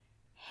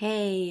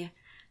Hey,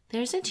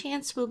 there's a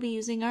chance we'll be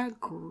using our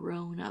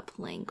grown-up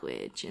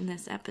language in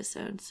this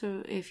episode,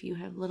 so if you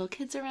have little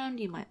kids around,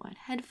 you might want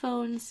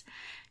headphones.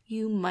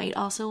 You might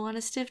also want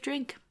a stiff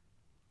drink.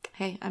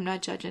 Hey, I'm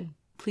not judging.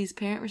 Please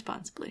parent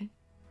responsibly.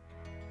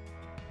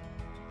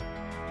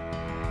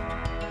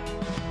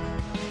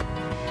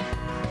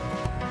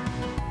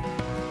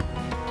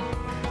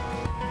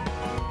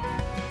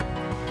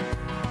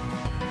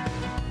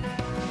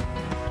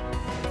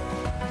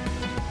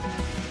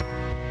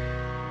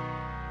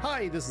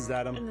 Hi, this is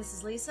Adam. And this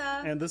is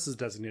Lisa. And this is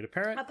Designated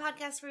Parent, a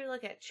podcast where we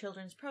look at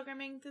children's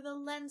programming through the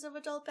lens of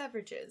adult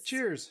beverages.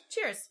 Cheers.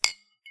 Cheers.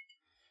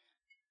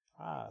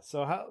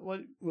 So what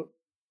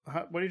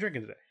are you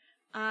drinking today?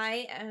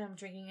 I am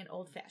drinking an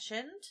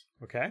old-fashioned.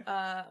 Okay.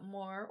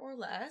 More or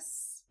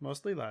less.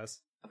 Mostly less.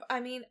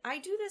 I mean, I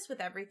do this with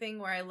everything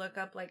where I look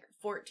up like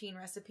 14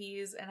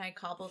 recipes and I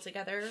cobble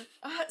together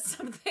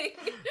something.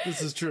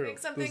 This is true. Make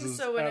something. This is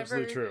so whenever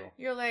absolutely true.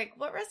 You're like,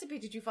 what recipe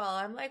did you follow?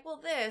 I'm like,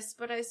 well, this,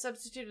 but I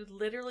substituted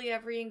literally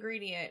every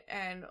ingredient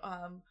and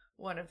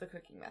one of the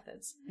cooking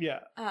methods. Yeah.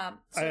 I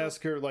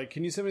asked her, like,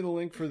 can you send me the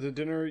link for the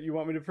dinner you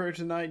want me to prepare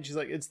tonight? And she's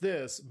like, it's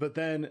this, but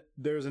then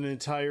there's an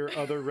entire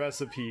other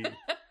recipe.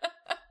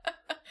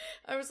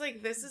 I was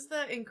like, this is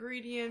the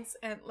ingredients,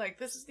 and like,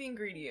 this is the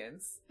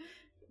ingredients.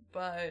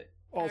 But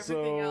also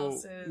everything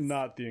else is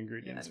not the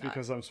ingredients,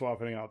 because I'm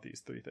swapping out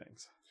these three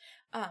things.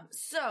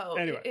 So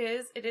anyway.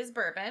 it is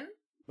bourbon.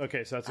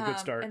 Okay, so that's a good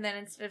start. And then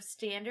instead of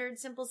standard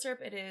simple syrup,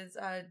 it is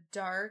a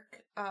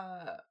dark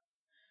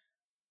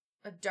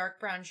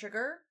brown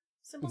sugar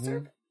simple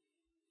syrup.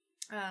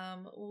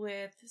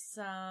 With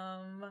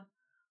some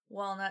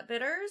walnut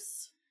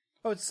bitters.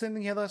 Oh, it's the same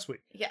thing you had last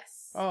week.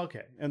 Yes. Oh,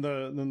 okay. And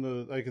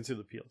then I can see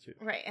the peel too.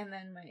 Right, and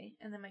then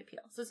my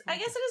peel. So I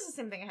guess it is the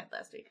same thing I had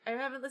last week. I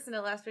haven't listened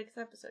to last week's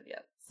episode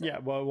yet. So. Yeah,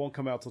 well, it won't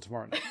come out till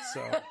tomorrow night.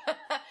 So,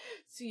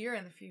 so you're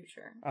in the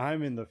future.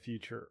 I'm in the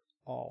future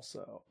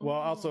also. Well,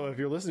 also, if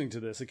you're listening to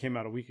this, it came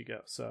out a week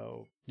ago,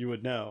 so you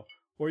would know,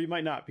 or you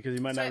might not because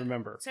you might not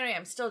remember. So anyway,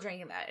 I'm still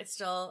drinking that. It's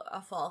still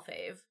a fall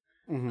fave.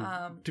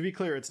 Mm-hmm. To be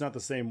clear, it's not the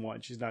same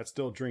one. She's not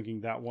still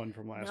drinking that one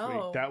from last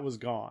week. That was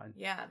gone.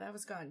 Yeah, that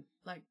was gone.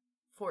 Like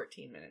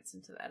 14 minutes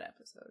into that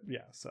episode.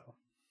 Yeah, so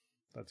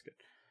that's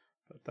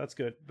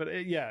good. But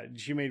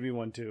she made me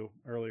one too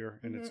earlier,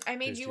 and it's I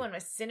made tasty. you one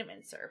with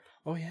cinnamon syrup.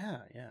 Oh yeah,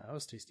 that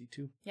was tasty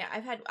too. Yeah,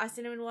 I've had a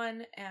cinnamon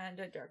one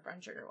and a dark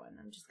brown sugar one.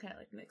 I'm just kind of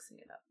like mixing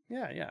it up.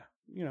 Yeah.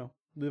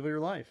 Live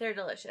your life. They're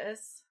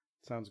delicious.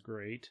 Sounds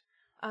great.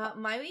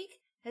 My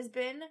week has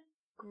been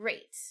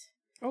great.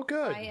 Oh,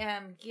 good. I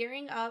am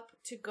gearing up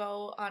to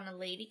go on a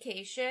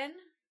ladycation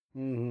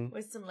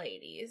with some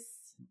ladies.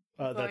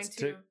 That's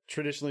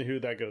traditionally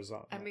who that goes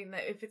on. I mean,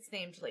 if it's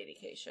named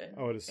ladycation,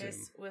 I would assume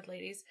it's with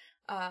ladies.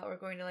 We're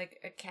going to like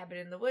a cabin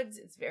in the woods.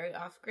 It's very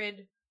off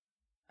grid.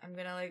 I'm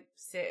gonna like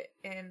sit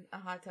in a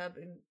hot tub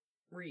and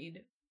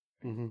read,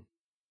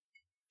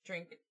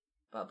 drink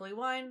bubbly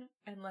wine,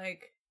 and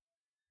like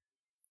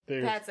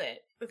that's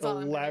it. That's all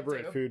elaborate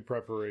I'm gonna do. Food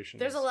preparation.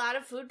 There's a lot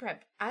of food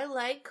prep. I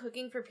like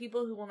cooking for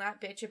people who will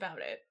not bitch about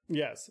it.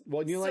 Yes.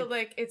 Well,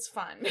 it's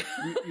fun.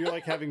 you're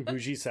like having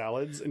bougie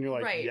salads, and you're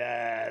like, right.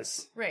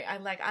 Yes. Right.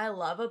 I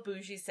love a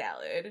bougie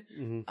salad.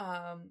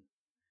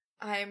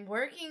 I'm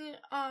working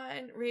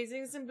on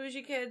raising some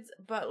bougie kids,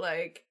 but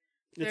like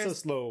it's a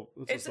slow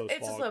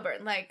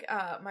burn. Like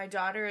my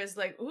daughter is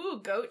like,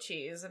 ooh, goat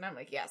cheese, and I'm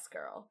like, yes,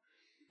 girl.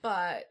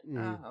 But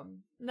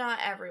not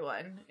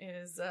everyone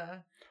is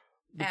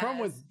the problem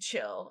with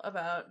chill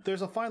about.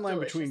 There's a fine line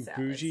between salads.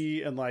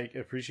 bougie and like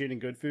appreciating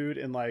good food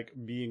and like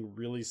being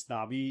really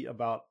snobby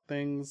about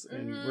things,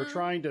 and we're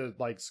trying to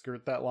like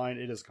skirt that line.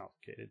 It is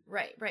complicated.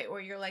 Right.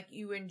 Where you're like,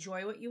 you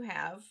enjoy what you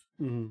have.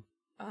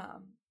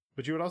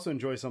 But you would also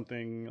enjoy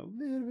something a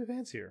little bit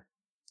fancier.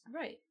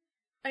 Right.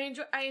 I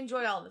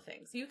enjoy all the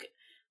things. You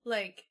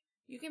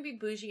can be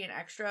bougie and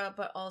extra,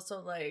 but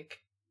also like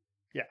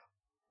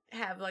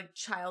have like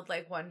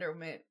childlike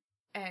wonderment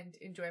and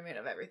enjoyment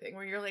of everything.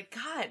 Where you're like,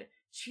 God,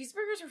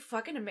 cheeseburgers are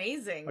fucking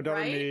amazing. My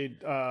daughter made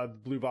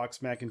blue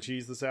box mac and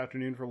cheese this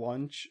afternoon for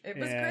lunch. It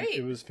was great.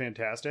 It was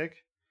fantastic.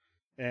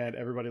 And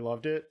everybody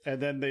loved it.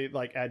 And then they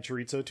like add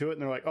chorizo to it,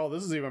 and they're like, "Oh,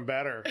 this is even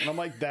better." And I'm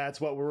like,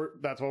 "That's what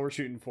we're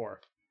shooting for.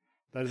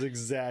 That is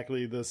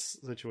exactly this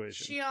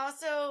situation." She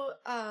also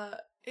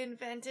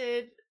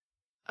invented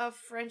a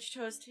French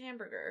toast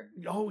hamburger.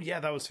 Oh yeah,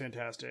 that was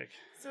fantastic.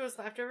 So it was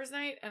leftovers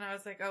night, and I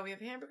was like, "Oh, we have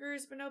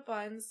hamburgers but no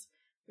buns.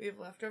 We have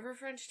leftover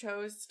French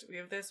toast. We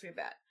have this. We have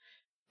that."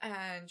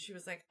 And she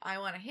was like, "I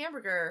want a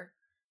hamburger,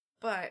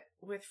 but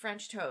with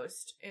French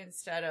toast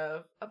instead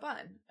of a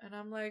bun." And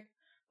I'm like,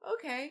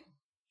 "Okay,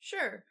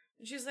 sure."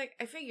 And she's like,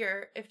 "I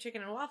figure if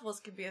chicken and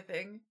waffles could be a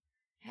thing,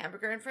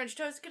 hamburger and French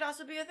toast could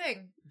also be a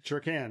thing." Sure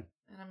can.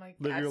 And I'm like,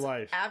 live your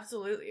life.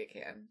 Absolutely it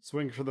can.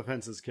 Swing for the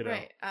fences, kiddo.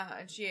 Right.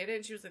 And she ate it,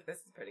 and she was like, "This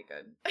is pretty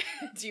good.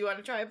 Do you want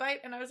to try a bite?"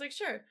 And I was like,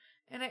 "Sure."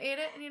 And I ate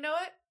it, and you know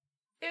what?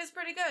 It was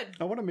pretty good.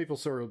 I want a maple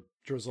syrup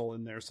drizzle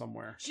in there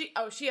somewhere. She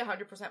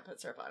 100%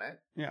 put syrup on it.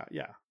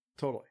 Yeah,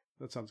 totally.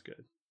 That sounds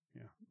good.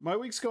 Yeah. My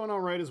week's going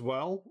all right as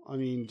well. I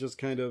mean, just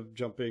kind of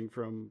jumping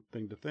from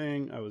thing to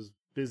thing. I was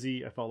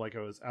busy. I felt like I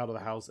was out of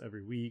the house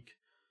every week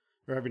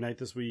or every night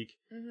this week.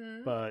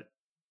 Mm-hmm. But,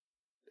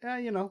 yeah,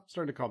 you know,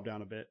 starting to calm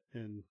down a bit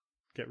and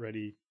get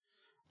ready.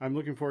 I'm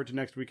looking forward to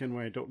next weekend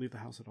when I don't leave the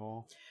house at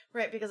all.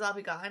 Right, because I'll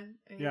be gone.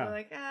 And Yeah. you're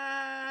like,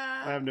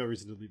 I have no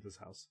reason to leave this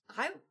house.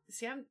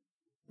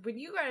 when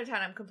you go out of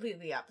town, I'm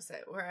completely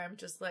opposite, where I'm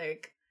just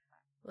like,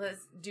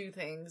 let's do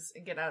things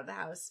and get out of the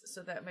house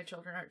so that my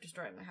children aren't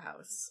destroying my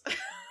house.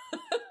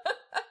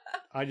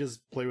 I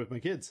just play with my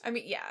kids. I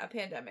mean, yeah, a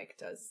pandemic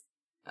does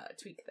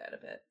tweak that a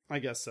bit. I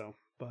guess so.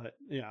 But,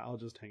 yeah, I'll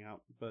just hang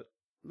out. But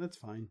that's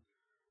fine.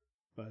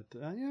 But, you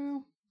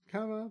know,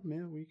 kind of a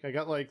meh week. I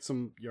got, like,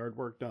 some yard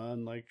work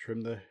done, like,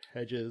 trim the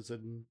hedges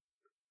and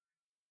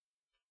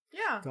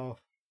Yeah.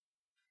 stuff.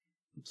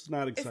 It's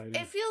not exciting.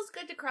 It feels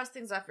good to cross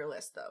things off your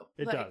list, though.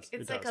 It does.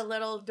 It's It like does. a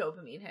little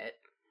dopamine hit.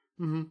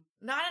 Mm-hmm.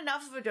 Not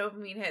enough of a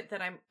dopamine hit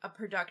that I'm a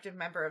productive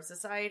member of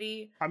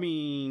society, I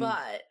mean,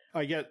 but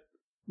I get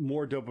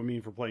more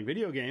dopamine for playing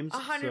video games.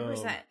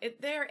 100%.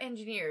 They're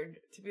engineered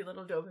to be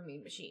little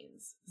dopamine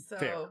machines. So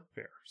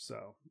Fair.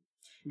 So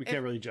we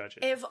can't really judge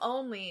it. if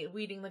only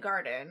weeding the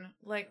garden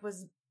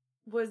was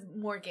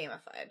more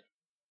gamified.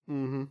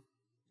 Mm-hmm.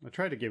 I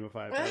tried to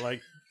gamify it. I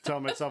like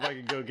telling myself I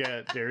could go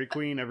get Dairy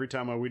Queen every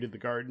time I weeded the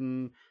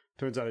garden.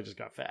 Turns out I just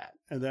got fat.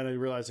 And then I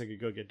realized I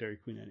could go get Dairy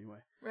Queen anyway.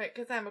 Right,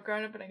 because I'm a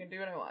grown-up and I can do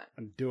what I want.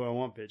 And do I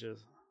want bitches?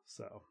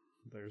 So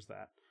there's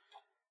that.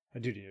 I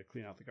do need to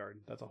clean out the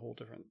garden. That's a whole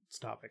different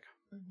topic.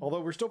 Mm-hmm.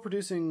 Although we're still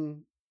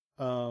producing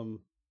jalapenos.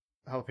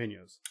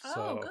 Oh,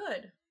 So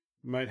good.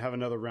 we might have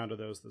another round of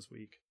those this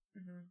week.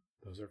 Mm-hmm.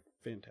 Those are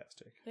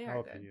fantastic. They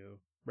are good. Jalapeno,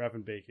 wrapped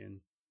in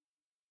bacon,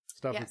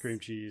 stuffed with Yes. cream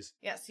cheese,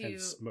 Yes,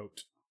 and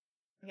smoked.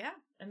 yeah,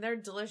 and they're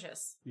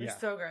delicious. They're Yeah.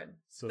 so good.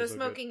 So The good.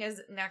 smoking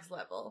is next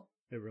level.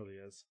 It really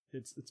is.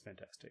 It's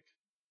fantastic.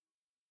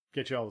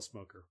 Get you all the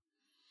smoker.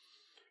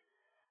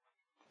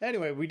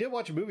 Anyway, we did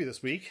watch a movie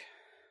this week.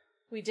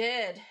 We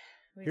did.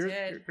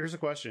 Here's a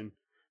question.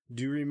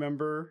 Do you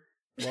remember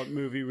what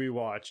movie we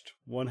watched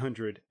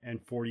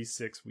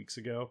 146 weeks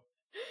ago?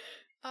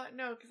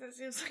 No, because that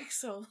seems like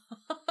so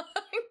long.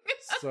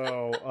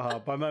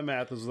 So, by my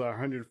math, this was our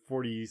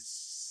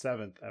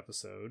 147th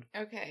episode.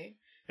 Okay.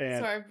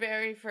 And So our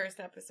very first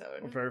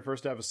episode. our very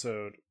first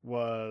episode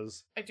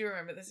was... I do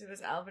remember this. It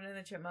was Alvin and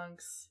the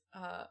Chipmunks,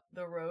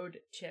 The Road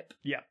Chip.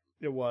 Yeah,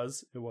 it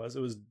was. It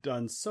was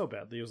done so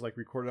badly. It was like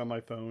recorded on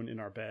my phone in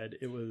our bed.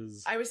 It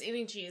was... I was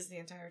eating cheese the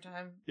entire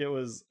time. I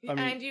mean,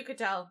 And you could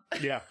tell.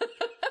 yeah.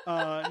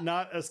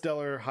 Not a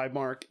stellar high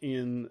mark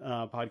in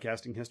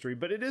podcasting history,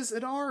 but it is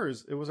in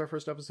ours. It was our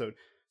first episode.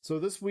 So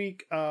this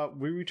week,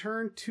 we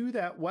returned to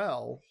that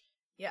well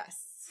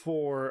Yes.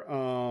 for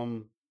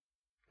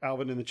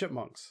Alvin and the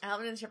Chipmunks.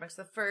 Alvin and the Chipmunks,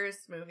 the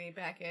first movie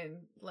back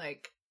in,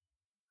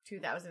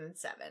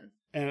 2007.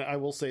 And I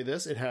will say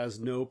this, it has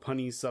no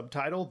punny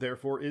subtitle,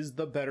 therefore is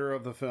the better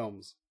of the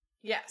films.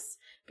 Yes,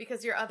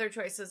 because your other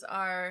choices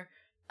are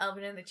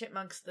Alvin and the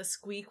Chipmunks, The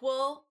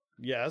Squeakquel,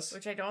 Yes.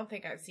 which I don't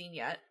think I've seen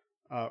yet,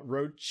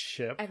 Road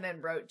Chip. and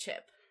then Road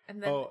Chip.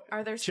 And then,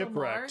 are there still Chipwrecked.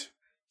 more?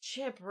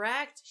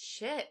 Chipwrecked?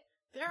 Shit.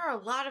 There are a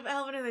lot of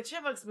Alvin and the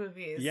Chipmunks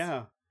movies.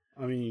 Yeah.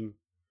 I mean,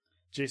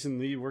 Jason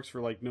Lee works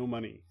for no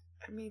money.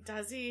 I mean,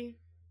 does he?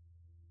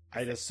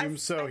 I'd assume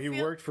so. He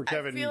worked for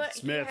Kevin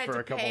Smith for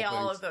a couple pay things.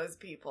 all of those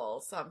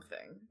people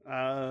something.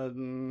 I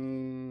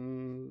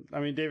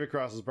mean, David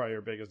Cross is probably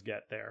your biggest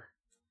get there.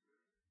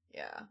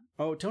 Yeah.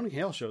 Oh, Tony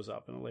Hale shows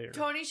up in a later.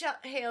 Tony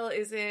Hale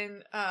is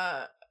in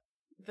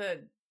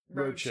the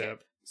Road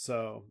Chip.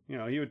 So,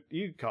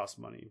 he'd cost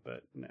money,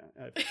 but nah,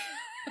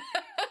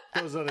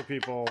 those other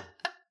people,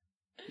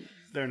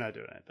 they're not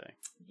doing anything.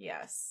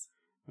 Yes.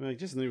 I mean,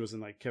 Jason Lee was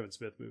in Kevin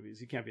Smith movies.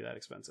 He can't be that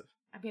expensive.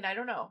 I mean, I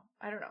don't know.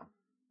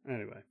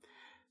 Anyway,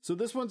 so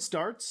this one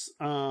starts.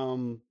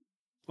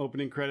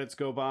 Opening credits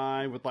go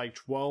by with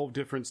 12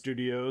 different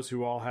studios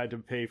who all had to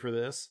pay for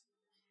this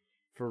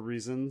for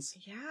reasons.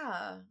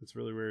 Yeah. It's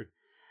really weird.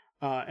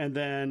 And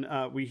then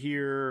we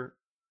hear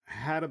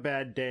 "Had a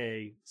Bad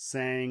Day"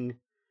 sang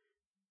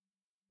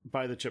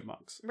by the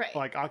Chipmunks, Right.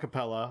 a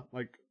cappella.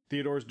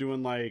 Theodore's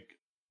doing Like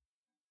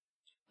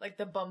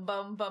the bum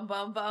bum bum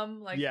bum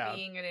bum, Yeah.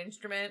 being an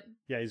instrument.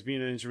 yeah, he's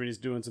being an instrument. He's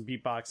doing some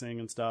beatboxing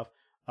and stuff.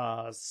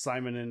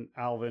 Simon and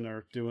Alvin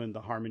are doing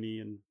the harmony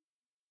and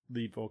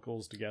lead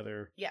vocals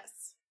together.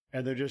 Yes.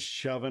 And they're just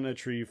shoving a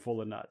tree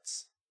full of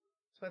nuts.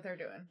 That's what they're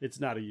doing. It's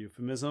not a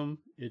euphemism.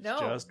 It's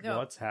just No.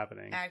 what's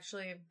happening.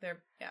 Actually,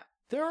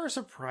 There are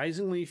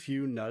surprisingly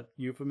few nut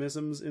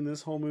euphemisms in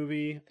this whole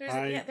movie. There's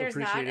I not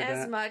appreciated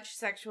as that. much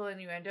sexual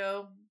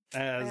innuendo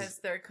as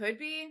there could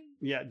be.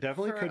 Yeah,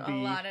 definitely for could be. a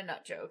lot of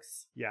nut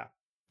jokes. Yeah,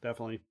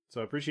 definitely.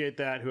 So I appreciate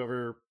that.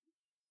 Whoever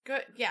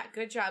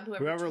Good job.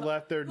 whoever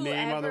left their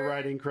name on the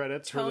writing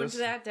credits for toned this.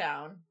 that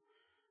down,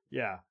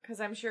 Yeah. because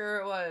I'm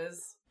sure it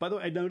was By the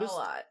way, I a noticed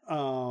lot.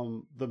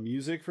 the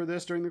music for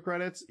this during the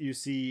credits. You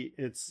see,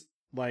 it's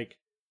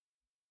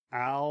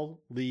Al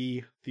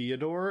Lee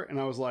Theodore, and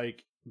I was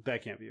like,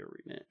 that can't be a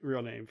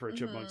real name for a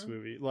Chipmunks Mhm.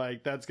 movie.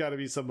 Like, that's got to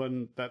be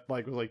someone that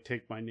like was like,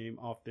 take my name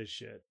off this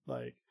shit.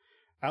 Like,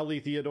 Ali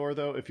Theodore,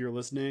 though, if you're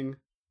listening,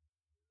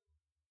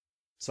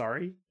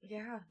 sorry,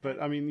 Yeah.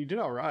 but I mean, you did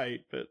all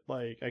right. But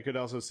like, I could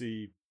also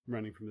see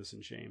running from this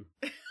in shame.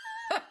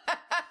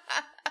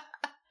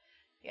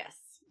 Yes.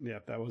 Yeah,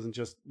 that wasn't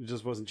it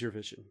just wasn't your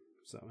vision.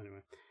 So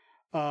anyway.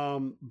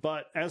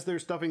 But as they're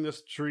stuffing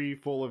this tree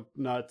full of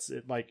nuts,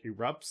 it like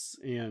erupts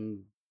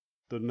and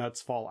the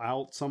nuts fall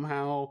out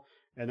somehow,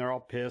 and they're all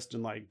pissed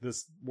and like,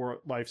 this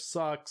life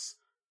sucks,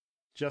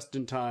 just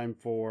in time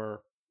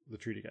for the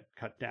tree to get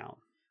cut down.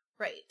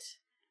 Right.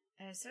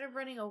 And instead of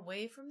running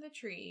away from the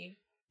tree,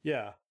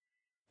 Yeah.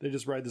 They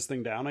just ride this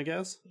thing down, I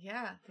guess.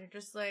 yeah, they're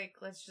just like,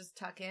 let's just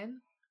tuck in.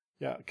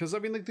 Yeah, because I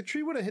mean, like, the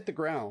tree would have hit the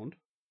ground,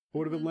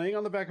 would have been Mhm. laying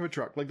on the back of a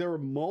truck. Like, there were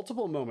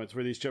multiple moments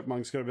where these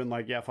chipmunks could have been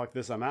like, yeah, fuck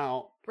this, I'm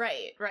out.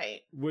 Right,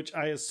 right. Which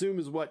I assume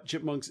is what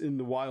chipmunks in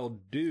the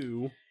wild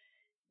do.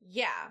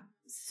 Yeah.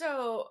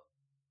 So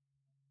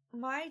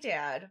my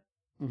dad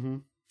Mm-hmm.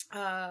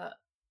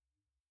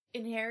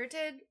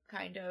 inherited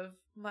kind of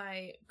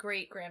my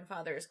great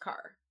grandfather's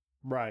car.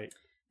 Right.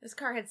 This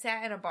car had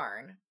sat in a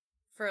barn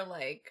for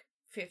like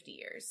 50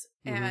 years.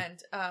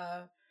 Mhm.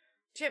 And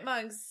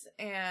chipmunks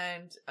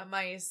and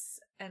mice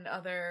and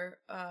other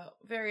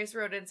various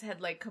rodents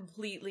had like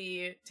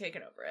completely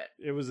taken over it.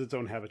 It was its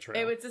own habit trail.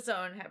 It was its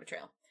own habit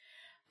trail.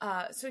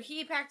 So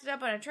he packed it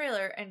up on a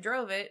trailer and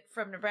drove it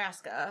from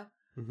Nebraska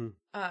Mm-hmm.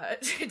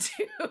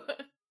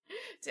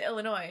 to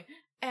Illinois.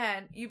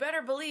 And you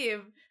better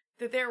believe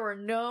that there were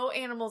no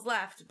animals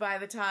left by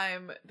the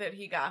time that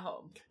he got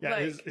home. Yeah,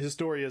 his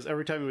story is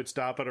every time he would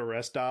stop at a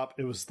rest stop,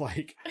 it was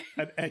like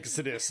an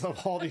exodus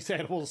of all these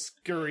animals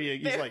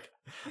scurrying. He's like,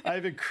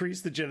 I've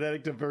increased the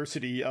genetic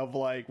diversity of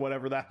like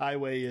whatever that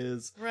highway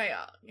is, Right,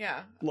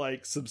 yeah.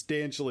 like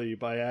substantially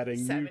by adding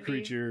 70. new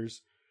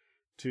creatures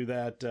to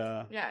that.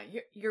 Yeah,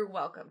 you're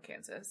welcome,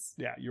 Kansas.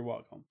 Yeah, you're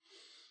welcome.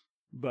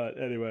 But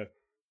anyway,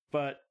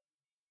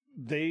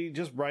 they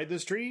just ride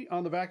this tree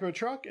on the back of a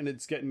truck and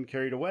it's getting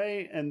carried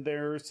away, and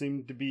there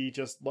seem to be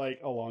just like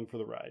along for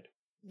the ride.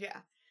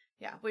 Yeah,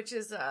 which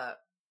is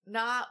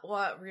not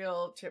what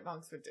real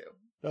chipmunks would do.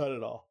 Not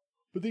at all.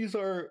 But these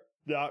are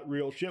not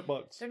real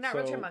chipmunks. They're not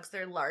real chipmunks.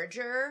 They're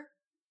larger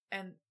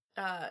and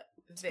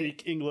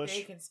Speak English.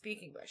 They can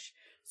speak English.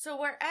 So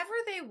wherever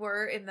they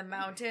were in the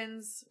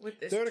mountains with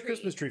this They're at a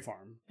Christmas tree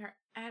farm. They're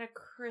at a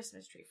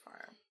Christmas tree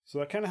farm. So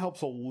that kind of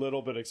helps a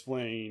little bit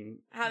explain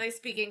how they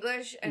speak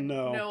English and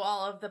No. know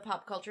all of the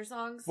pop culture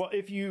songs. Well,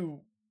 if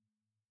you,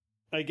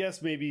 I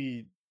guess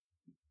maybe,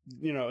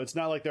 you know, it's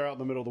not like they're out in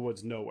the middle of the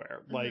woods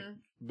nowhere. Like,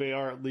 they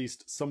are at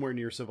least somewhere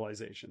near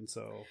civilization,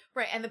 so.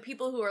 Right, and the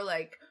people who are,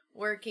 like,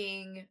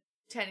 working,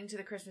 tending to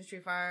the Christmas tree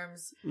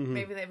farms,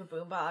 maybe they have a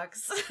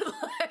boombox.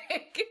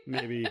 Like...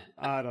 Maybe.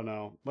 I don't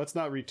know. Let's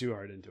not read too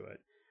hard into it.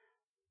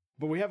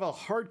 But we have a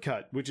hard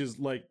cut, which is,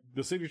 like,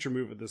 the signature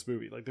move of this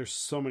movie. Like, there's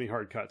so many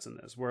hard cuts in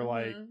this, where,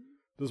 like,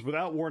 there's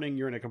without warning,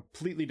 you're in a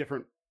completely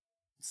different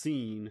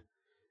scene,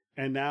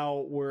 and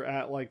now we're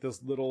at, like,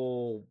 this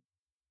little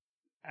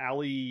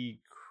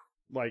alley,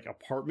 like,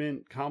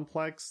 apartment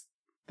complex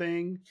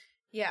thing.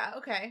 Yeah,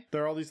 okay.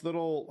 There are all these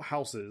little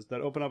houses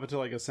that open up into,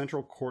 like, a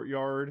central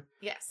courtyard.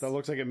 Yes. That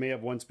looks like it may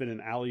have once been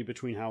an alley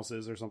between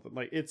houses or something.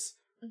 Like, it's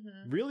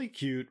really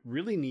cute,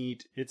 really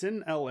neat. It's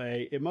in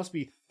LA. It must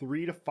be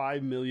 $3 to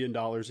 $5 million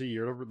a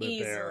year to live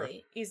there.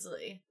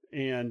 Easily.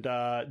 And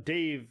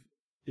Dave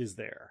is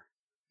there.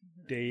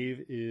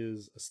 Dave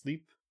is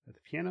asleep at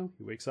the piano.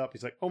 He wakes up.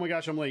 He's like, oh my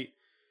gosh, I'm late.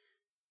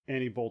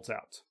 And he bolts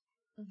out.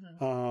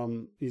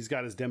 He's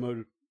got his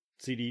demo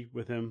CD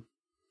with him.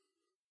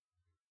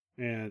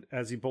 And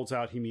as he bolts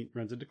out, he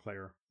runs into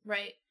Claire.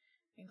 Right.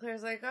 And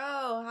Claire's like,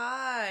 oh,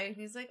 hi. And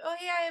he's like, oh,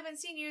 yeah, I haven't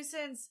seen you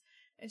since.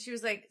 And she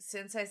was like,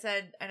 since I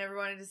said I never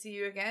wanted to see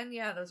you again?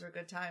 Yeah, those were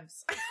good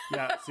times.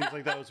 Yeah, it seems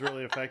like that was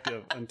really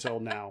effective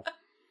until now.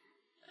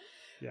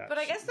 Yeah. But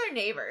I guess they're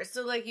neighbors,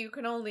 so, like, you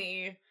can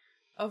only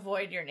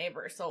avoid your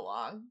neighbor so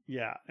long.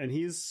 Yeah, and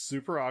he's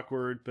super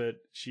awkward, but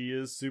she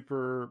is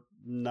super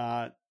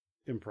not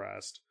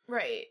impressed.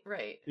 Right.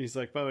 He's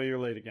like, by the way, you're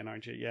late again,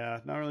 aren't you? Yeah,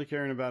 not really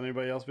caring about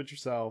anybody else but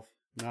yourself.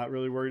 Not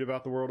really worried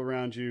about the world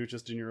around you,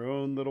 just in your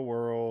own little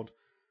world.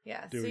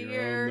 Yeah, doing so your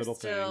you're own little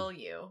still thing.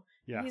 you.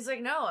 Yeah. And he's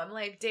like, no, I'm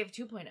like Dave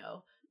 2.0.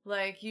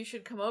 Like, you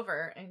should come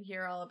over and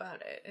hear all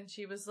about it. And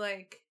she was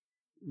like...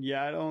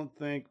 Yeah, I don't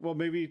think... Well,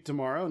 maybe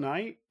tomorrow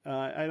night?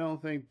 I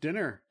don't think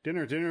dinner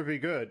would be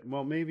good.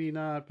 Well, maybe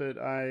not, but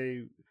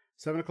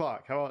 7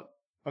 o'clock. How about...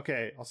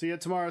 Okay, I'll see you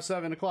tomorrow at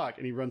 7 o'clock.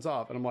 And he runs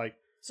off. And I'm like...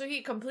 So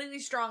he completely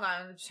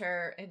strong-arms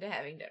her into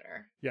having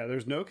dinner. Yeah,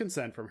 there's no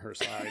consent from her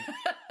side.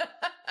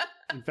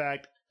 In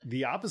fact,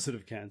 the opposite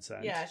of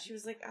consent. Yeah, she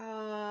was like,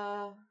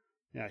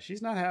 Yeah,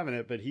 she's not having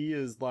it, but he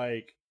is,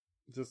 like,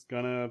 just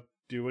gonna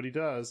do what he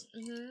does.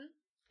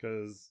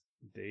 Because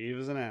Dave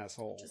is an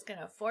asshole. Just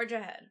gonna forge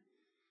ahead.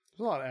 There's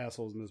a lot of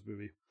assholes in this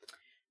movie.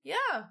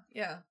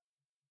 Yeah.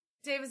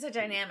 Dave is a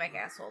dynamic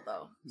asshole,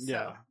 though. So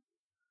Yeah.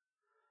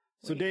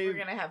 So Dave we're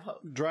gonna have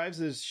hope. drives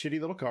his shitty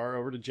little car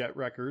over to Jet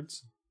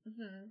Records.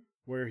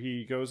 where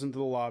he goes into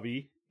the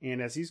lobby,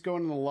 and as he's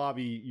going in the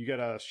lobby, you get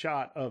a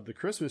shot of the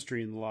Christmas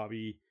tree in the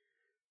lobby,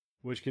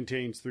 which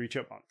contains 3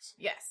 chipmunks.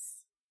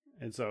 Yes.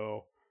 And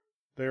so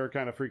they're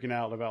kind of freaking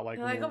out about like,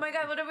 they're like, oh my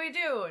god, what do we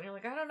do? And you're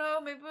like, I don't know,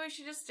 maybe we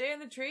should just stay in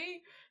the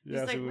tree.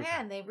 Yeah, He's like,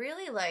 man, they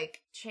really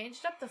like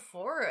changed up the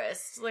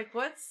forest. Like,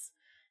 what's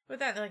with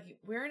that? They're like,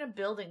 we're in a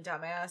building,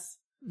 dumbass.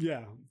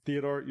 Yeah,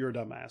 Theodore, you're a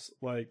dumbass.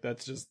 Like,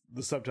 that's just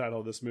the subtitle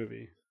of this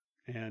movie.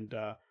 And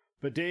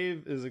but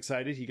Dave is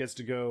excited. He gets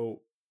to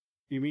go.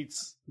 He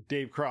meets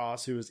Dave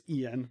Cross, who is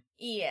Ian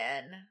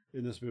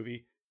in this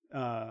movie,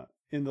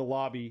 in the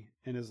lobby,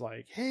 and is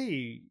like,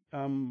 hey,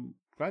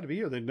 glad to be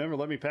here. They've never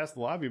let me pass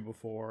the lobby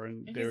before.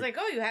 And he's like,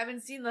 oh, you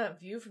haven't seen the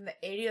view from the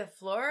 80th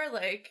floor?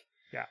 Like,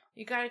 yeah,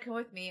 you gotta come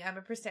with me. I'm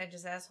a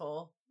prestigious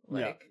asshole.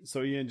 Like, yeah.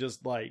 So Ian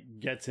just like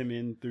gets him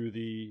in through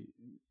the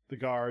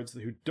guards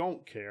who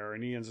don't care,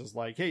 and Ian's just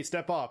like, hey,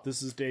 step off.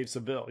 This is Dave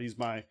Seville. He's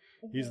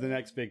the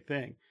next big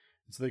thing.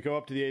 And so they go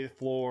up to the 8th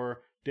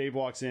floor. Dave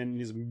walks in and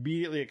he's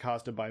immediately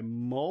accosted by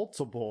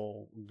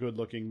multiple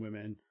good-looking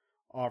women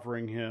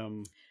offering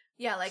him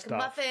like stuff.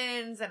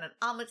 Muffins and an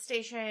omelet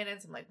station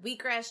and some like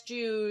wheatgrass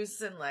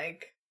juice and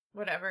like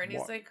whatever. And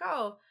he's like,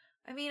 oh,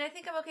 I mean, I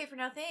think I'm okay for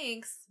now,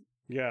 thanks.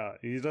 Yeah,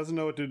 he doesn't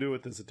know what to do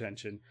with this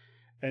attention.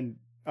 And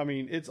I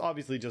mean, it's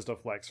obviously just a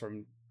flex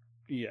from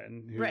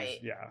Ian, who's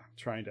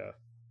trying to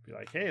be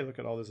like, hey, look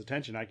at all this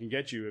attention I can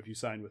get you if you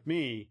sign with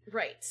me.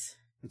 Right.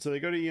 And so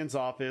they go to Ian's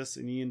office,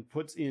 and Ian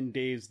puts in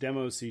Dave's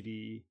demo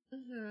CD,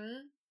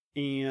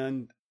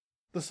 and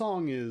the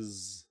song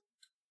is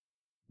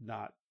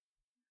not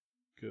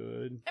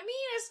good. I mean,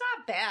 it's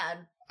not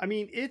bad. I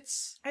mean,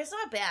 it's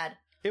not bad.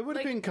 It would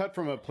have been cut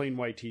from a Plain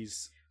White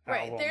T's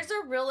album. Right. There's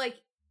a real, like,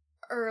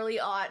 early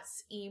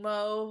aughts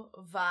emo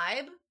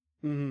vibe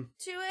to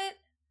it,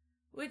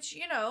 which,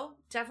 you know,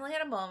 definitely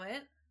had a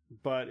moment.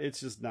 But it's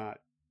just not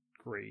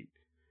great.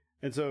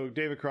 And so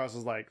David Cross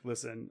is like,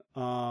 listen,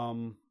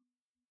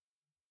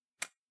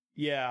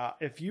 yeah,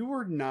 if you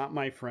were not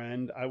my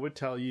friend, I would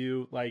tell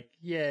you, like,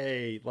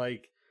 yay,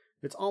 like,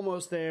 it's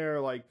almost there,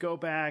 like, go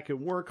back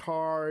and work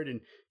hard and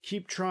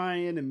keep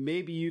trying, and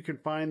maybe you can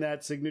find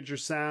that signature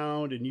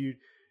sound, and you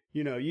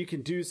know, you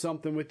can do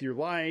something with your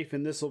life,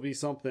 and this will be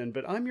something,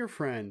 but I'm your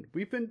friend.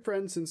 We've been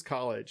friends since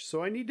college,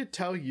 so I need to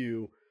tell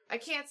you, I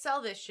can't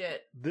sell this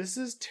shit. This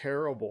is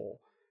terrible.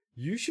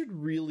 You should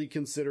really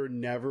consider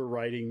never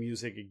writing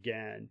music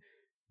again.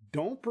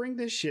 Don't bring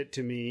this shit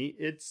to me.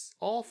 It's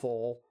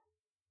awful.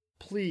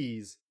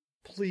 Please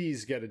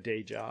get a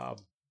day job.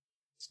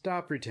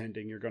 Stop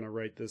pretending you're going to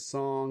write this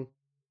song.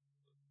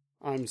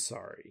 I'm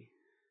sorry.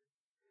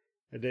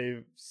 And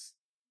Dave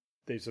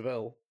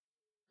Seville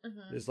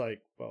is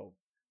like, well,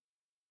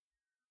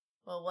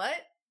 what?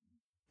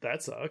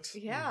 That sucks.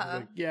 Yeah.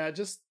 Like, yeah,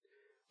 just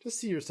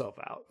see yourself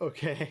out,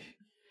 okay?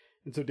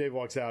 And so Dave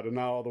walks out, and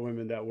now all the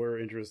women that were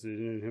interested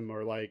in him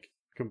are like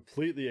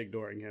completely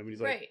ignoring him. And he's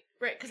like,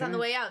 right, because on the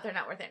way out, they're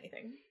not worth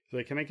anything. He's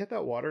like, can I get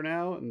that water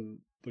now? And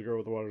the girl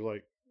with the water's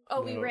like, oh,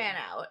 no, we ran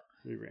out.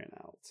 We ran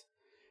out.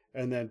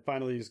 And then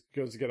finally he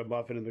goes to get a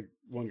muffin, and the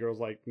one girl's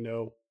like,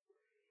 no.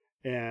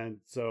 And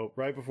so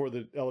right before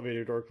the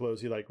elevator door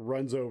closed, he like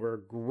runs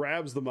over,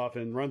 grabs the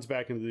muffin, runs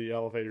back into the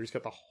elevator. He's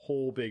got the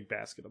whole big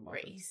basket of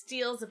muffins. Right, he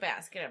steals a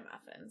basket of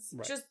muffins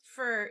just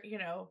for, you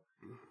know,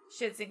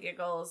 shits and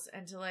giggles,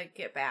 and to like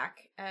get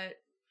back at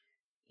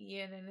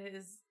Ian and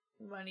his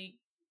money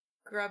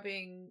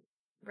grubbing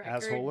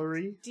record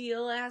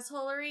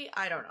assholery.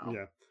 I don't know.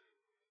 Yeah.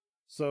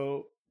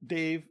 So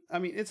Dave, I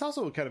mean, it's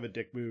also kind of a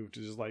dick move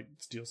to just like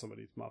steal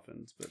somebody's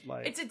muffins, but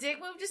like it's a dick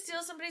move to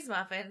steal somebody's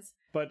muffins,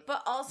 but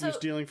also you're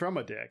stealing from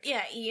a dick.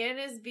 Yeah, Ian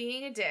is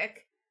being a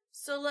dick.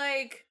 So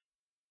like,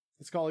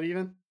 let's call it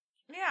even.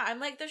 Yeah, I'm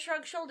like the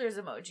shrug shoulders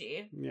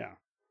emoji. Yeah,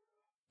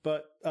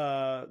 but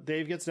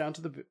Dave gets down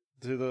to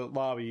the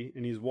lobby,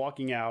 and he's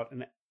walking out,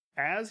 and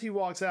as he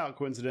walks out,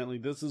 coincidentally,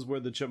 this is where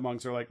the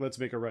chipmunks are like, let's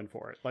make a run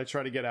for it. Let's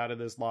try to get out of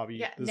this lobby.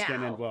 Yeah, this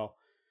can't end well.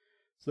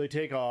 So they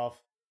take off.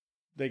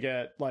 They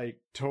get, like,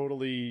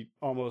 totally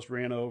almost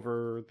ran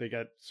over. They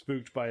get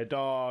spooked by a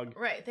dog.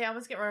 Right. They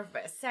almost get run over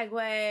by a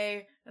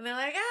Segway. And they're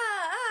like,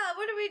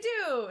 what do we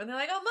do? And they're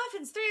like, oh,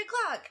 muffins,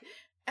 3:00.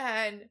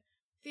 And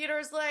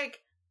Theodore's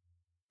like,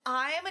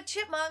 I am a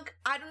chipmunk.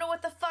 I don't know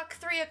what the fuck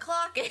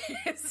 3:00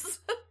 is.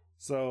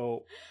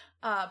 So...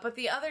 but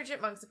the other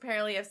chipmunks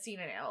apparently have seen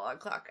an analog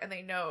clock, and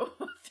they know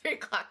what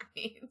 3:00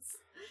 means.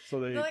 So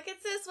they're like,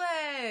 it's this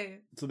way.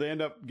 So they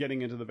end up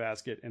getting into the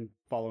basket and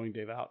following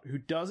Dave out, who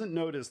doesn't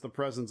notice the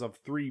presence of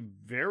 3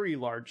 very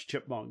large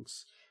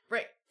chipmunks.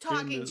 Right.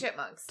 Talking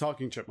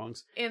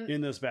chipmunks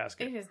in this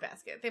basket. In his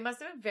basket. They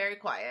must have been very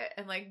quiet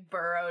and like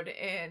burrowed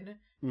in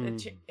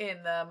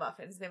the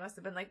muffins. They must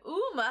have been like,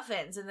 ooh,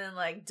 muffins, and then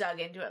like dug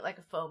into it like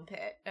a foam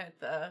pit at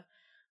the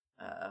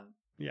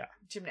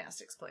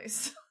gymnastics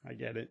place. I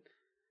get it.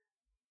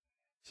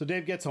 So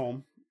Dave gets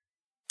home,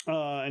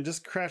 And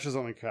just crashes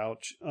on the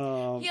couch. He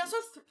also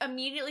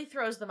immediately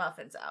throws the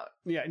muffins out.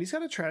 Yeah, and he's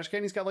got a trash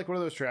can. He's got like one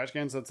of those trash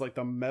cans that's like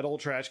the metal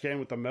trash can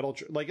with the metal...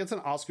 like it's an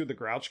Oscar the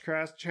Grouch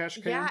trash can.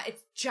 Yeah,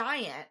 it's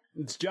giant.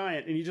 It's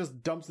giant, and he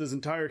just dumps this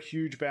entire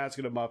huge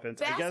basket of muffins.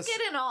 Basket I guess,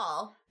 and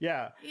all.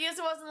 Yeah. He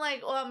just wasn't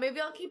like, well, maybe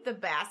I'll keep the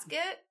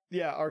basket.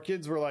 Yeah, our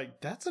kids were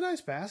like, that's a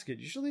nice basket.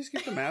 You should at least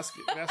keep the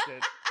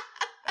basket.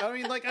 I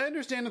mean, like, I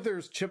understand if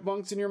there's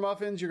chipmunks in your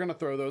muffins, you're going to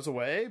throw those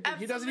away, but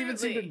He doesn't even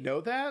seem to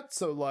know that,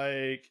 so,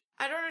 like...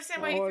 I don't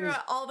understand why you threw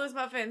out all those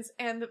muffins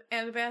and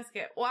the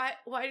basket. Why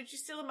did you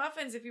steal the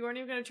muffins if you weren't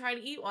even going to try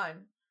to eat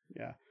one?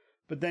 Yeah.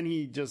 But then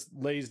he just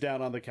lays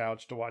down on the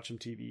couch to watch some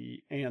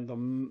TV, and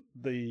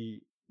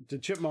the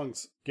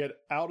chipmunks get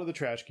out of the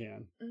trash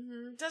can.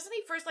 Mm-hmm. Doesn't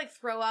he first, like,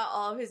 throw out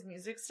all of his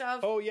music stuff?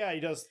 Oh, yeah, he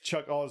does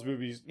chuck all his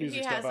music stuff outside.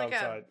 He has, like,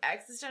 an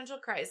existential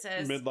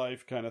crisis.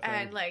 Midlife kind of thing.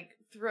 And, like,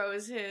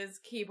 throws his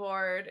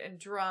keyboard and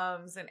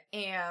drums and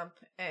amp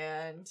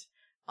and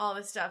all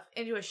this stuff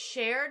into a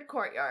shared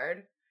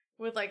courtyard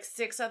with, like,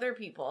 6 other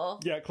people.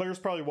 Yeah, Claire's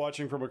probably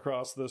watching from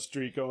across the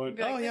street going,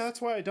 like, yeah,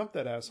 that's why I dumped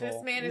that asshole.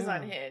 This man is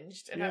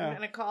unhinged, and I'm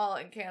going to call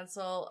and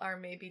cancel our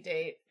maybe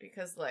date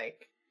because,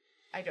 like...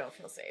 I don't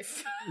feel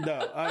safe.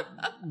 No, I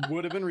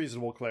would have been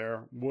reasonable,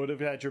 Claire. Would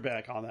have had your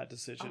back on that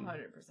decision.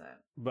 100%.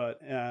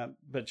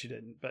 But she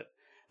didn't. But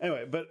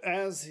anyway,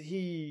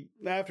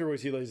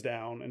 afterwards he lays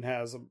down and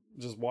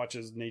just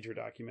watches nature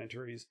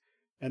documentaries.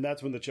 And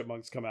that's when the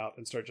chipmunks come out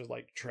and start just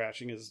like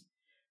trashing his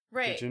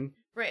kitchen.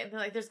 Right. And they're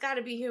like, there's got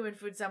to be human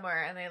food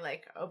somewhere. And they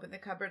like open the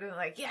cupboard and they're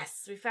like,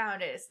 yes, we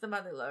found it. It's the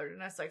mother lode.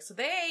 And I was like, so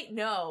they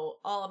know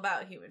all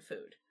about human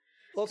food.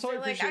 Also, they're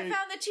like, I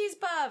found the cheese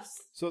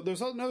puffs. So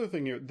there's another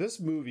thing here. This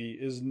movie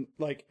is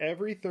like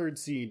every third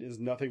scene is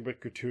nothing but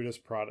gratuitous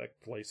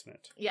product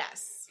placement.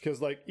 Yes.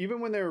 Because like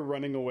even when they were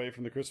running away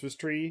from the Christmas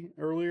tree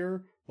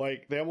earlier,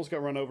 like they almost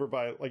got run over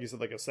by, like you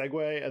said, like a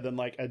Segway, and then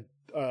like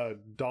a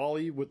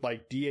dolly with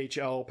like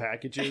DHL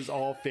packages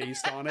all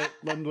faced on it,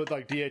 with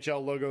like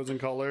DHL logos and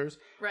colors.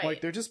 Right.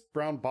 Like they're just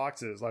brown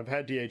boxes. I've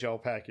had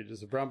DHL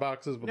packages, brown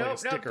boxes with like a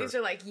sticker. These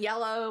are like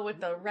yellow with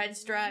the red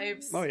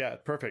stripes. Oh yeah,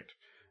 perfect.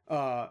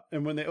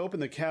 And when they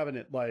open the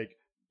cabinet, like,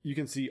 you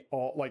can see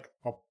all, like,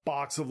 a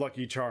box of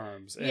Lucky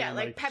Charms. And, yeah,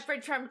 like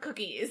Peppered Trump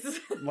cookies.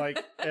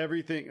 Like,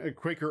 everything, a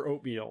Quaker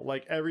oatmeal.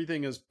 Like,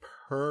 everything is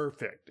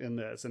perfect in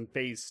this and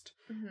faced.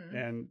 Mm-hmm.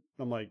 And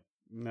I'm like,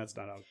 that's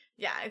not how.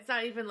 Yeah, it's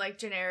not even, like,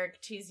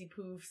 generic cheesy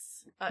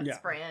poofs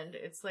brand.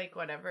 It's, like,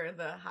 whatever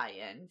the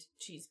high-end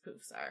cheese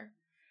poofs are.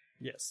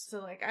 Yes. So,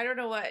 like, I don't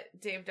know what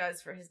Dave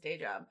does for his day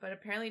job, but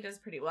apparently he does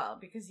pretty well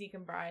because he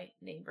can buy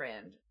name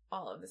brand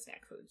all of the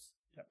snack foods.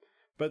 Yep.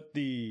 But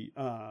the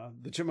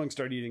chipmunks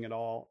start eating it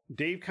all.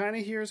 Dave kind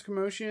of hears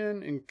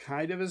commotion and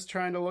kind of is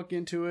trying to look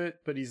into it,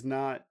 but he's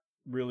not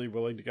really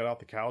willing to get off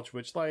the couch,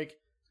 which, like,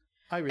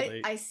 I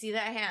relate. I see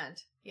that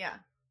hand. Yeah.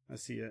 I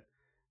see it.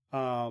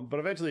 But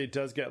eventually it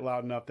does get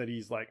loud enough that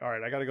he's like, all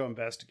right, I got to go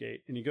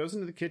investigate. And he goes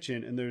into the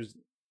kitchen and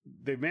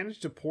they've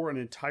managed to pour an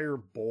entire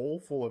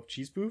bowl full of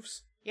cheese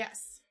poofs.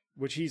 Yes.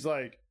 Which he's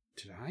like,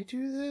 did I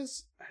do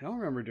this? I don't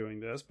remember doing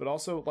this, but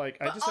also, like,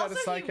 I just had a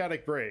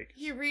psychotic break.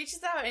 He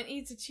reaches out and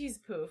eats a cheese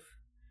poof,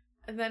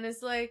 and then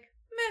is like,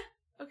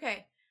 meh,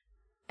 okay.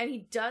 And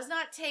he does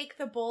not take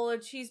the bowl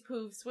of cheese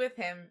poofs with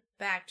him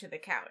back to the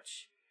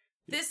couch.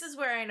 This is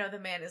where I know the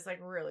man is, like,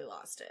 really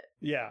lost it.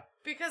 Yeah.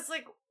 Because,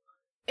 like,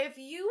 if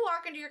you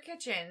walk into your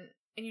kitchen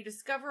and you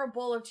discover a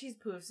bowl of cheese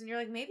poofs, and you're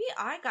like, maybe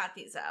I got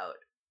these out,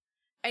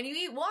 and you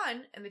eat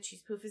one, and the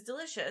cheese poof is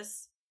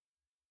delicious,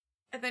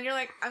 and then you're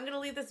like, I'm going to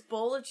leave this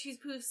bowl of cheese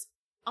poofs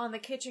on the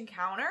kitchen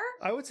counter?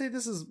 I would say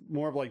this is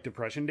more of like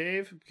Depression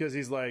Dave, because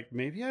he's like,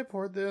 maybe I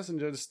poured this and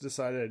just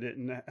decided I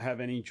didn't have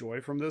any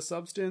joy from this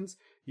substance.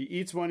 He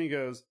eats one, he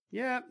goes,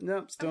 yeah,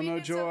 nope, still no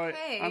joy.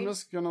 Okay. I'm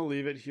just going to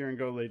leave it here and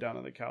go lay down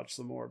on the couch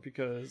some more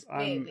because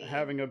I'm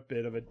having a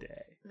bit of a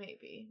day.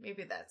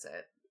 Maybe that's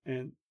it.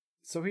 And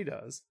so he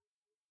does.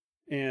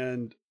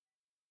 And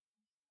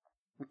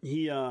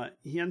he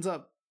ends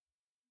up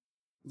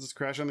just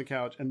crash on the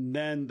couch, and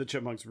then the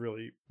chipmunks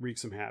really wreak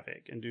some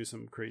havoc and do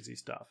some crazy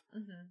stuff.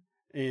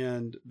 Mm-hmm.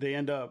 And they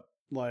end up,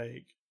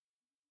 like,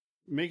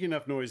 making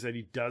enough noise that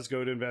he does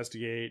go to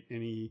investigate,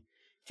 and he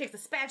takes the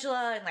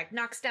spatula and, like,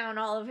 knocks down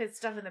all of his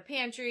stuff in the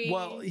pantry.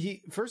 Well,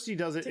 he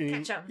does it,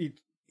 and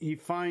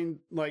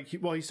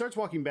he starts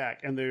walking back,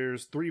 and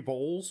there's 3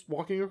 bowls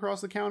walking across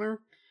the counter.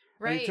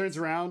 Right. And he turns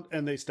around,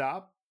 and they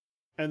stop,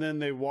 and then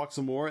they walk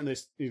some more, and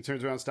he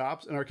turns around and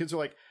stops, and our kids are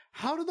like,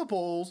 how do the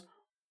bowls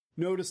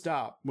know to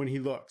stop when he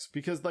looks?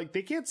 Because, like,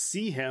 they can't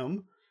see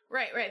him.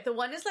 Right. The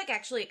one is, like,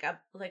 actually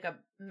like a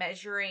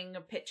measuring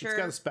pitcher. It's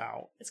got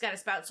a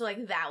spout. So,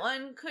 like, that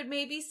one could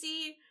maybe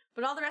see,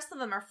 but all the rest of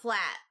them are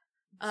flat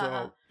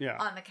on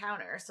the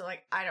counter. So,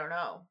 like, I don't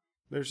know.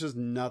 There's just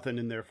nothing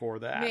in there for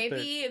that.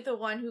 Maybe the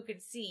one who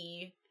could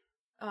see,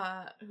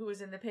 who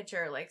was in the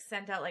pitcher, like,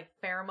 sent out, like,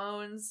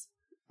 pheromones.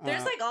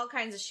 There's, like, all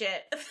kinds of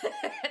shit.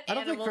 I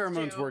don't think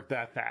pheromones work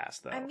that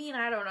fast, though. I mean,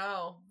 I don't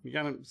know.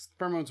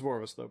 Pheromones more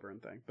of a slow burn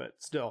thing, but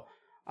still.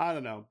 I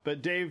don't know.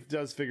 But Dave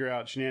does figure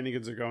out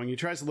shenanigans are going. He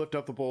tries to lift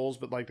up the bowls,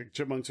 but like the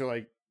chipmunks are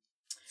like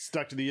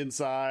stuck to the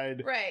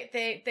inside. Right.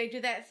 They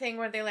do that thing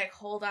where they like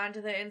hold on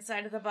to the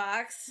inside of the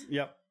box.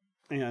 Yep.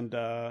 And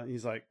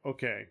he's like,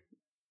 okay,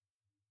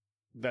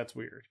 that's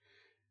weird.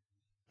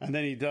 And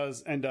then he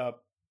does end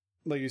up,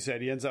 like you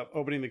said, he ends up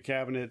opening the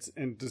cabinets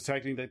and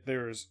detecting that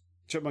there's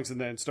chipmunks,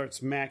 and then starts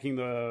smacking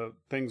the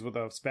things with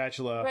a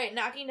spatula. Right,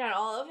 knocking down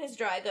all of his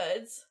dry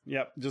goods.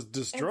 Yep, just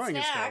destroying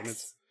his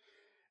cabinets.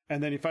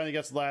 And then he finally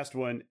gets the last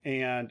one,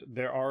 and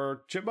there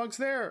are chipmunks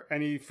there,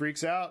 and he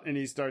freaks out, and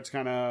he starts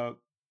kind of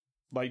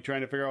like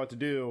trying to figure out what to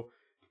do.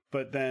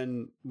 But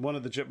then one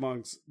of the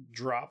chipmunks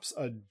drops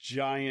a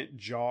giant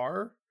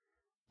jar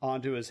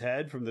onto his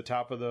head from the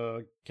top of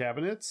the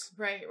cabinets.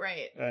 Right.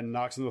 And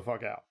knocks him the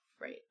fuck out.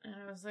 Right. And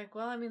I was like,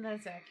 well, I mean,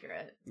 that's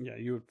accurate. Yeah,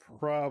 you would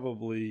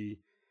probably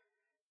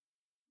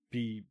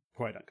be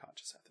quite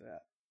unconscious after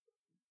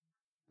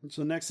that.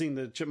 So next thing,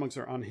 the chipmunks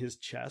are on his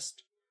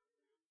chest.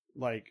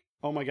 Like,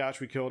 oh my gosh,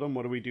 we killed him.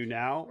 What do we do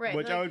now? Right,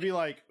 Which like, I would be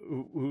like,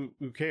 who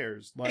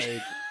cares? Like,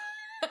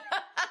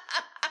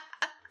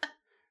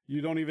 you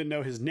don't even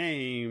know his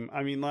name.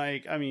 I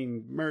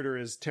mean, murder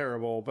is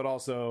terrible, but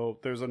also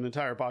there's an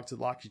entire box of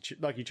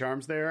Lucky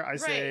Charms there. I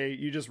say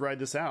you just ride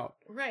this out.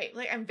 Right.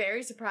 Like, I'm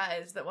very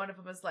surprised that one of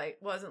them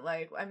wasn't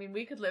like, I mean,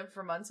 we could live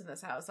for months in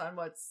this house on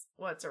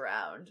what's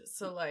around.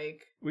 So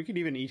like, we could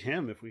even eat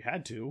him if we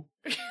had to.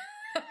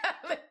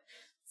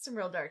 Some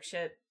real dark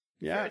shit.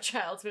 Yeah. For a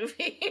child's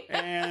movie.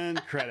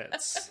 And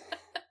credits.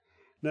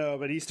 No,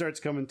 but he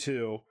starts coming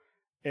to.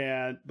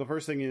 And the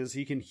first thing is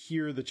he can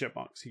hear the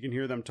chipmunks. He can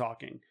hear them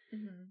talking.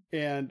 Mm-hmm.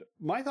 And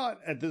my thought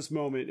at this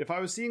moment, if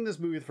I was seeing this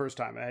movie the first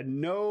time, I had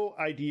no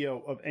idea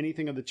of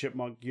anything of the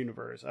chipmunk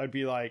universe. I'd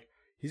be like,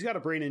 he's got a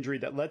brain injury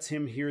that lets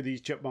him hear these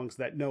chipmunks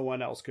that no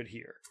one else could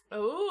hear.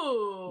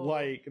 Oh.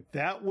 Like,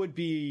 that would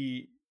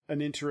be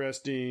an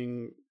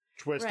interesting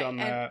twist on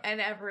that.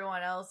 And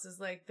everyone else is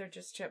like, they're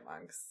just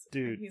chipmunks.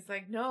 Dude. And he's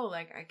like, no,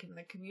 like, I can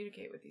like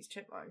communicate with these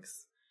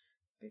chipmunks.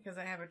 Because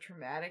I have a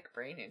traumatic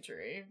brain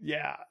injury.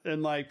 Yeah.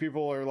 And like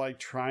people are like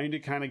trying to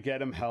kind of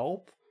get him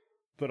help,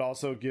 but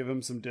also give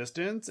him some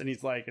distance. And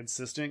he's like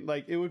insisting.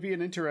 Like it would be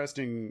an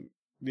interesting,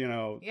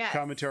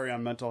 commentary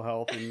on mental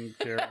health and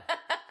care.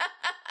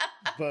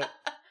 But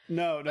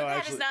no, but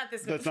actually, that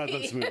is not this movie. That's not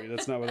this movie.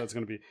 That's not what that's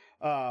going to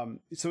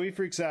be. So he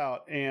freaks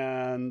out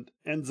and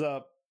ends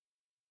up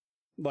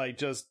like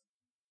just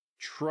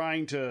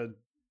trying to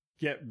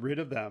get rid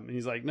of them. And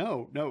he's like,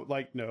 no,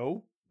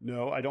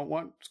 I don't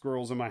want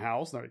squirrels in my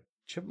house. They're like,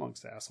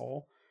 chipmunks,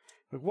 asshole.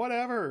 Like,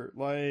 whatever.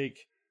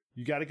 Like,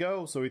 you gotta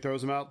go. So he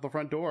throws them out the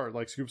front door,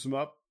 like, scoops them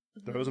up,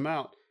 throws them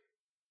out.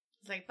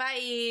 He's like,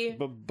 bye.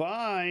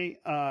 Bye.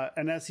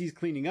 And as he's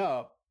cleaning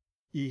up,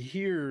 he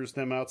hears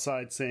them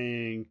outside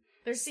saying...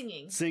 They're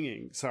singing.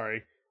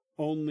 Sorry.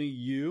 Only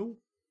you?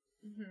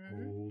 Mm-hmm.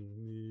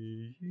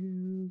 Only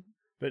you.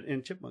 But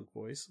in chipmunk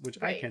voice, which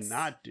I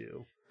cannot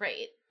do.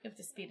 Right. You have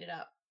to speed it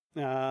up.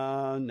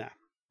 Nah.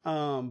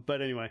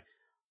 But anyway...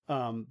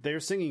 they're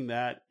singing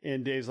that,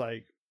 and Dave's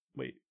like,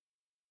 wait,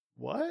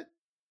 what?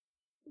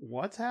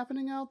 What's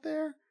happening out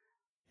there?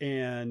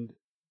 And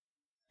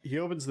he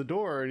opens the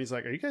door, and he's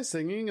like, are you guys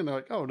singing? And they're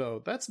like, oh, no,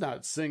 that's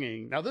not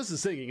singing. Now, this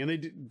is singing. And they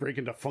break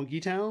into Funky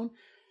Town.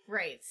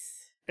 Right.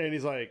 And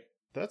he's like,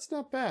 that's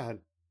not bad.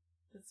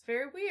 That's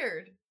very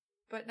weird,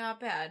 but not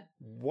bad.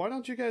 Why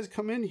don't you guys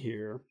come in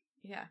here?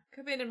 Yeah,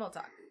 come in and we'll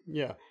talk.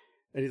 Yeah.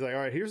 And he's like,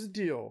 all right, here's the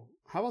deal.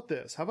 How about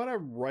this? How about I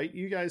write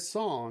you guys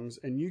songs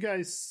and you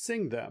guys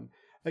sing them?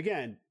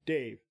 Again,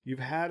 Dave, you've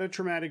had a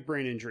traumatic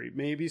brain injury.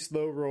 Maybe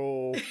slow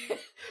roll.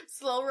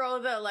 Slow roll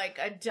the, like,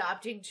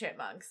 adopting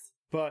chipmunks.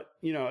 But,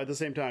 at the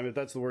same time, if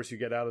that's the worst you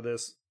get out of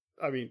this,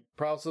 I mean,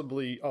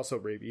 possibly also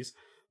rabies.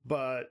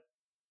 But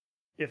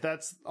if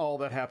that's all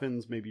that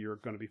happens, maybe you're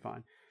going to be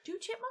fine. Do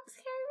chipmunks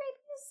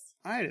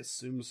carry I'd rabies?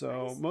 assume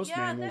so. Most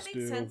mammals that makes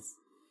do. Sense.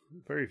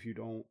 Very few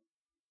don't.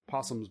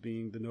 Possums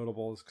being the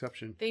notable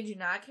exception. They do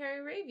not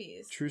carry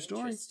rabies. True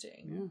story.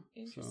 Interesting.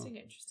 Yeah.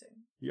 Interesting.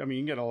 I mean,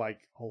 you can get a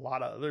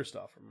lot of other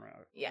stuff from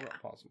a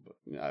possum,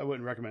 but I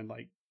wouldn't recommend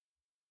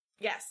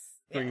Yes.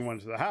 Bringing one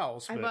to the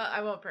house. But,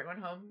 I won't bring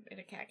one home in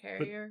a cat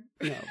carrier.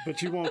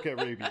 But you won't get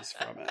rabies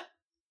from it.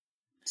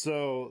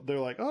 So they're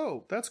like,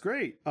 oh, that's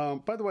great.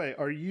 By the way,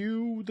 are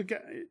you the guy?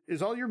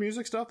 Is all your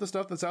music stuff the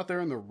stuff that's out there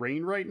in the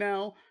rain right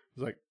now?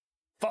 He's like,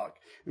 fuck,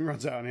 and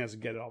runs out and has to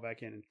get it all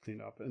back in and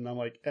clean up. And I'm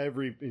like,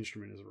 every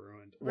instrument is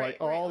ruined.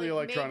 All the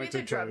electronics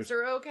maybe the drums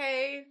are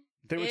okay.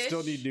 They would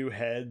still need new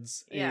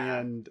heads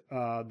and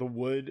the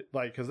wood,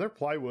 because they're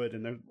plywood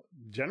and they're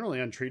generally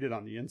untreated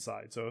on the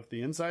inside. So if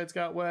the inside's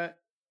got wet,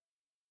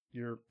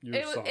 you're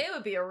it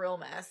would be a real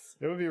mess.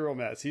 It would be a real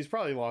mess. He's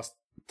probably lost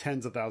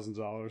tens of thousands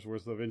of dollars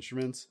worth of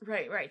instruments.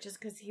 Right.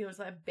 Just because he was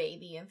a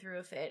baby and threw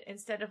a fit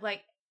instead of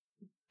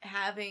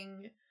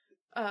having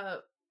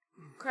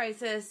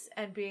crisis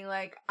and being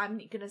like, I'm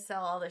gonna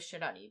sell all this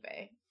shit on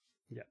eBay.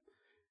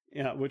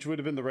 Yeah, which would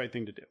have been the right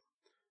thing to do.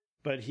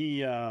 But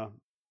he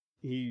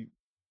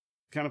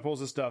kind of pulls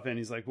his stuff in.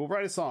 He's like, we'll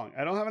write a song.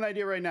 I don't have an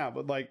idea right now,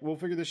 but like, we'll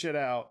figure this shit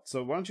out.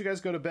 So why don't you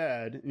guys go to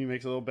bed? And he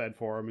makes a little bed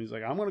for him. He's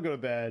like, I'm going to go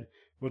to bed.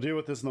 We'll deal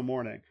with this in the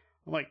morning.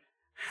 I'm like,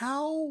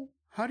 how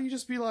do you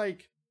just be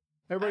like,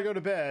 everybody go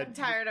to bed? I'm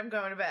tired. I'm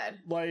going to bed.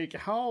 Like,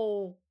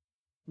 how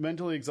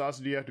mentally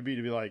exhausted do you have to be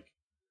be like,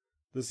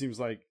 this seems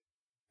like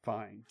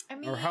fine? I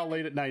mean, or how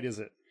late at night is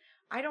it?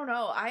 I don't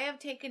know. I have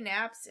taken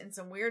naps in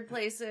some weird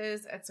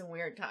places at some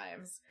weird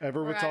times.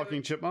 Ever with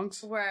Talking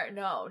Chipmunks?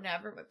 No,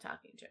 never with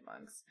Talking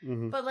Chipmunks.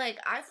 Mm-hmm. But like,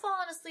 I've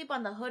fallen asleep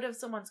on the hood of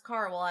someone's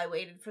car while I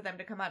waited for them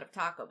to come out of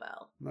Taco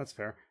Bell. That's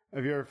fair.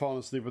 Have you ever fallen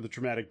asleep with a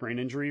traumatic brain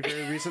injury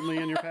very recently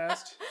in your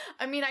past?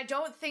 I mean, I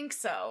don't think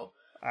so.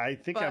 I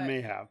think I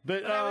may have.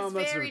 But I was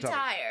very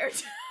tired.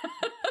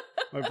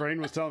 My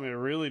brain was telling me I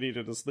really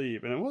needed to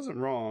sleep, and it wasn't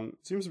wrong.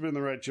 It seems to have been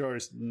the right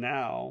choice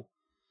now.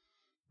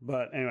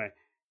 But anyway.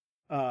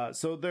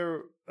 So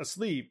they're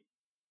asleep.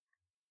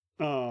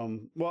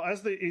 Well,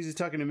 as he's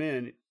tucking him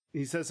in,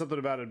 he says something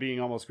about it being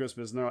almost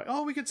Christmas, and they're like,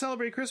 "Oh, we could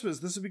celebrate Christmas.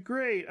 This would be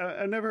great.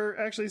 I've never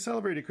actually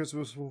celebrated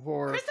Christmas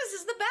before. Christmas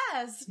is the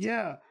best."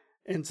 Yeah,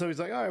 and so he's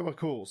like, "All right, well,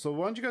 cool. So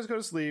why don't you guys go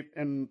to sleep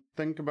and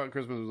think about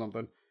Christmas or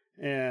something,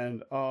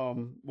 and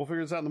we'll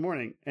figure this out in the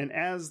morning." And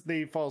as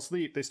they fall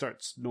asleep, they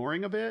start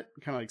snoring a bit,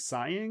 kind of like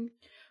sighing.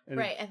 And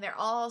right, and they're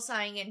all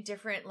sighing in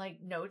different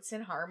like notes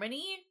in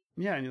harmony.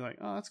 Yeah, and you're like,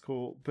 oh, that's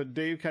cool. But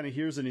Dave kind of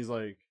hears it and he's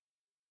like,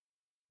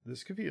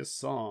 this could be a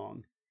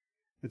song.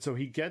 And so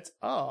he gets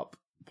up,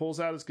 pulls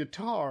out his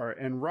guitar,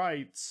 and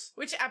writes.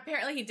 Which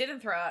apparently he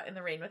didn't throw out in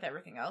the rain with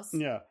everything else.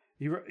 Yeah.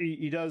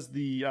 He does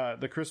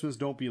the Christmas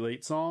Don't Be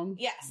Late song.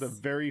 Yes. The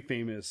very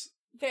famous.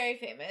 Very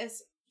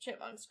famous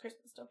Chipmunks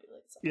Christmas Don't Be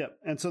Late song.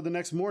 Yeah. And so the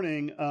next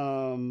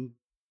morning,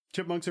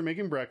 Chipmunks are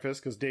making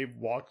breakfast because Dave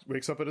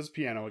wakes up at his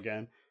piano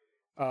again.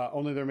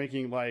 Only they're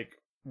making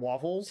like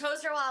waffles.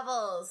 Toaster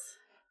waffles.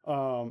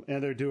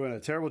 And they're doing a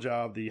terrible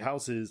job. The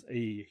house is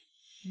a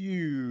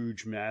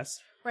huge mess.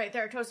 Right,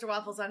 there are toaster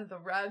waffles under the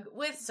rug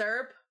with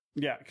syrup.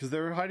 Yeah, because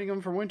they're hiding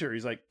them for winter.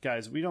 He's like,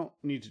 guys, we don't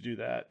need to do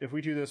that. If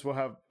we do this, we'll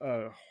have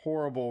a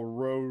horrible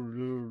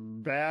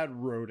bad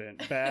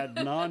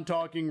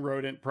non-talking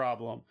rodent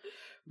problem.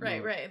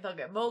 Right, right. They'll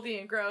get moldy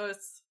and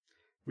gross.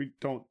 We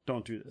don't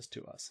do this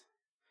to us.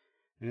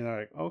 And they're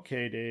like,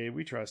 okay, Dave,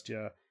 we trust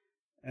you.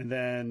 And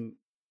then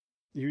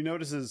you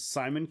notices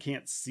Simon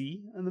can't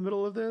see in the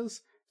middle of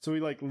this. So he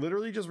like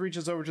literally just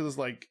reaches over to this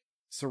like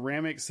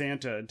ceramic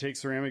Santa and takes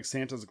ceramic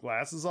Santa's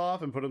glasses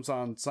off and puts them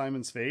on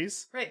Simon's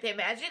face. Right, they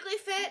magically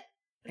fit.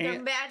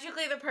 They're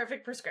magically the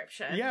perfect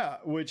prescription. Yeah,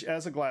 which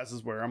as a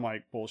glasses wearer, I'm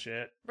like,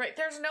 bullshit. Right,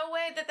 there's no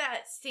way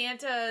that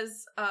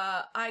Santa's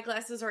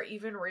eyeglasses are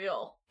even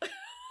real.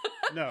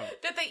 No.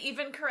 That they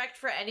even correct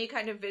for any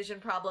kind of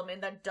vision problem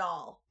in the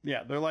doll.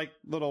 Yeah, they're like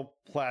little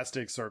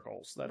plastic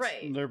circles.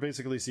 Right. They're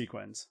basically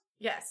sequins.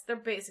 Yes, they're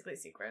basically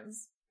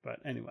sequins. But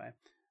anyway.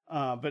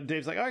 But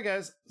Dave's like, all right,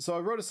 guys, so I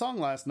wrote a song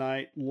last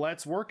night.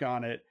 Let's work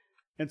on it.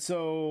 And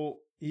so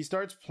he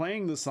starts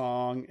playing the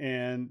song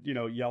and,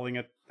 yelling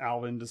at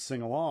Alvin to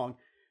sing along.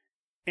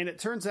 And it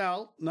turns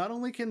out not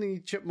only can the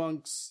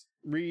chipmunks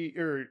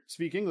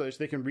speak English,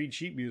 they can read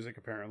sheet music,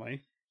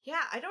 apparently.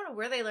 Yeah, I don't know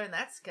where they learned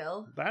that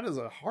skill. That is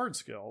a hard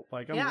skill.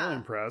 Like, I'm really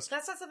impressed.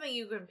 That's not something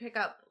you can pick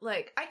up.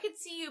 Like, I could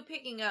see you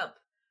picking up,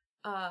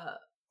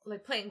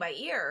 like, playing by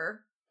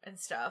ear and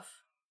stuff.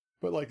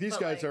 But, like, these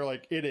guys are,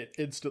 like, in it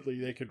instantly.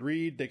 They could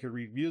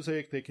read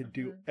music, they could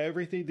do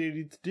everything they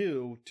need to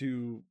do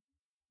to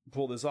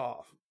pull this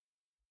off.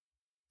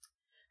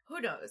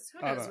 Who knows?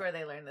 Who knows where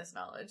they learned this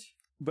knowledge?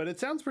 But it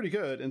sounds pretty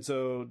good. And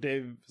so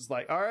Dave is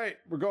like, all right,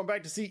 we're going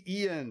back to see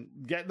Ian.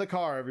 Get in the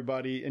car,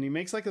 everybody. And he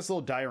makes, like, this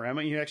little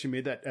diorama. He actually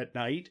made that at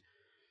night.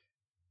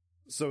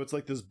 So it's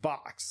like this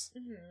box.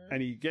 Mm-hmm.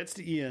 And he gets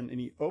to Ian, and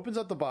he opens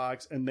up the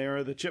box, and there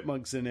are the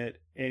chipmunks in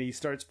it. And he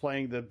starts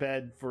playing the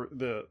bed for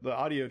the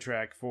audio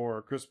track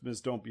for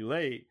Christmas Don't Be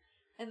Late.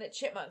 And the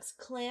chipmunks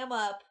clam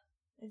up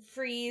and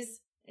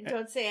freeze and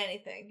don't say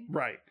anything.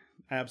 Right.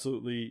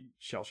 Absolutely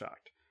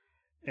shell-shocked.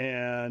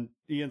 And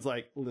Ian's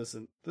like,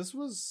 listen, this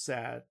was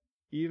sad,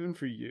 even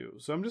for you.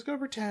 So I'm just going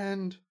to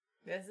pretend.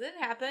 This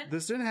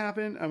didn't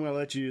happen. I'm going to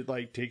let you,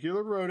 like, take your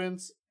little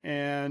rodents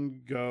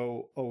and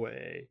go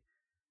away.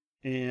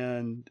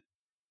 And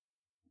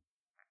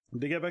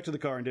they get back to the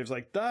car, and Dave's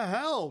like, the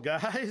hell,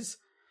 guys?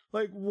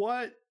 Like,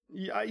 what?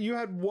 You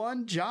had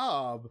one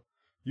job.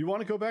 You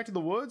want to go back to the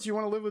woods? You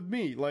want to live with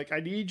me? Like, I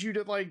need you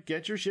to, like,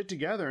 get your shit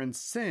together and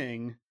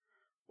sing.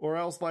 Or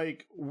else,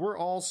 like, we're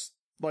all,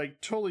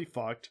 like, totally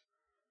fucked.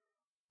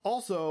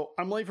 Also,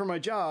 I'm late for my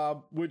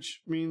job,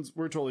 which means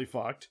we're totally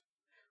fucked.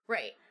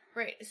 Right.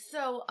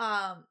 So,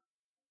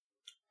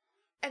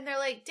 and they're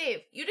like,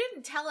 Dave, you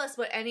didn't tell us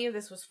what any of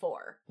this was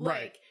for.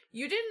 Right. Like,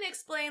 you didn't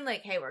explain,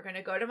 like, hey, we're going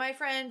to go to my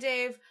friend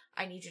Dave.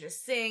 I need you to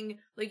sing.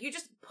 Like, you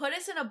just put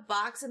us in a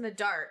box in the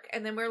dark,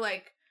 and then we're,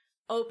 like,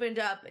 opened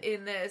up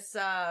in this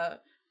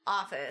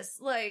office.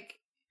 Like,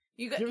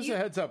 give us a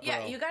heads up, bro.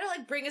 Yeah, you got to,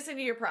 like, bring us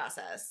into your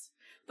process.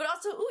 But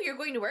also, you're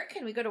going to work?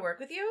 Can we go to work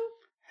with you?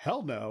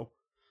 Hell no.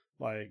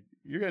 Like,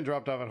 you're getting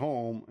dropped off at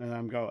home, and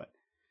I'm going.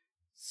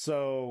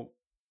 So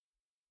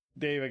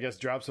Dave, I guess,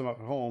 drops him off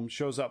at home,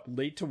 shows up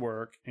late to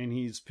work, and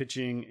he's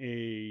pitching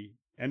a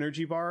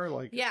energy bar,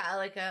 like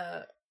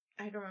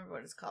I don't remember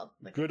what it's called.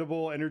 Like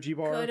Goodable energy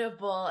bar.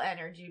 Goodable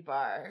energy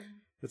bar.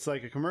 It's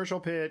like a commercial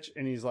pitch,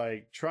 and he's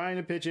like trying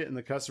to pitch it, and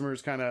the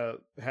customers kind of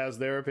has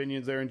their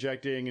opinions they're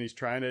injecting, and he's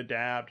trying to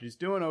adapt. He's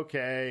doing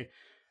okay,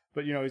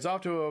 but he's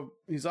off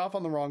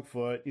on the wrong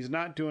foot. He's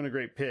not doing a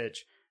great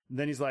pitch. And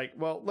then he's like,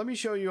 "Well, let me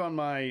show you on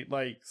my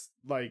like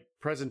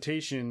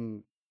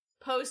presentation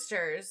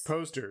posters,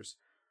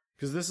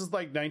 because this is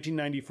like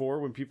 1994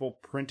 when people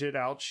printed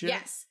out shit."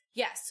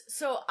 Yes.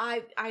 So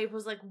I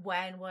was like,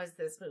 when was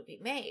this movie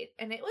made?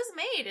 And it was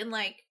made in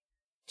like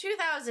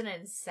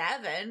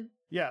 2007.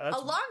 Yeah, that's a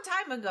long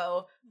time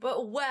ago,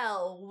 but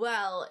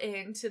well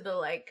into the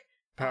like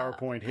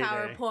PowerPoint heyday.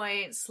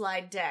 PowerPoint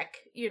slide deck,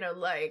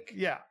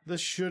 yeah,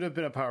 this should have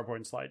been a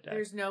PowerPoint slide deck.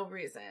 There's no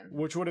reason.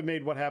 Which would have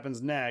made what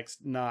happens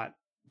next not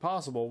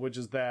possible, which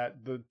is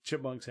that the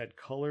chipmunks had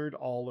colored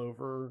all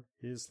over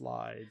his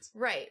slides.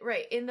 Right.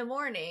 In the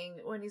morning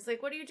when he's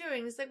like, "What are you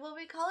doing?" He's like, "Well,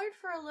 we colored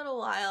for a little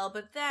while,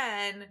 but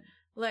then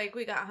like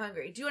we got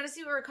hungry. Do you want to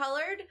see what we're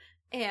colored?"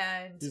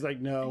 And he's like,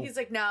 "No." He's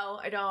like, "No,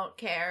 I don't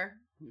care."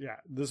 Yeah,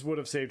 this would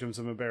have saved him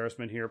some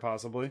embarrassment here,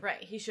 possibly.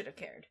 Right, he should have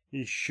cared.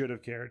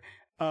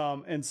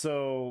 And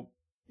so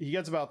he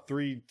gets about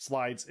 3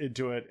 slides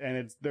into it,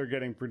 and they're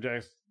getting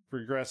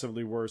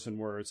progressively worse and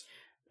worse.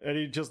 And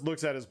he just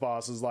looks at his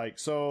boss, is like,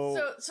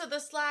 so the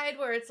slide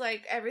where it's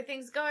like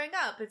everything's going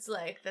up, it's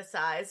like the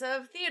size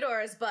of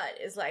Theodore's butt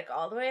is like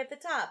all the way at the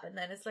top, and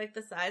then it's like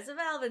the size of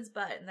Alvin's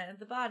butt, and then at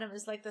the bottom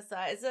is like the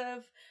size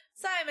of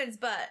Simon's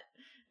butt.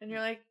 And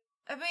you're like,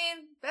 I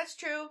mean, that's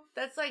true.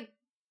 That's like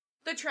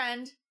the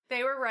trend.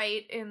 They were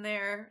right in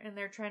their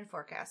trend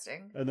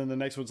forecasting. And then the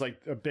next one's like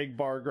a big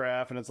bar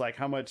graph, and it's like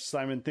how much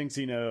Simon thinks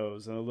he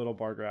knows, and a little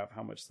bar graph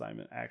how much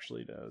Simon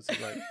actually knows.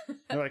 Like,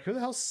 they're like, who the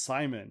hell's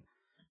Simon?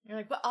 You're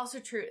like, but also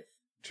truth.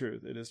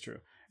 Truth, it is true.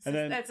 And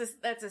then that's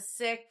a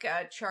sick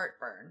chart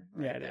burn.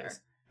 Right, yeah, it there is.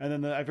 And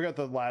then I forgot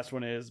the last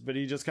one is, but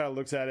he just kind of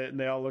looks at it, and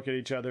they all look at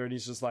each other, and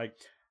he's just like,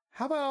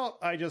 how about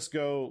I just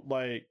go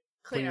like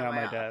clean out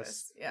my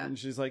desk? Yeah. And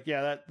she's like,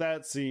 yeah,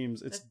 that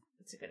seems it's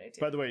a good idea.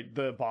 By the way,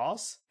 the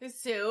boss is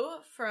Sue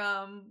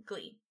from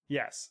Glee.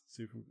 Yes,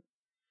 Sue from Glee.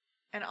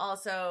 And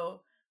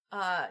also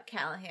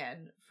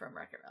Callahan from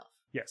Wreck-It Ralph.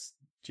 Yes.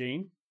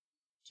 Jane?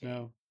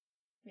 No.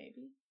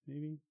 Maybe.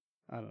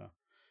 I don't know.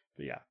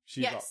 But yeah,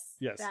 she's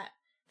yes.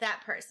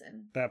 That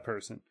person.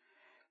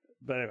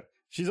 But anyway,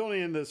 she's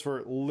only in this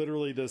for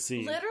literally this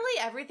scene. Literally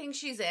everything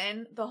she's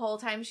in, the whole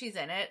time she's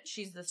in it,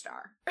 she's the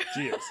star.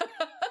 She is.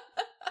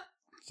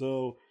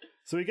 So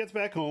he gets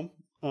back home.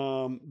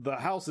 The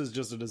house is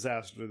just a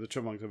disaster. The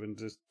chipmunks have been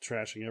just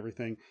trashing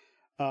everything.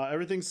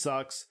 Everything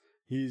sucks.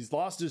 He's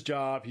lost his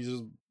job. He's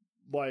just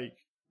like,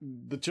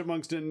 the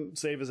chipmunks didn't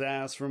save his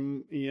ass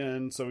from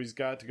Ian, so he's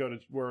got to go to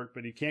work,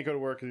 but he can't go to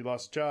work because he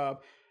lost his job.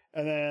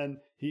 And then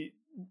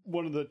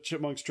one of the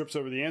chipmunks trips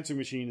over the answering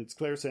machine. It's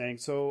Claire saying,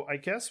 so I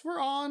guess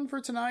we're on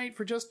for tonight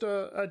for just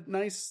a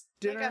nice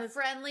dinner. Like a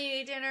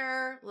friendly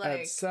dinner. Like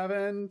at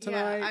 7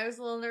 tonight. Yeah, I was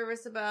a little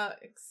nervous about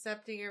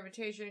accepting your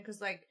invitation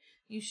because, like,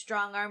 you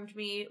strong-armed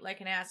me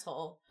like an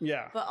asshole.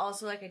 Yeah. But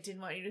also, like, I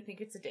didn't want you to think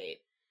it's a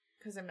date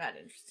because I'm not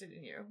interested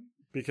in you.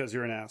 Because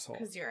you're an asshole.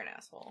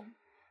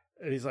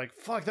 And he's like,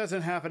 fuck, that's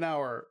in half an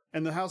hour.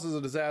 And the house is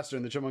a disaster.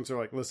 And the chipmunks are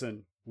like,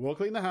 listen, we'll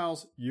clean the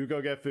house. You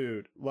go get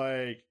food.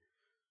 Like,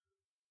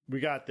 we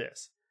got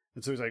this.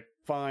 And so he's like,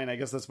 fine, I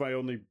guess that's my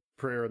only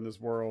prayer in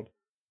this world.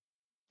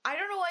 I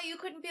don't know why you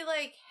couldn't be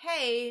like,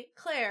 hey,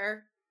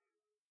 Claire,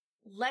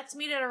 let's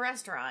meet at a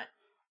restaurant.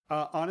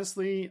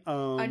 Honestly,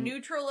 a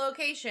neutral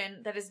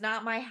location that is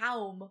not my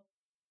home.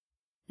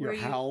 Your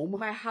home?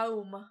 My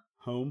home.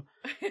 Home.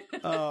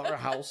 Or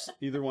house.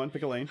 Either one.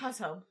 Pick a lane. House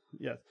home.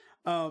 Yes.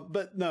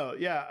 But no,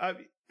 yeah.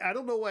 I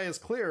don't know why as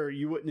Claire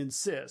you wouldn't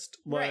insist.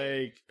 Like,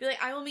 right. Be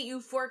like, I will meet you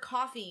for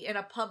coffee in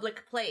a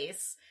public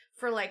place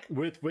for like...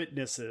 With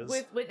witnesses.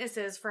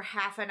 For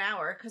half an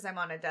hour because I'm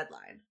on a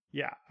deadline.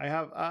 Yeah. I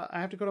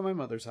have to go to my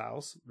mother's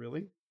house.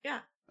 Really? Yeah.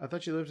 I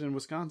thought you lived in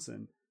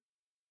Wisconsin.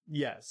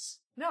 Yes.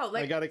 No,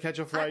 like... I gotta catch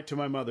a flight to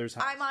my mother's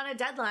house. I'm on a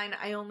deadline.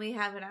 I only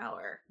have an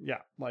hour. Yeah.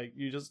 Like,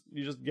 you just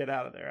get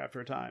out of there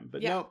after a time.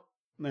 But nope.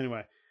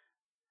 Anyway.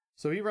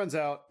 So he runs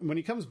out. When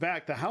he comes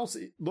back, the house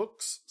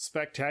looks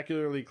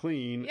spectacularly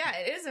clean. Yeah,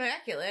 it is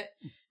immaculate.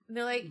 And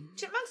they're like,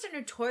 chipmunks are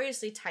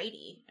notoriously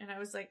tidy. And I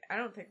was like, I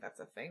don't think that's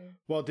a thing.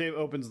 Well, Dave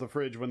opens the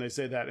fridge when they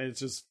say that, and it's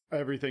just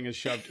everything is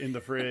shoved in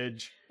the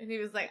fridge. And he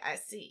was like, I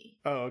see.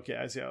 Oh, okay.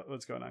 I see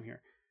what's going on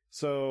here.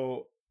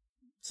 So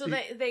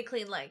they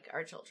clean like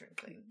our children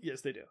clean.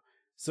 Yes, they do.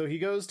 So he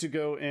goes to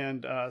go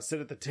and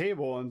sit at the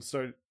table and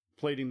start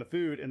plating the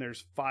food, and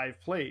there's 5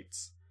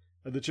 plates.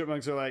 And the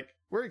chipmunks are like,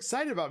 we're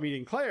excited about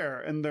meeting Claire.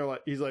 And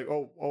he's like,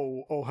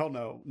 oh, hell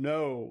no.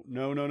 No.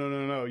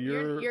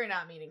 You're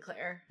not meeting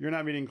Claire. You're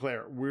not meeting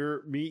Claire.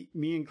 Me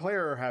and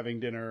Claire are having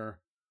dinner.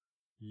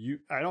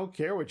 I don't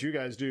care what you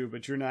guys do,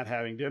 but you're not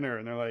having dinner.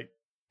 And they're like,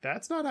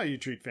 that's not how you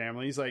treat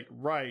family. He's like,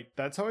 right.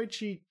 That's how I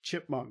treat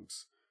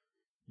chipmunks.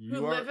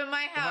 Who live in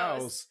my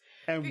house.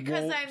 and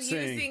because won't I'm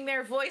sing. using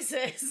their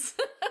voices.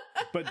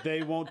 But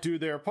they won't do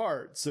their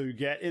part. So you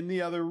get in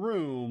the other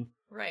room.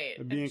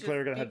 Right. Me and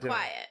Claire are going to have dinner.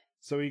 quiet.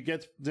 So he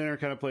gets dinner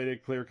kind of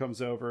plated. Claire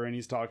comes over and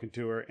he's talking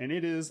to her. And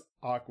it is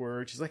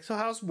awkward. She's like, so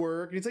how's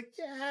work? And he's like,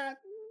 yeah,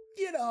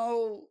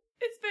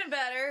 It's been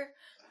better.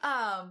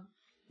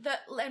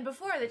 And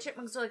before the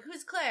chipmunks are like,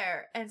 who's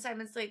Claire? And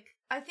Simon's like,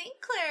 I think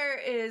Claire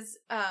is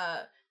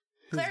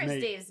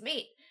Dave's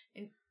mate.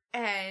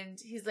 And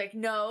he's like,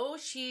 no,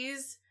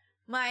 she's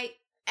my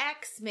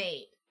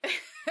ex-mate.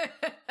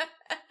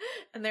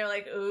 And they're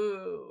like,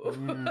 ooh.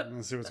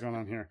 Let's see what's going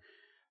on here.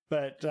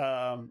 But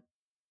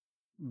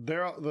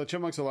the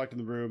chipmunks are locked in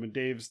the room, and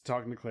Dave's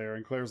talking to Claire,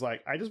 and Claire's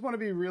like,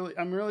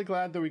 I'm really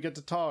glad that we get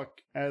to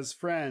talk as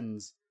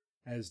friends,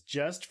 as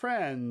just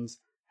friends,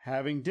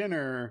 having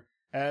dinner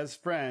as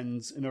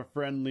friends in a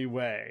friendly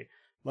way.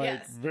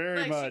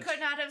 Very much. She could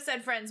not have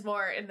said friends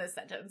more in this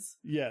sentence.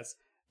 Yes.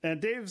 And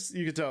Dave's,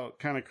 you could tell,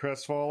 kind of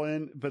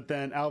crestfallen, but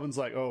then Alvin's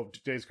like, oh,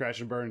 Dave's crash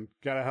and burn.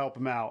 Gotta help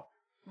him out.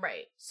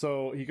 Right.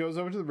 So he goes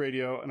over to the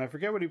radio, and I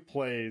forget what he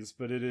plays,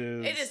 but it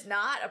is... It is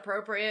not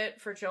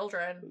appropriate for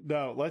children.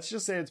 No, let's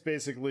just say it's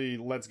basically,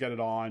 let's get it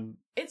on.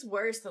 It's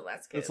worse than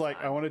let's get it on. It's like,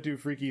 I want to do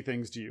freaky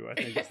things to you, I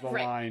think is the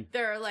right. line.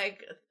 There are,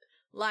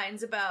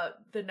 lines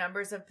about the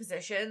numbers of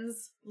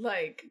positions.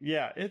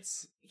 Yeah,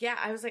 it's... Yeah,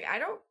 I was like, I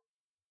don't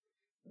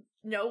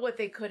know what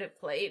they could have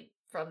played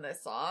from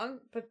this song,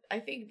 but I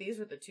think these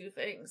were the two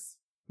things.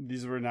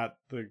 These were not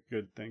the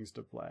good things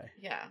to play.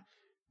 Yeah.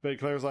 But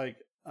Claire's like,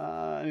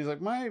 and he's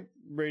like, my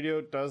radio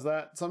does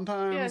that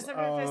sometimes. Yeah,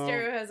 sometimes the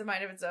stereo has a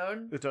mind of its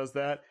own. It does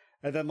that.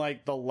 And then,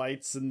 the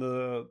lights in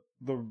the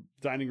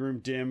dining room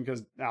dim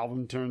because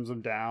Alvin turns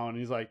them down. And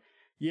he's like,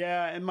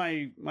 yeah, and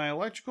my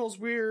electrical's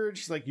weird.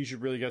 She's like, you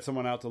should really get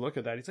someone out to look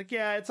at that. He's like,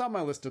 yeah, it's on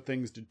my list of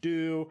things to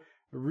do.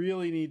 I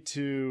really need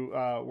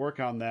to work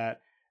on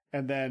that.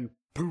 And then,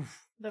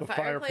 poof, the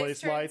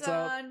fireplace lights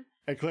up.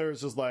 And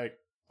Claire's just like,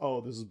 oh,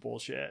 this is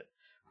bullshit.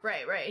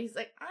 Right. He's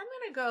like, I'm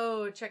gonna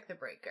go check the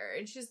breaker.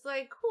 And she's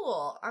like,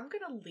 cool, I'm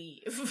gonna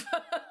leave.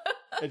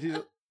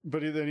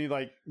 But then he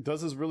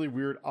does this really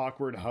weird,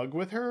 awkward hug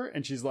with her.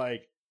 And she's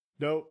like,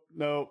 nope.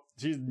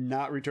 She's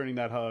not returning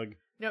that hug.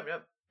 Nope.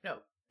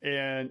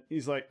 And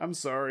he's like, I'm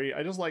sorry.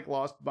 I just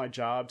lost my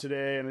job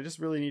today. And I just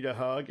really need a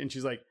hug. And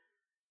she's like,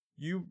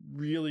 you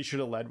really should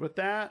have led with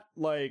that.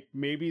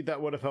 Maybe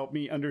that would have helped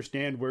me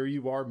understand where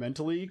you are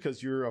mentally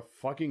because you're a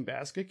fucking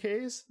basket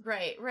case.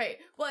 Right.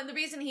 Well, and the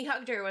reason he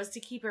hugged her was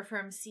to keep her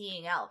from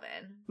seeing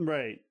Alvin.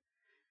 Right.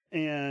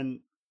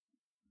 And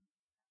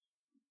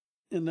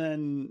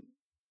then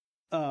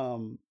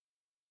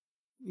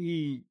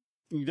he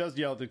does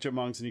yell at the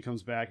chipmunks and he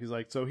comes back. He's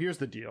like, so here's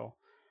the deal.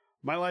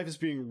 My life is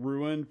being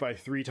ruined by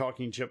 3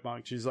 talking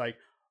chipmunks. She's like,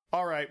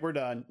 all right, we're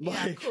done.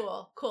 Yeah,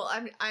 cool.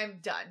 I'm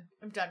done.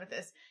 I'm done with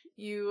this.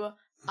 You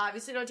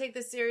obviously don't take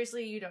this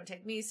seriously. You don't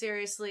take me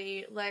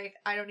seriously.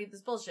 I don't need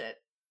this bullshit.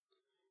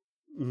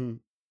 Mm-hmm.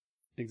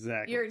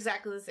 Exactly. You're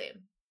exactly the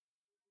same.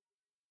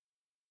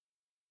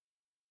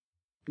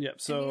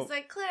 Yep, so... And he's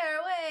like, Claire,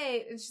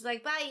 wait! And she's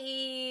like, bye!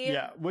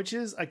 Yeah, which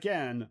is,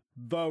 again,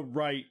 the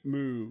right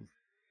move.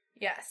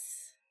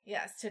 Yes,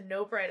 to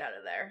nope right out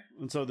of there.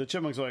 And so the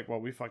chipmunks are like, well,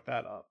 we fucked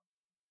that up.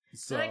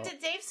 So... They're like, did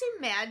Dave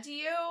seem mad to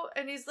you?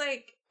 And he's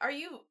like, are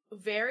you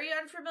very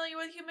unfamiliar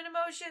with human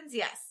emotions?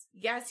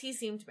 Yes, he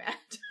seemed mad.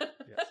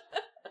 Yes.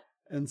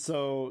 And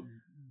so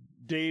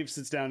Dave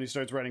sits down, he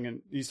starts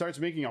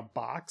making a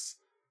box,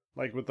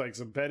 with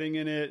some bedding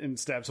in it, and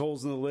stabs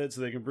holes in the lid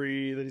so they can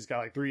breathe, and he's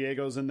got 3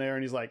 Eggos in there,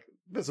 and he's like,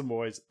 listen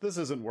boys, this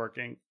isn't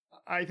working.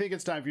 I think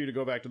it's time for you to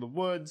go back to the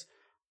woods.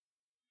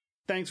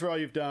 Thanks for all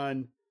you've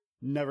done.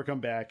 Never come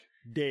back.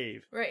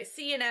 Dave. Right,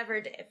 see you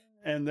never, Dave.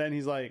 And then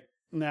he's like,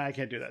 nah, I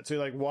can't do that.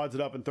 So he wads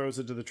it up and throws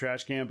it to the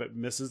trash can, but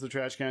misses the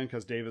trash can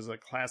because Dave is a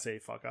class A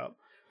fuck up.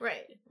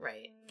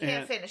 Right.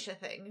 Can't finish a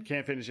thing.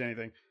 Can't finish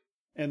anything.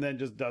 And then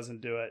just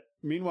doesn't do it.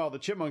 Meanwhile, the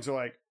chipmunks are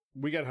like,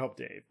 we gotta help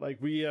Dave.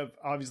 We have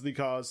obviously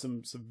caused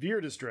some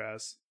severe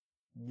distress.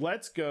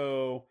 Let's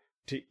go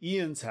to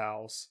Ian's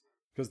house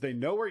because they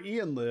know where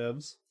Ian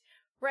lives.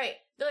 Right.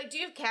 They're like, do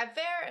you have cab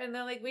fare? And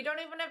they're like, we don't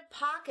even have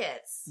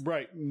pockets.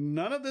 Right.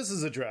 None of this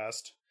is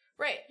addressed.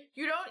 Right.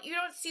 You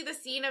don't see the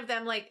scene of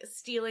them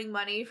stealing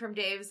money from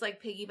Dave's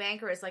piggy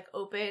bank or his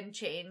open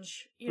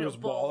change, his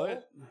bowl.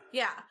 Wallet.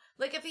 Yeah.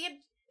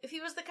 If he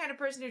was the kind of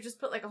person who just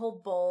put a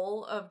whole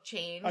bowl of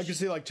change. I could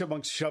see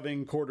chipmunks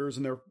shoving quarters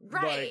in their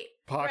right.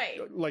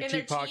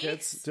 cheek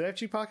pockets. Do they have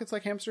cheek pockets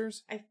like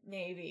hamsters?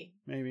 Maybe.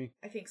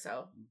 I think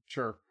so.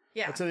 Sure.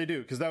 Yeah. That's how they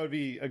do, because that would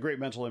be a great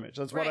mental image.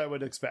 That's what I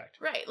would expect.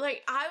 Right.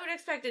 I would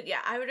expect it.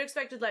 Yeah. I would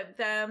expect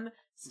them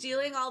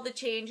stealing all the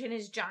change in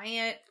his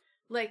giant,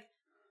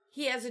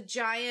 he has a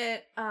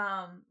giant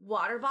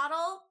water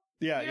bottle.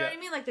 Yeah. You know what I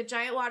mean? The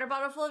giant water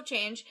bottle full of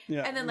change.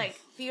 Yeah. And then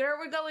Theodore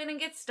would go in and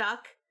get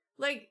stuck.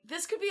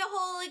 This could be a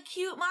whole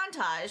cute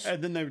montage.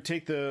 And then they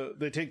take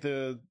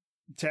the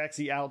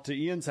taxi out to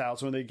Ian's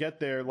house. When they get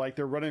there,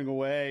 they're running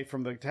away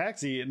from the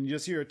taxi, and you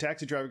just hear a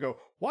taxi driver go,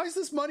 "Why is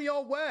this money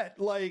all wet?"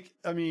 It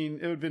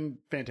would have been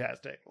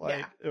fantastic.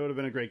 It would have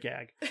been a great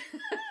gag.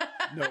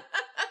 Nope.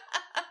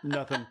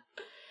 Nothing.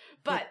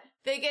 But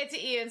they get to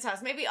Ian's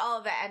house. Maybe all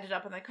of that ended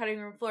up on the cutting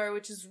room floor,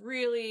 which is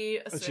really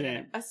a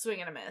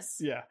swing and a miss.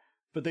 Yeah.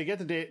 But they get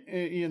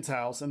to Ian's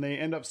house, and they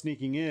end up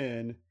sneaking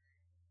in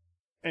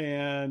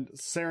and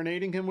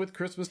serenading him with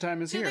Christmas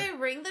Time is Here. Do they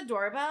ring the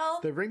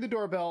doorbell? They ring the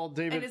doorbell.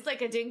 David. And it's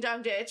like a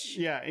ding-dong ditch.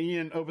 Yeah,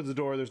 Ian opens the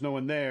door. There's no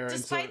one there.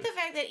 Despite the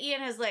fact that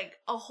Ian has like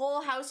a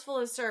whole house full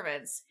of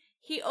servants,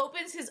 he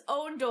opens his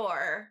own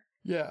door.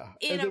 Yeah.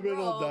 In the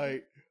middle of the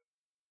night.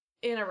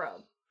 In a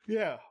robe.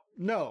 Yeah.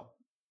 No.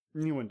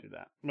 He wouldn't do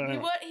that.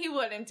 He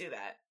wouldn't do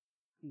that.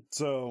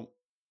 So,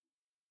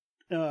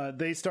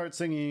 they start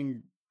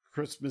singing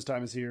Christmas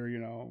Time is Here,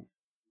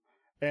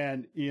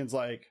 and Ian's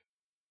like,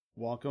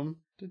 welcome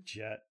to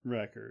Jet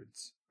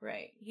Records.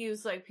 Right. He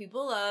was like,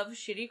 people love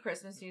shitty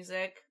Christmas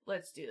music.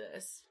 Let's do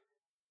this.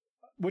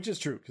 Which is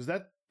true, because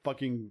that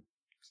fucking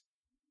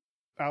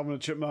Alvin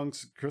and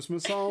Chipmunks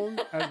Christmas song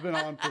has been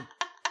on for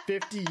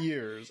 50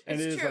 years,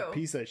 and it is a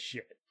piece of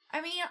shit.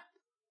 I mean,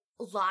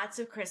 lots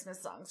of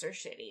Christmas songs are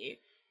shitty.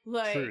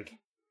 Like, Truth.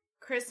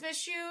 Christmas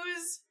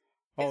Shoes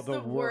is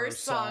the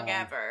worst song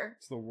ever.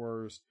 It's the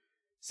worst.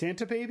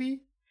 Santa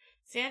Baby?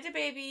 Santa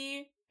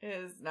Baby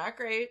is not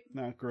great.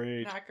 Not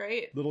great. Not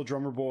great. Little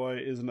Drummer Boy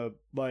isn't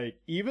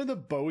even the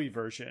Bowie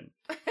version.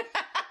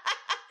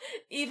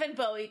 Even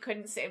Bowie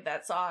couldn't save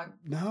that song.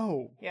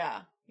 No.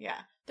 Yeah.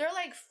 There are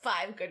like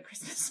 5 good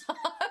Christmas songs.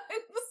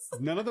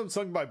 None of them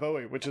sung by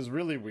Bowie, which is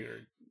really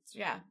weird.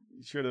 Yeah.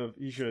 He should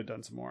have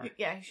done some more.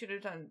 Yeah, he should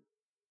have done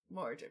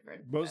more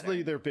different.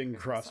 Mostly they're Bing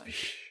Crosby.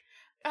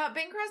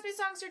 Bing Crosby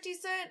songs are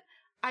decent.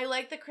 I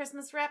like the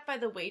Christmas rap by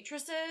the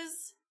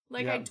Waitresses.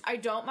 Like, yeah. I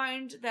don't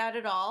mind that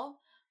at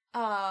all.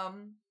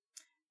 And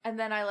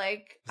then I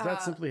like... Is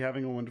that Simply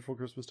Having a Wonderful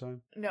Christmas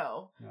Time?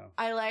 No.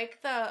 I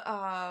like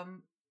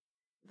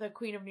the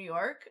Queen of New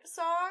York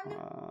song.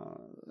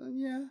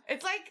 Yeah.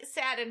 It's like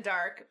sad and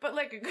dark, but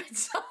like a good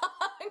song.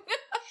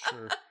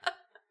 Sure.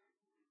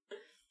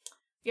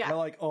 Yeah. I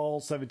like all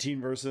 17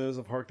 verses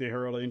of Hark the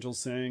Herald Angels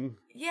Sing.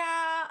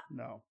 Yeah.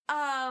 No.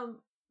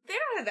 They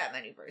don't have that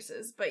many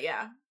verses, but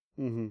yeah.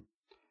 Mm-hmm.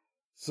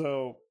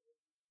 So,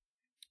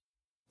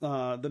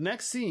 the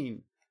next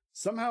scene,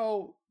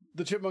 somehow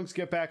the Chipmunks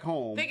get back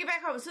home. They get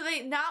back home, so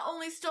they not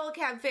only stole a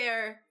cab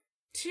fare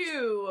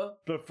to...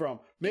 But from...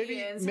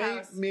 Ian's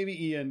house.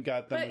 Maybe Ian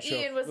got them but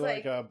Ian was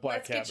like a black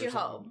let's cab get you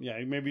home. Yeah,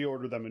 maybe he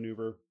ordered them an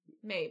Uber.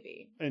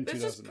 Maybe.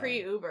 This is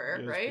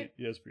pre-Uber, right?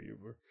 Yes,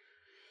 pre-Uber.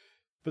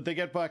 But they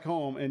get back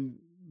home and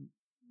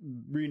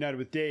reunited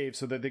with Dave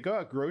so that they go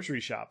out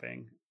grocery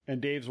shopping. And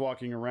Dave's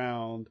walking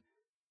around.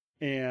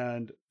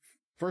 And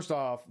first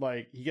off,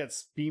 like, he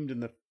gets beamed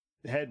in the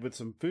head with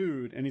some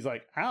food. And he's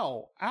like,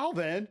 ow,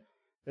 Alvin.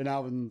 And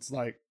Alvin,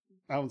 Simon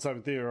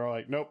Theo are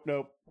like, nope,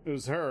 it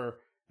was her.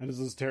 And it's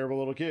this terrible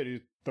little kid who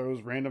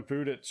throws random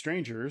food at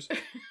strangers.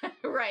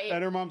 Right.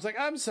 And her mom's like,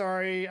 I'm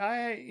sorry.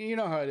 You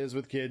know how it is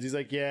with kids. He's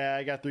like, yeah,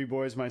 I got 3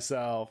 boys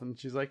myself. And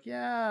she's like,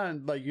 yeah.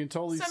 And like, you can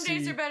totally see. Some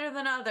days are better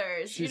than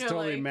others. She's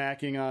totally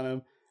macking on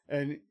him.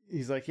 And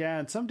he's like, yeah.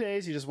 And some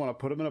days you just want to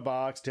put him in a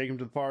box, take him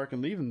to the park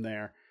and leave him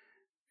there.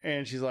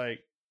 And she's like,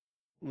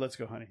 let's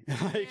go, honey.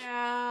 Like,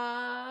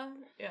 yeah.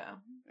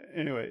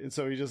 Anyway. And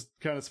so he just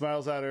kind of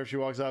smiles at her. She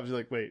walks off. She's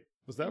like, wait,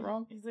 was that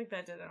wrong? He's like,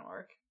 that didn't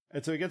work.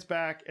 And so he gets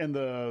back and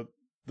the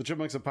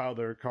Chipmunks have piled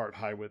their cart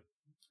high with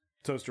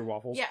toaster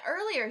waffles. Yeah,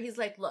 earlier he's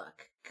like,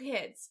 look,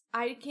 kids,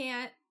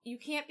 you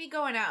can't be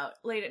going out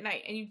late at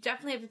night, and you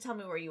definitely have to tell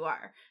me where you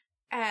are.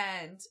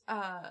 And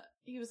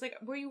he was like,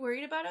 were you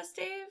worried about us,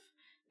 Dave?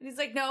 And he's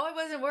like, no, I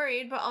wasn't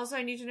worried, but also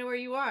I need to know where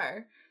you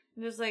are.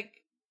 And it was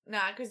like,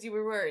 nah, because you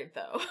were worried,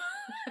 though.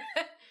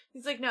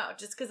 He's like, no,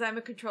 just because I'm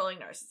a controlling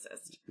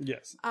narcissist.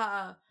 Yes.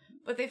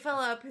 But they fill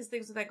up his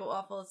things with Eggo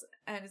waffles,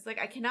 and it's like,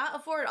 I cannot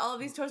afford all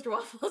of these toaster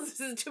waffles. This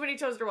is too many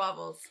toaster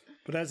waffles.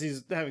 But as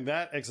he's having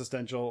that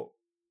existential,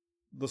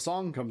 the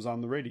song comes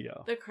on the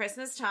radio. The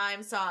Christmas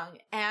Time song,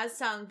 as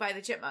sung by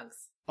the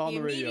Chipmunks. On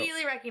the radio. He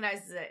immediately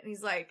recognizes it, and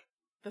he's like,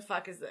 the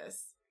fuck is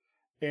this?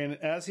 And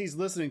as he's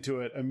listening to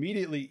it,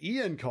 immediately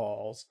Ian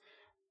calls,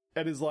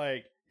 and is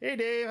like, hey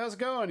Dave, how's it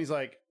going? He's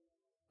like,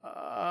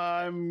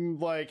 I'm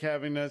like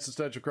having an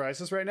existential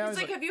crisis right now. He's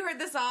like, have you heard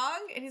the song?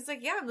 And he's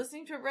like, yeah, I'm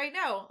listening to it right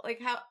now. Like,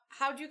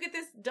 how'd you get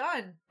this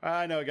done?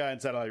 I know a guy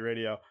in satellite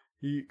radio.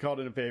 He called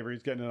in a favor.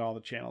 He's getting it on all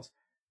the channels.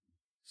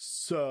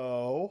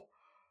 So,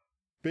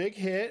 big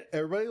hit.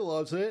 Everybody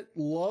loves it.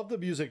 Love the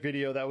music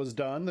video that was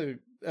done.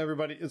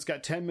 It's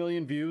got 10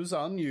 million views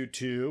on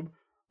YouTube.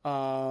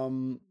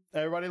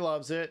 Everybody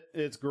loves it.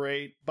 It's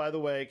great. By the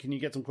way, can you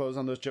get some clothes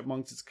on those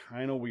chipmunks? It's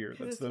kind of weird.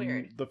 That's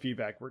the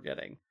feedback we're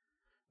getting.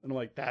 And I'm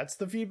like, that's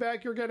the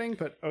feedback you're getting?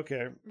 But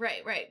okay.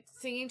 Right.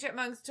 Singing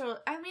chipmunks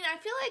I mean, I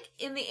feel like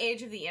in the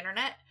age of the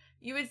internet,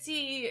 you would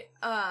see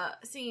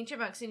singing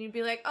chipmunks and you'd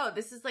be like, oh,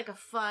 this is like a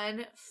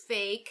fun,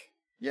 fake,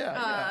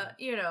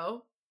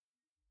 cartoony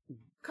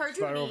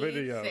viral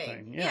video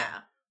thing.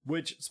 Yeah.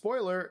 Which,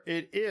 spoiler,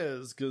 it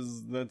is,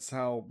 because that's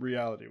how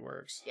reality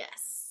works.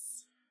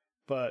 Yes.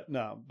 But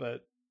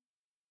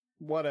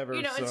whatever.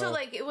 Until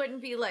like, it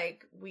wouldn't be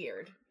like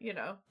weird,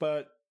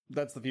 But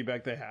that's the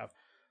feedback they have.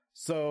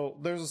 So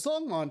there's a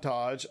song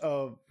montage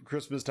of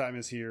Christmas Time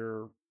is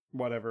Here,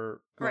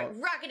 whatever. Right,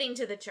 rocketing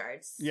to the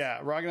charts. Yeah,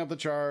 rocking up the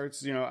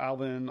charts.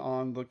 Alvin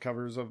on the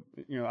covers of,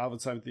 Alvin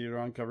Simon Theater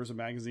on covers of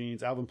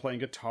magazines. Alvin playing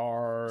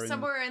guitar.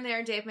 Somewhere in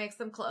there, Dave makes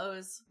them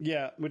clothes.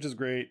 Yeah, which is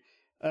great.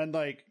 And,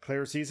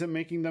 Claire sees him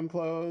making them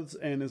clothes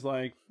and is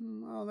like,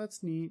 oh,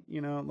 that's neat.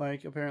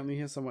 Apparently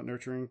he's somewhat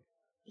nurturing.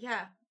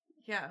 Yeah.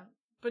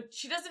 But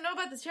she doesn't know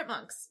about the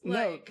chipmunks.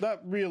 No,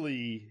 not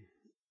really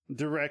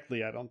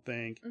directly, I don't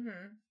think.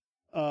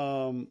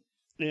 Mm-hmm.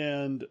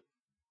 And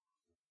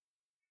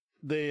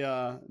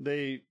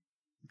they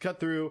cut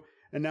through,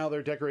 and now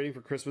they're decorating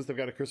for Christmas. They've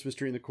got a Christmas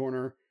tree in the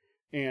corner,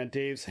 and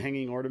Dave's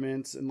hanging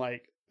ornaments, and,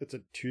 it's a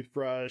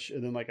toothbrush,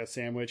 and then, a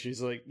sandwich. And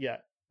he's like, yeah.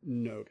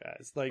 No,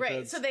 guys.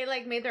 Right, so they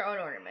made their own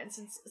ornaments,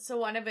 and so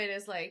one of it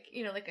is a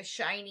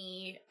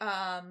shiny,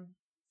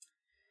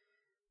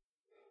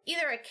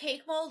 either a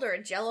cake mold or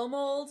a Jello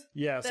mold.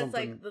 Yeah, that's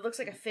something that looks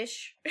like a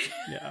fish.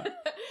 Yeah,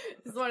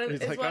 it's one of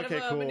he's like, one okay,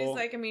 of them, cool. and he's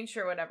like, I mean,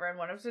 sure, whatever. And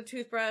one of them's a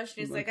toothbrush,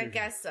 and he's like, I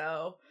guess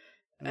so.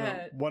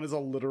 One is a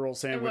literal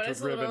sandwich and one is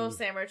with ribbon. a little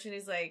sandwich, and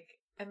he's like,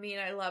 I mean,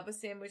 I love a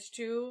sandwich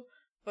too,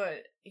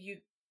 but you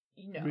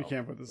know, we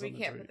can't put this.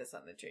 Put this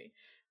on the tree.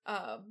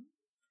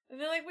 And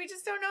they're like, we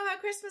just don't know how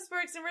Christmas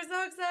works, and we're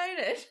so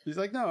excited. He's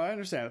like, no, I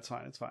understand. It's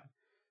fine.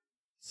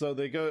 So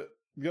they go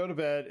to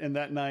bed, and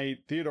that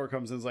night, Theodore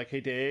comes in and is like,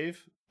 hey,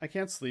 Dave, I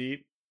can't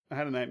sleep. I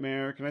had a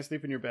nightmare. Can I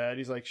sleep in your bed?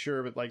 He's like,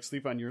 sure, but,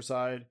 sleep on your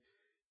side.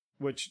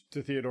 Which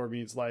to Theodore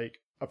means,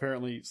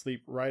 apparently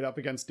sleep right up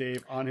against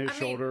Dave on his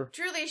shoulder.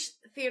 Truly,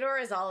 Theodore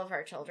is all of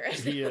our children.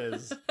 He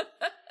is.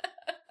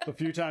 The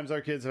few times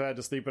our kids have had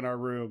to sleep in our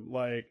room,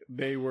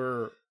 they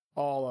were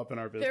all up in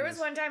our business. There was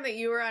one time that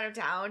you were out of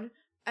town,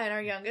 and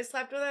our youngest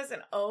slept with us,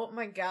 and oh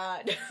my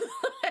god.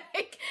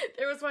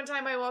 There was one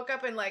time I woke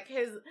up and,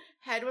 his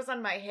head was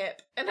on my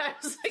hip, and I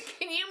was like,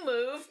 can you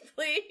move,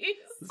 please?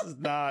 This is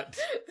not...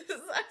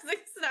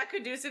 it's not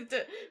conducive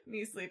to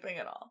me sleeping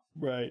at all.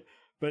 Right.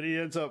 But he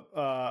ends up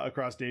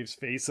across Dave's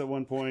face at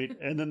one point,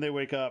 and then they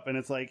wake up, and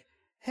it's like,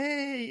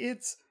 hey,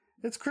 it's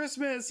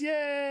Christmas,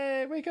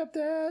 yay, wake up,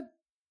 Dad.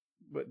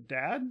 But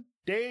Dad?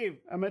 Dave,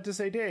 I meant to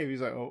say Dave.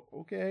 He's like, oh,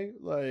 okay,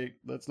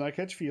 let's not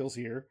catch feels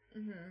here.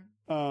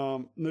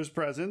 Mm-hmm. There's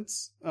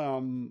presents.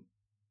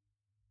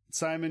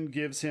 Simon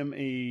gives him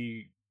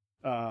a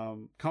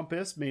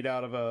compass made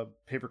out of a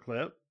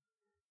paperclip,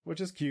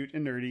 which is cute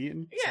and nerdy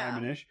and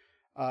Simonish.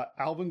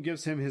 Alvin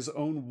gives him his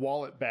own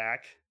wallet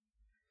back.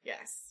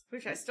 Yes,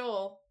 which I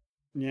stole.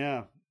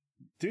 Yeah.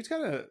 Dude's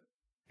got a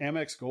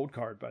Amex Gold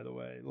card, by the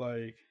way.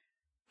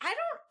 I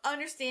don't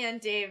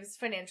understand Dave's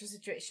financial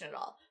situation at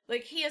all.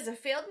 He is a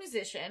failed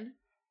musician.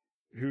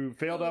 Who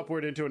failed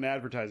upward into an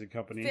advertising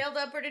company. Failed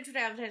upward into an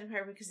advertising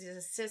company because he's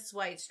a cis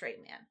white straight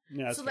man.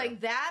 Yeah, so,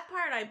 that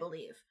part I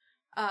believe.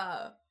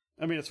 I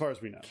mean, as far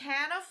as we know.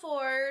 Can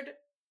afford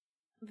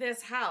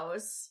this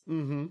house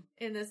in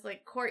this,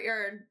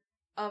 courtyard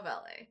of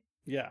LA.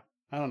 Yeah.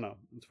 I don't know.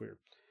 It's weird.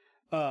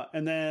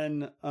 And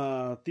then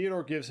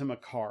Theodore gives him a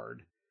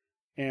card.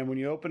 And when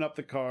you open up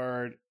the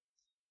card,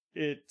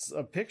 it's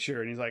a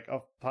picture. And he's like, a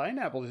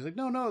pineapple. He's like,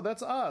 no,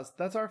 that's us.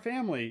 That's our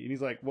family. And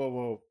he's like,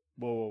 whoa.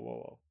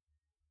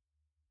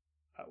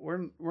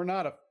 We're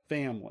not a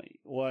family.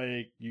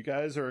 You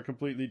guys are a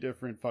completely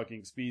different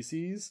fucking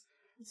species.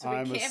 So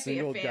I'm a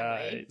single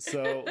guy.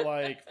 So,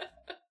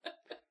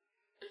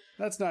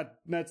 let's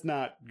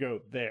not go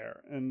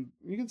there. And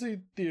you can see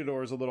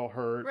Theodore's a little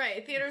hurt.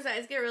 Right. Theodore's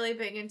eyes get really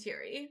big and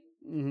teary.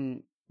 Mm-hmm.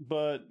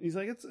 But he's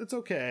like, it's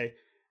okay.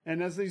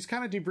 And as he's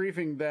kind of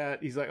debriefing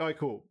that, he's like, all right,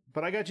 cool.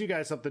 But I got you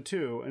guys something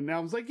too. And now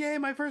I was like, yay,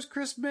 my first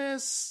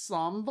Christmas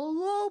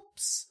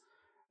envelopes.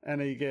 And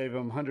he gave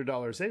him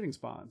 $100 savings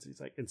bonds. He's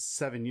like, in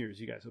 7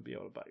 years, you guys will be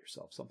able to buy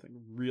yourself something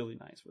really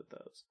nice with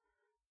those.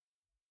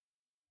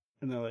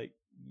 And they're like,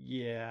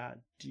 yeah,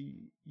 do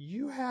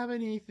you have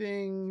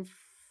anything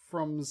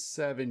from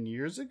 7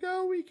 years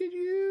ago we could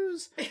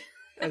use?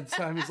 And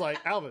Simon's like,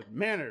 Alvin,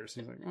 manners.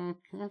 He's like, I'm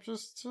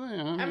just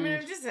saying. I'm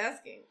just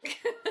asking.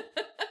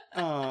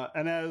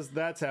 And as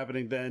that's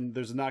happening, then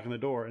there's a knock on the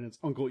door, and it's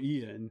Uncle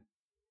Ian,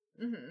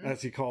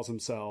 as he calls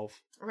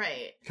himself.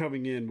 Right.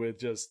 Coming in with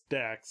just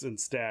stacks and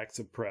stacks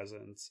of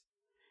presents.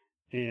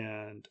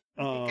 And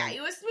got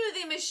you a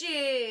smoothie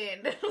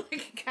machine.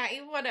 Got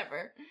you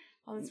whatever.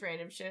 All this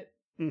random shit.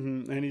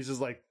 And he's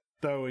just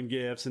throwing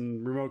gifts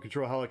and remote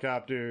control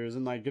helicopters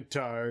and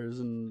guitars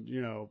and,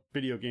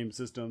 video game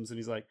systems. And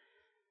he's like,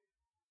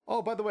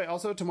 oh, by the way,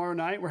 also tomorrow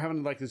night we're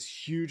having this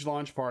huge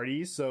launch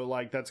party. So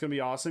that's going to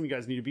be awesome. You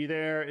guys need to be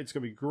there. It's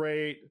going to be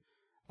great.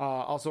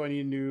 Also, I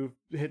need a new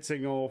hit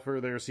single for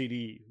their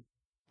CD.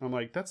 I'm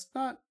like, that's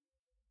not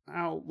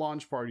how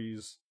launch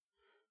parties,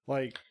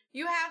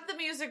 you have the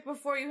music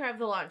before you have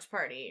the launch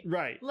party.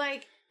 Right.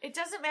 It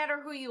doesn't matter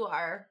who you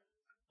are.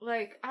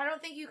 I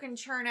don't think you can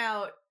churn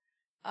out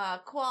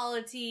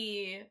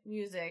quality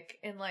music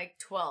in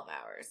 12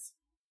 hours.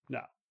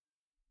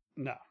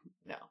 No.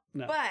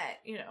 But,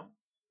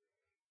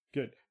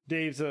 Good.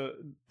 Dave's a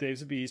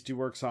beast. He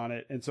works on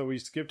it. And so we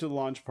skip to the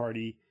launch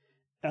party,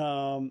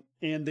 And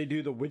they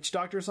do the Witch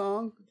Doctor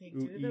song. They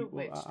do the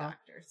Witch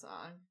Doctor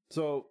song.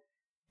 So,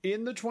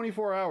 in the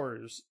 24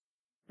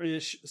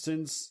 hours-ish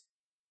since,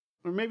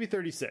 or maybe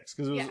 36,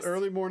 because it was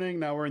early morning,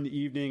 now we're in the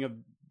evening of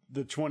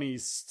the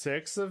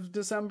 26th of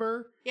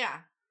December. Yeah,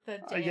 the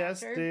day I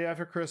guess, after. day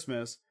after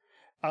Christmas.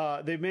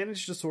 They've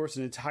managed to source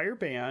an entire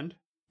band,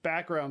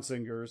 background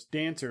singers,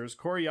 dancers,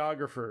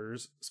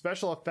 choreographers,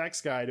 special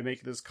effects guy to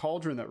make this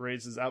cauldron that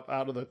raises up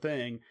out of the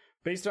thing,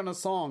 based on a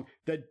song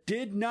that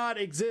did not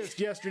exist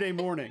yesterday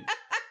morning.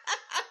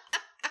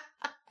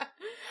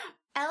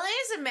 LA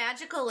is a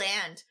magical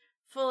land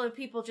full of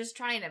people just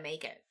trying to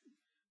make it.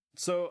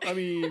 So, I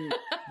mean,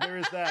 there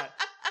is that.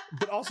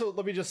 But also,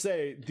 let me just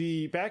say,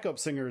 the backup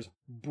singers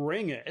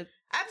bring it.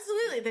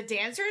 Absolutely. The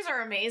dancers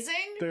are amazing.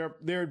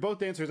 They're both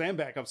dancers and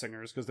backup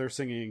singers because they're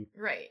singing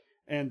right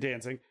and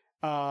dancing.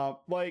 Yeah,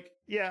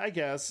 I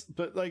guess,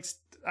 but I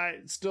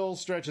still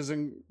stretches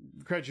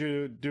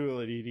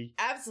incredulity.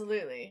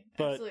 Absolutely.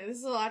 But, absolutely. This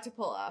is a lot to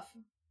pull off.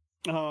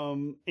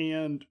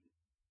 And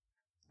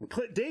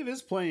Dave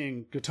is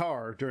playing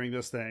guitar during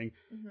this thing,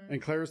 and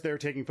Claire's there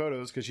taking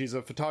photos because she's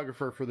a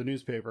photographer for the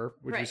newspaper,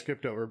 which we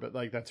skipped over, but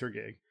that's her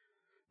gig,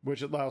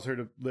 which allows her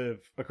to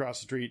live across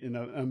the street in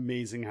an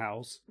amazing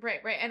house. Right,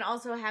 and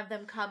also have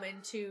them come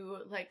into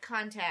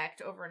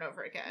contact over and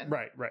over again.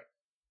 Right.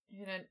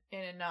 In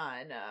a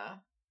non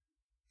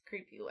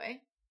creepy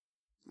way.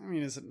 I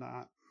mean, is it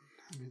not?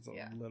 I mean, it's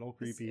a little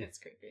creepy. It's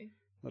creepy.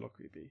 Little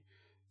creepy.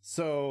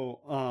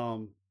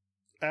 So,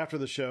 after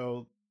the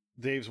show,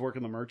 Dave's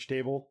working the merch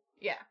table.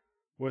 Yeah.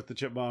 With the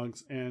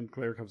Chipmunks, and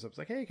Claire comes up and is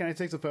like, hey, can I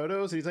take some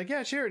photos? And he's like,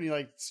 yeah, sure. And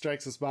he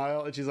strikes a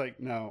smile, and she's like,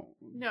 no,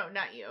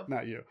 not you.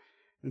 Not you.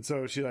 And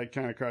so she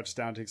kind of crouches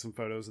down, takes some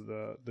photos of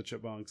the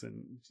Chipmunks,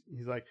 and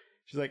she's like,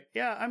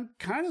 yeah, I'm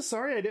kind of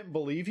sorry I didn't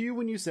believe you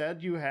when you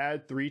said you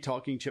had three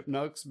talking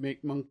chipmunks making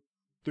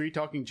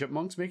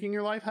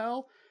your life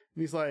hell.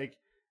 And he's like,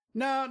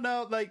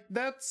 no,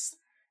 that's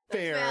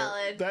fair.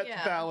 Valid.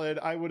 That's valid.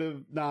 I would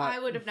have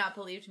not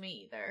believed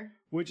me either.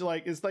 Which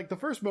is the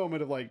first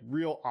moment of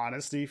real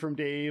honesty from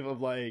Dave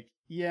of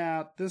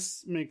yeah,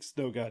 this makes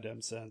no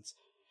goddamn sense.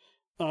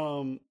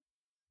 And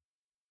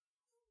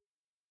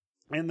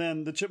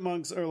then the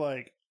Chipmunks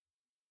are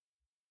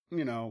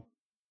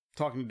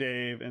talking to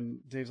Dave, and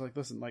Dave's like,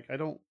 listen, I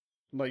don't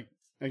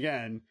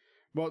again.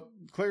 Well,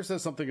 Claire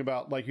says something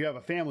about you have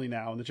a family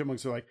now, and the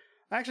Chipmunks are like,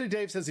 actually,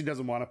 Dave says he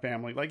doesn't want a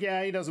family.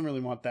 Yeah, he doesn't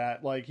really want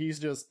that. He's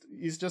just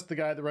the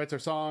guy that writes our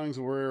songs.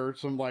 We're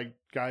some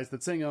guys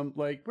that sing them.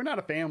 We're not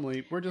a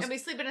family. We're just, and we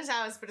sleep in his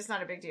house, but it's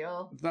not a big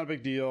deal. It's not a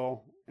big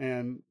deal.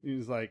 And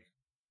he's like,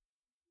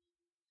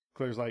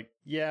 Claire's like,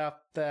 yeah,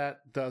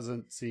 that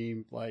doesn't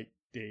seem like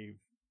Dave.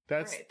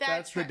 That's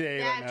the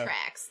Dave. That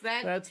tracks.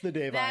 That's the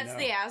Dave. That's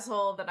the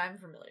asshole that I'm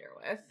familiar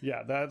with.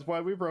 Yeah, that's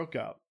why we broke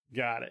up.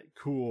 Got it.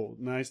 Cool.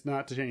 Nice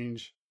not to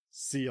change.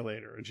 See you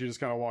later. And she just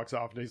kind of walks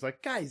off, and he's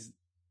like, guys,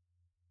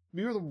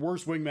 you're the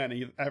worst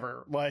wingman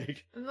ever.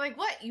 I'm like,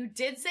 what? You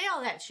did say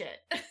all that shit.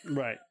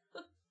 Right.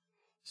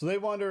 So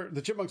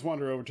the Chipmunks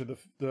wander over to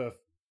the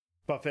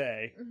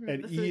buffet,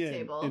 and Ian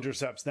table.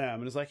 Intercepts them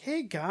and is like,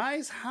 hey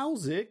guys,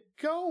 how's it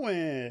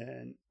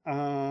going?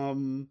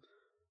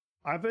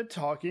 I've been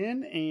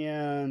talking,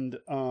 and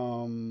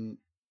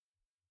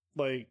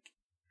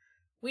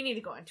we need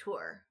to go on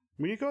tour.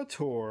 We need to go on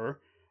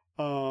tour.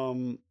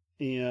 And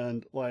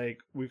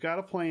we've got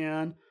a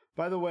plan.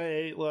 By the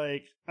way,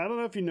 I don't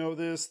know if you know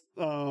this,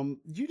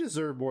 you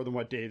deserve more than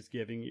what Dave's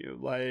giving you.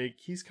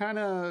 He's kind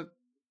of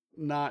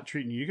not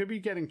treating you. You could be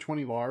getting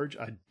 20 large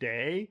a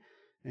day,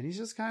 and he's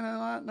just kind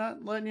of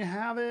not letting you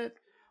have it.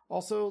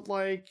 Also,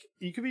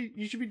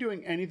 you should be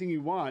doing anything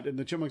you want. And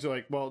the Chipmunks are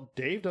like, well,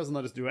 Dave doesn't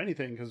let us do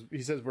anything because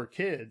he says we're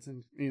kids.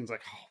 And Ian's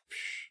like, oh,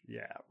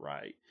 yeah,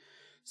 right.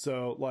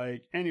 So,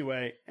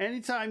 anyway,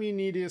 anytime you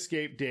need to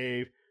escape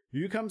Dave,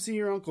 you come see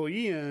your Uncle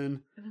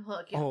Ian.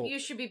 Look, you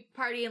should be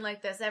partying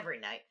like this every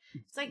night.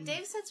 It's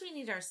Dave says we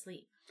need our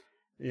sleep.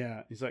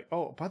 Yeah. He's like,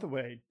 oh, by the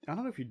way, I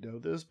don't know if you know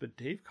this, but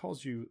Dave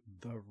calls you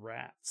the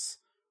Rats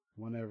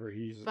whenever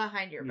he's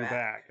behind your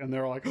back. And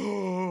they're all like,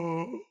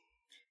 oh.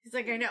 He's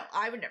like, I know.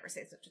 I would never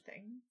say such a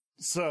thing.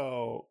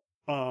 So,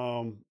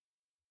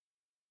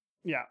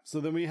 yeah. So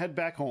then we head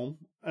back home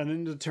an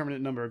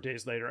indeterminate number of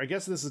days later. I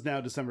guess this is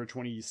now December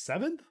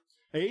 27th?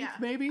 8th,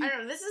 maybe? I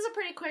don't know. This is a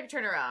pretty quick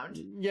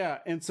turnaround. Yeah,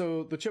 and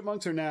so the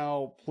Chipmunks are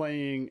now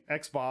playing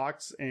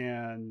Xbox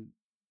and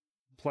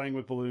playing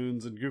with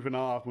balloons and goofing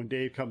off when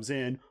Dave comes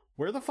in.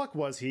 Where the fuck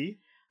was he?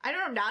 I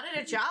don't know. Not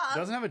at a job.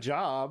 Doesn't have a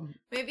job.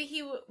 Maybe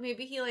he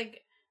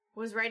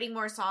was writing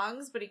more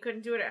songs, but he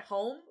couldn't do it at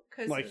home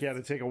because he had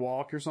to take a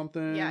walk or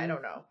something. Yeah, I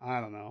don't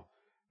know.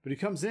 But he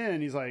comes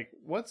in. He's like,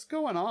 "What's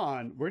going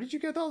on? Where did you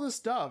get all this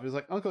stuff?" He's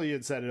like, "Uncle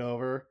Ian sent it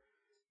over.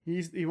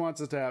 He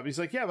wants us to have." He's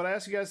like, "Yeah, but I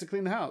asked you guys to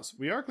clean the house.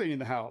 We are cleaning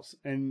the house."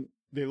 And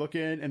they look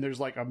in, and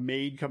there's a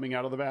maid coming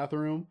out of the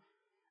bathroom,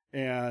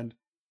 and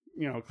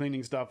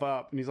cleaning stuff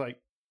up. And he's like,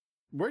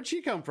 "Where'd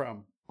she come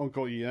from,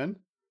 Uncle Ian?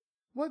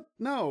 What?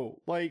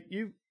 No,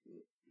 you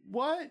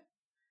what?"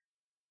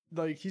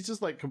 He's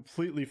just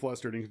completely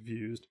flustered and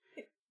confused.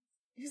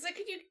 he's like,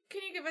 can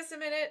you give us a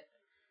minute?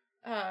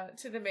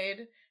 To the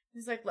maid.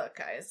 He's like, look,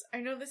 guys,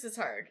 I know this is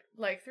hard.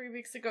 Like, 3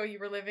 weeks ago, you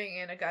were living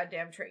in a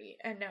goddamn tree,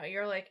 and now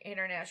you're, like,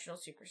 international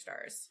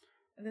superstars.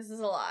 And this is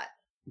a lot.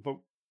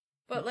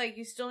 But like,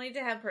 you still need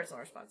to have personal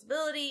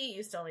responsibility.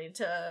 You still need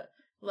to,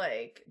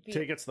 like...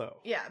 take it slow.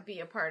 Yeah, be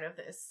a part of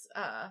this,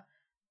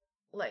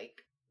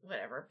 like,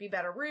 whatever. Be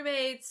better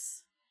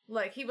roommates.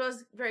 Like, he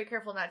was very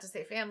careful not to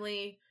say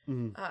family.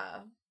 Mm-hmm.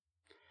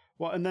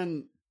 Well, and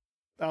then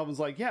Alvin's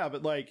like, yeah,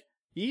 but, like,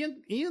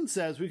 Ian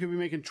says we could be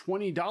making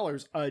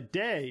 $20 a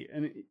day.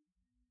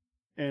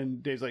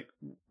 And Dave's like,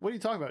 what are you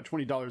talking about,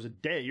 $20 a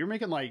day? You're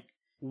making, like,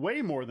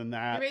 way more than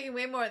that. You're making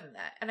way more than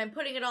that. And I'm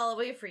putting it all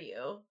away for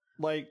you.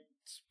 Like,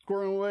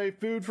 squirreling away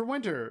food for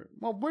winter.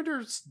 Well,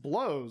 winter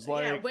blows.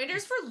 Like, yeah,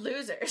 winter's for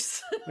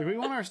losers. Like, we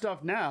want our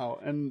stuff now.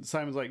 And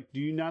Simon's like, do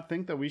you not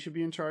think that we should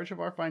be in charge of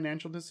our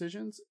financial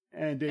decisions?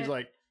 And Dave's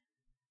like,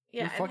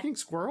 yeah, we're fucking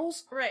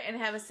squirrels? Right, and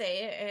have a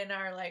say in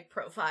our, like,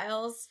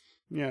 profiles.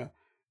 Yeah.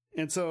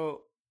 And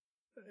so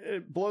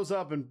it blows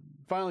up, and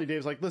finally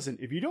Dave's like, listen,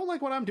 if you don't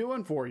like what I'm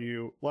doing for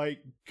you, like,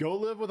 go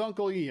live with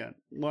Uncle Ian.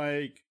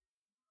 Like,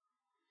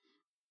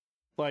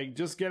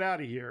 just get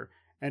out of here.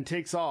 And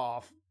takes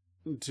off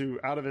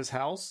out of his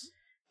house.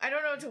 I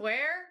don't know what to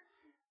wear.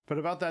 But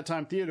about that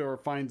time, Theodore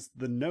finds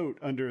the note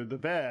under the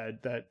bed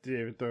that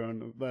David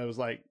thrown. That was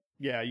like,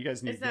 yeah, you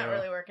guys need to go. It's not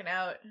really working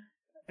out.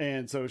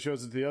 And so it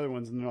shows it to the other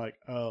ones, and they're like,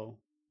 oh,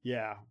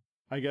 yeah,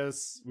 I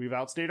guess we've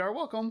outstayed our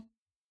welcome.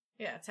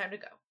 Yeah, time to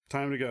go.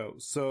 Time to go.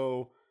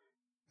 So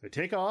they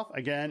take off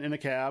again in a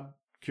cab.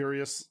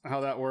 Curious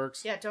how that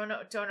works. Yeah, don't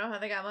know how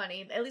they got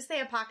money. At least they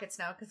have pockets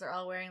now because they're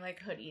all wearing like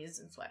hoodies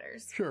and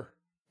sweaters. Sure.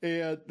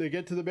 And they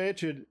get to the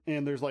mansion,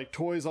 and there's like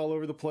toys all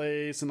over the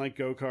place, and like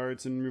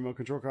go-karts and remote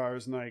control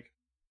cars, and like,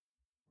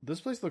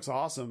 this place looks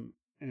awesome.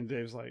 And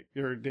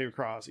David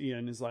Cross,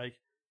 Ian, is like,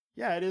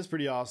 yeah, it is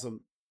pretty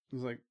awesome.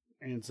 He's like,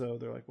 and so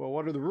they're like, well,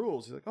 what are the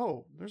rules? He's like,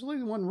 oh, there's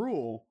only one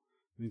rule.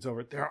 And he's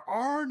over, there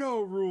are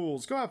no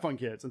rules. Go have fun,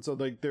 kids. And so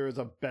like there is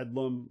a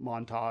bedlam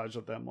montage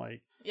of them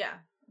like, yeah,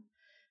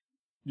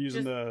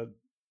 using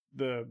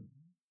the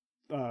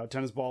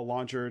tennis ball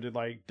launcher to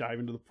like dive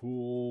into the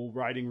pool,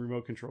 riding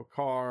remote control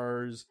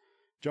cars,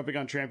 jumping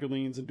on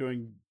trampolines and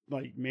doing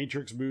like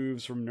Matrix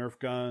moves from Nerf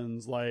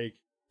guns. Like,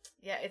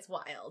 yeah, it's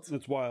wild.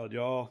 It's wild,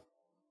 y'all.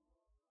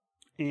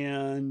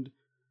 And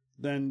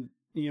then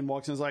Ian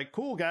walks in and is like,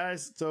 cool,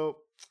 guys. So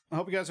I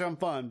hope you guys are having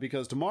fun,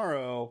 because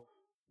tomorrow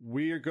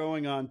we are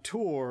going on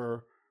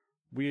tour.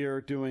 We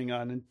are doing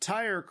an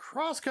entire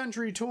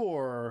cross-country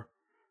tour,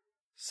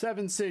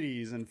 7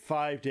 cities in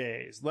 5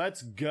 days.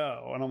 Let's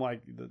go. And I'm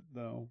like,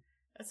 no.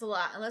 That's a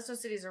lot, unless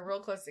those cities are real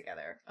close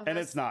together. And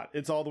it's not.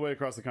 It's all the way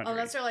across the country.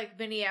 Unless they're like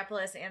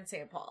Minneapolis and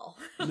St. Paul.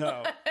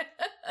 No.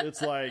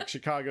 It's like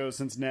Chicago,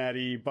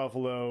 Cincinnati,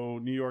 Buffalo,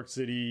 New York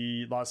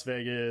City, Las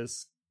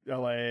Vegas,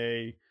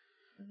 LA.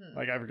 Mm-hmm.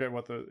 Like, I forget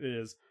what it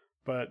is.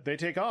 But they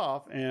take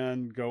off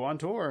and go on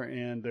tour,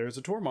 and there's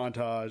a tour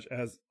montage,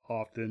 as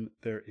often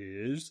there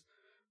is.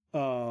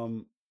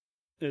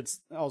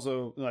 It's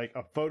also like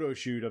a photo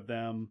shoot of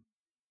them,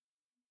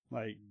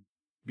 like,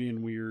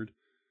 being weird.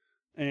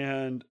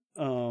 And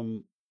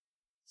so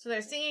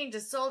they're singing to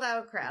sold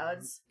out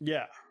crowds.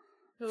 Yeah.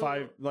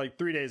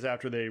 3 days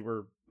after they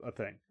were a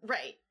thing.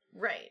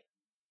 Right.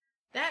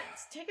 That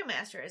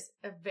Ticketmaster is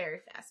a very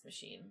fast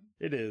machine.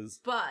 It is.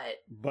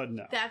 But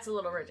no. That's a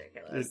little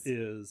ridiculous. It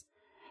is.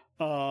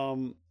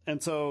 And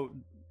so,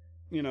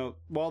 you know,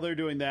 while they're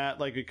doing that,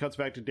 like, it cuts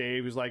back to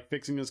Dave, who's like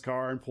fixing his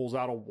car and pulls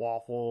out a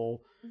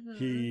waffle. Mm-hmm.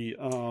 He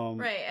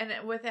right,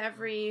 and with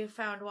every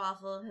found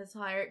waffle, his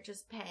heart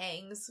just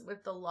pangs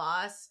with the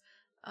loss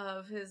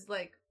of his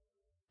like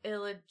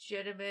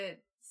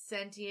illegitimate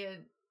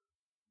sentient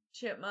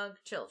chipmunk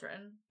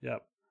children.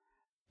 Yep.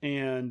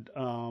 And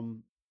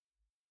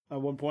at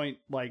one point,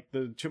 like,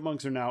 the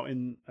Chipmunks are now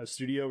in a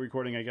studio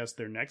recording, I guess,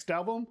 their next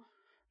album,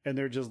 and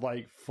they're just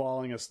like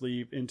falling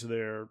asleep into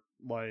their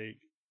like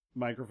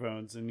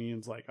microphones, and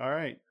Ian's like, all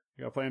right,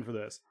 I got a plan for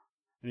this.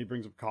 And he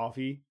brings them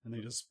coffee, and they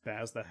just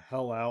spaz the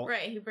hell out.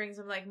 Right, he brings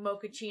them like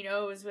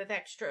mochachinos with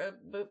extra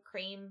whipped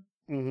cream.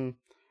 Mm-hmm.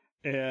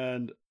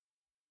 And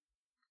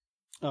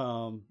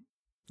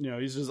you know,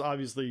 he's just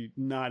obviously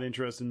not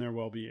interested in their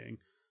well-being,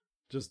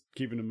 just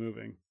keeping them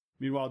moving.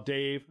 Meanwhile,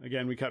 Dave,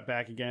 again, we cut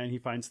back again. He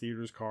finds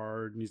Theodore's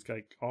card, and he's got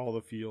like, all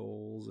the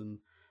feels and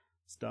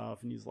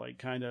stuff, and he's like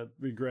kind of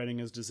regretting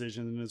his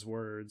decision and his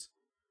words.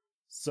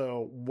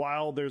 So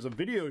while there's a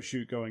video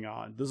shoot going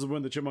on, this is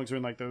when the Chipmunks are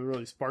in like the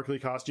really sparkly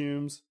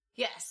costumes.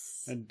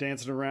 Yes. And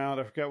dancing around.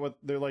 I forgot what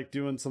they're like,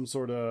 doing some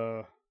sort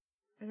of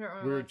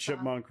weird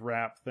chipmunk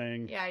rap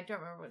thing. Yeah, I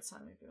don't remember what song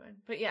they're doing.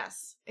 But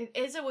yes, it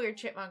is a weird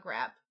chipmunk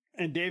rap.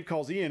 And Dave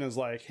calls Ian and is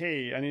like,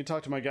 hey, I need to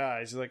talk to my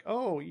guys. He's like,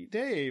 oh,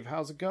 Dave,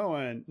 how's it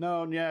going?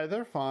 No, yeah,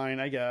 they're fine,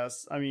 I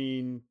guess. I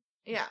mean...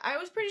 Yeah, I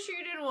was pretty sure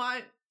you didn't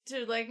want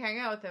to, like, hang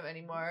out with them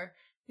anymore.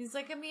 He's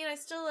like, I mean, I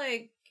still,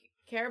 like,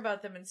 care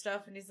about them and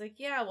stuff. And he's like,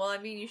 yeah, well, I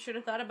mean, you should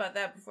have thought about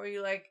that before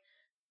you, like,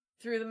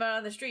 threw them out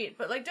on the street.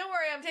 But, like, don't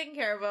worry, I'm taking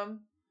care of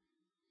them.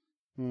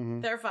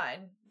 Mm-hmm. They're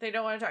fine. They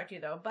don't want to talk to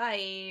you, though.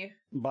 Bye.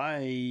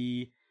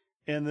 Bye.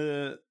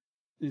 And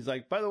he's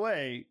like, by the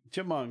way,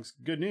 Chipmunks,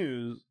 good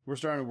news. We're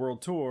starting a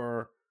world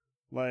tour.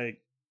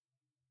 Like,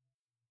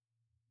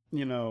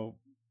 you know,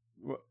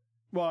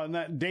 well, and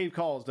that Dave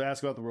calls to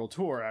ask about the world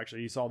tour,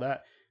 actually. He saw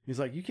that. He's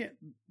like,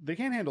 they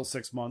can't handle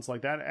 6 months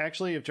like that.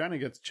 Actually, if China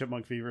gets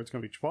chipmunk fever, it's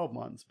going to be 12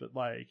 months, but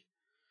like,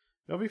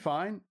 they'll be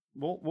fine.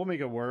 We'll make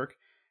it work.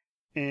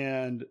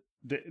 And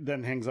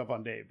then hangs up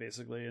on Dave,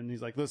 basically. And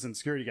he's like, listen,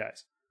 security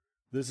guys,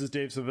 this is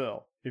Dave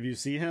Seville. If you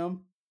see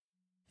him,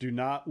 do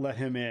not let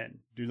him in.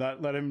 Do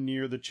not let him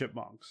near the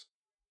chipmunks.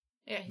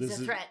 Yeah, he's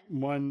a threat.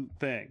 One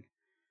thing.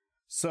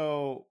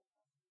 So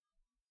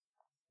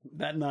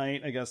that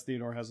night, I guess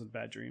Theodore has a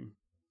bad dream.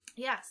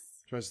 Yes.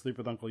 Tries to sleep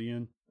with Uncle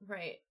Ian.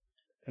 Right.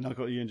 And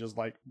Uncle Ian just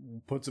like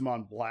puts him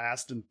on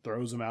blast and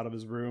throws him out of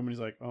his room. And he's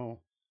like, oh.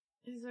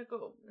 He's like,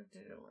 oh, it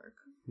didn't work.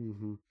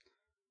 Mm-hmm.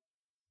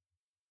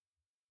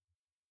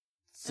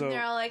 So, and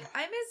they're all like,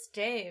 I miss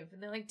Dave.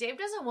 And they're like, Dave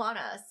doesn't want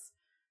us.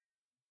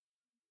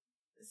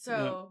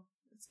 So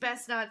it's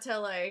best not to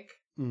like,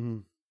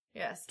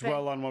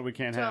 dwell on what we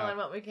can't have. Dwell on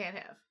what we can't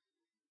have.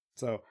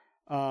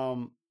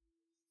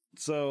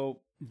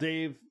 So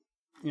Dave,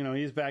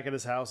 he's back at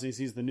his house and he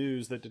sees the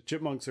news that the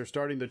Chipmunks are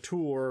starting the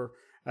tour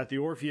at the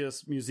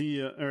Orpheus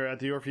Museum, or at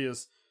the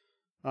Orpheus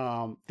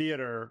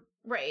Theater,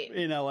 right,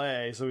 in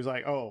LA. So he's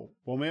like, oh,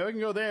 well, maybe I can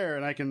go there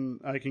and I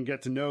can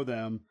get to know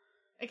them.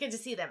 I get to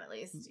see them at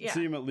least. Yeah.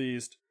 See them at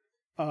least.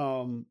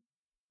 And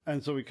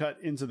so we cut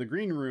into the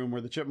green room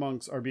where the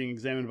Chipmunks are being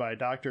examined by a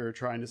doctor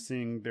trying to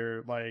sing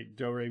their like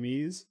do re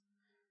mi's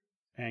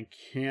and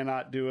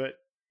cannot do it.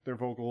 Their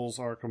vocals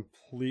are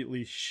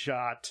completely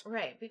shot.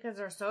 Right, because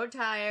they're so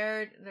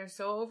tired, they're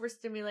so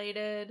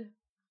overstimulated.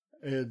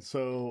 And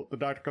so the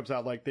doctor comes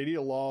out like, they need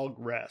a long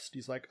rest.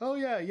 He's like, oh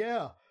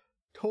yeah,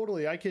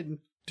 totally, I can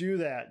do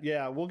that.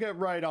 Yeah, we'll get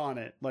right on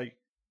it. Like,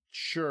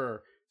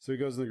 sure. So he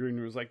goes in the green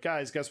room. He's like,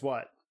 guys, guess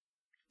what?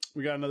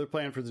 We got another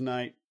plan for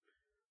tonight.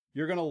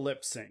 You're going to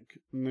lip sync.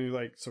 And they're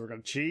like, so we're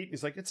going to cheat?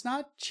 He's like, it's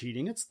not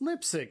cheating, it's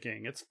lip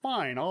syncing. It's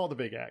fine. All the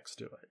big acts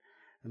do it.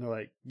 And they're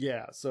like,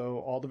 yeah, so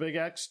all the big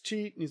acts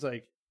cheat? And he's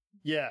like,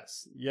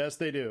 yes,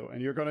 they do.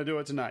 And you're going to do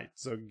it tonight.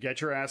 So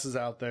get your asses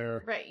out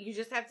there. Right. You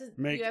just have to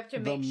make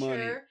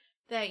sure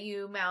that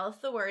you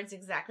mouth the words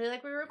exactly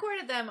like we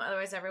recorded them.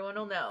 Otherwise, everyone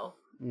will know.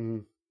 Mm-hmm.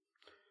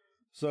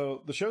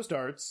 So the show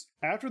starts.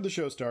 After the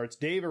show starts,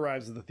 Dave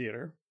arrives at the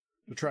theater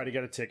to try to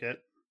get a ticket.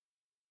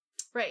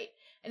 Right.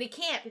 And he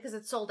can't because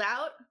it's sold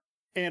out.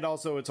 And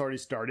also it's already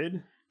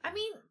started. I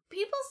mean,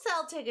 people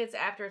sell tickets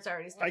after it's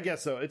already started. I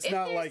guess so. It's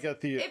not like a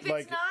theater. If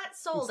it's not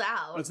sold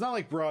out. It's not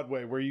like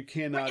Broadway where you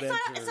cannot enter.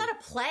 It's not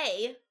a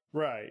play.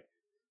 Right.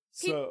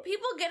 So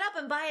people get up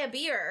and buy a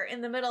beer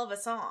in the middle of a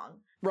song.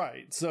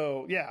 Right.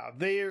 So, yeah,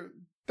 they're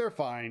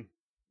fine.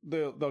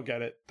 They'll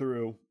get it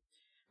through.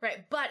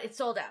 Right, but it's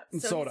sold out.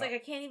 It's so sold he's out.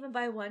 like, I can't even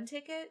buy one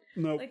ticket?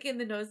 Nope. Like in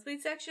the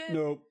nosebleed section?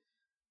 Nope.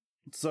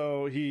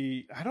 So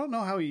I don't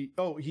know how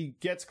he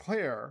gets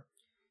Claire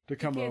to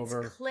come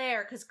over.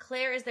 Claire, because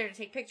Claire is there to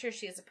take pictures.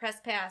 She has a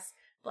press pass,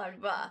 blah, blah,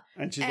 blah.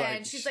 And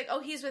she's like,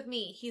 oh, he's with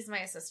me. He's my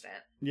assistant.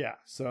 Yeah,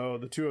 so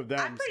the two of them.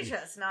 I'm pretty sure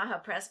that's not how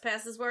press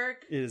passes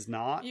work. It is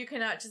not. You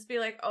cannot just be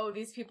like, oh,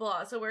 these people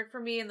also work for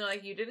me. And they're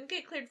like, you didn't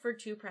get cleared for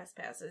 2 press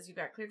passes. You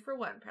got cleared for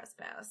 1 press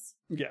pass.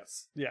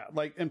 Yes. Yeah.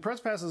 Like, and press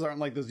passes aren't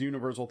like this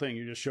universal thing.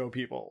 You just show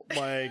people.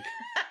 Like.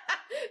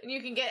 And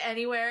you can get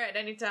anywhere at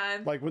any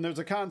time. Like when there's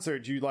a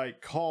concert, you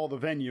like call the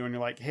venue and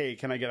you're like, hey,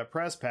 can I get a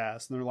press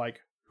pass? And they're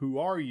like, who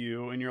are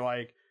you? And you're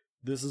like,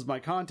 this is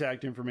my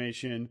contact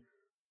information.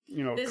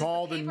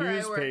 Call the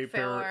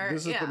newspaper.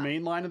 This is the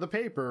main line of the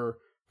paper.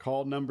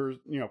 Call number,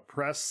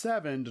 press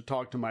 7 to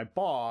talk to my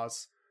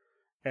boss.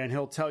 And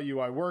he'll tell you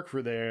I work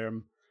for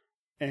them.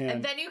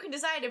 And then you can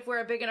decide if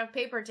we're a big enough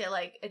paper to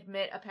like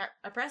admit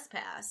a press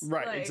pass.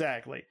 Right,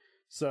 exactly.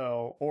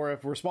 So, or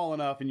if we're small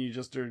enough and you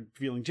just are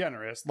feeling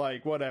generous,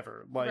 like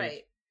whatever. Like,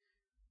 right.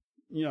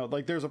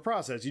 Like there's a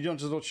process. You don't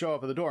just show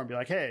up at the door and be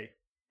like, hey,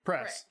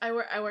 press.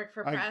 Right. I work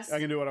for press. I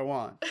can do what I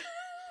want.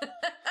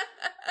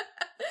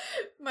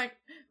 My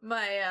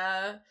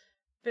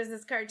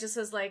business card just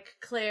says like,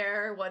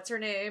 Claire, what's her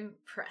name?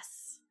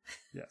 Press.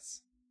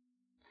 Yes.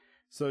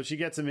 So she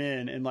gets him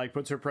in and like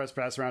puts her press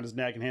pass around his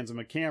neck and hands him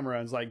a camera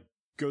and is like,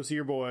 go see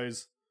your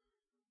boys.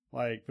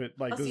 Like, but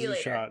like, this is a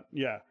shot.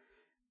 Yeah.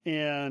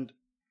 And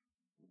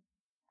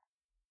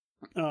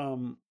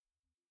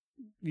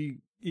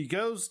he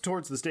goes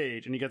towards the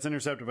stage and he gets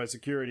intercepted by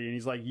security and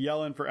he's like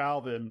yelling for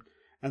Alvin,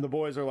 and the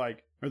boys are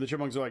like, or the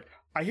Chipmunks are like,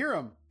 I hear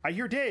him. I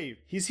hear Dave.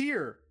 He's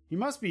here. He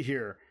must be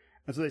here.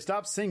 And so they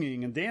stop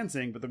singing and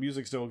dancing, but the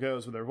music still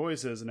goes with their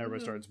voices and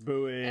everybody starts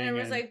booing. And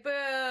everyone's like,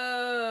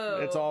 boo.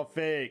 It's all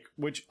fake,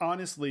 which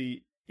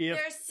honestly, if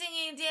they're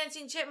singing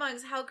dancing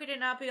chipmunks, how could it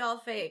not be all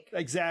fake?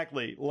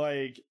 Exactly.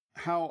 Like,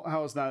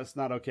 how is that? It's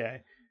not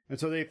okay. And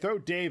so they throw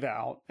Dave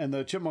out, and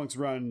the Chipmunks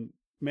run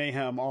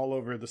mayhem all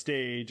over the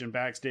stage and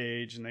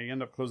backstage, and they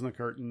end up closing the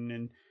curtain,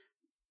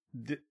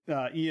 and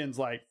Ian's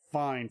like,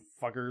 fine,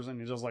 fuckers, and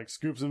he just like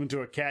scoops them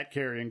into a cat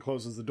carry and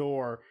closes the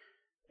door,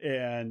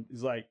 And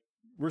he's like,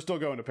 we're still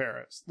going to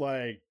Paris.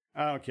 Like,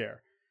 I don't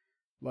care.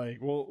 Like,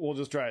 we'll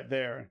just try it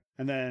there.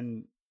 And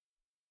then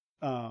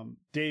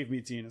Dave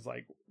meets Ian and is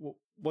like,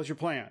 what's your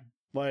plan?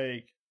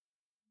 Like,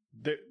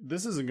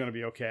 this isn't going to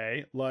be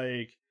okay.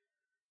 Like,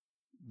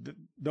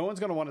 no one's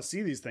going to want to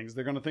see these things.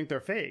 They're going to think they're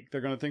fake.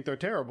 They're going to think they're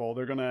terrible.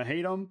 They're going to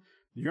hate them.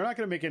 You're not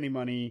going to make any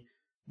money.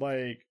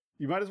 Like,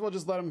 you might as well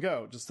just let them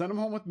go. Just send them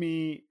home with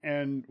me,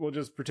 and we'll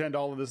just pretend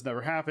all of this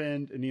never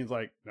happened. And Ian's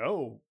like,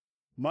 no,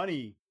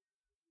 money,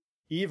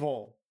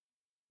 evil,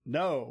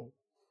 no.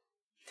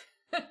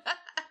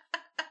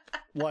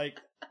 Like,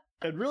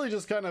 it really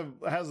just kind of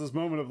has this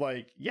moment of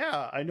like,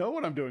 yeah, I know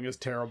what I'm doing is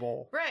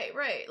terrible. Right.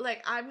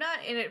 Like, I'm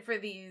not in it for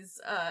these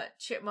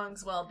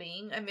chipmunks'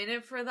 well-being. I'm in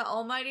it for the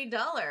almighty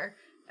dollar.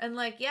 And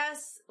like,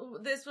 yes,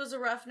 this was a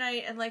rough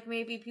night, and like,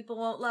 maybe people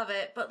won't love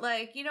it, but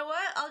like, you know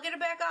what? I'll get it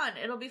back on.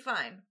 It'll be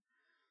fine.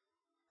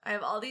 I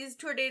have all these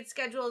tour dates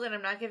scheduled, and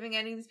I'm not giving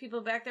any of these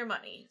people back their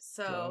money.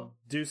 So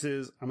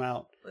deuces, I'm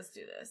out. Let's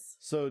do this.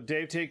 So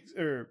Dave takes,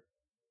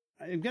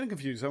 I'm getting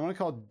confused. I want to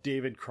call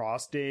David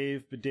Cross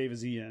Dave, but Dave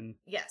is Ian.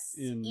 Yes,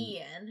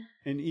 Ian.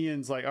 And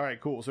Ian's like, all right,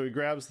 cool. So he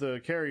grabs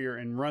the carrier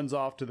and runs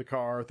off to the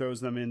car,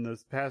 throws them in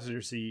the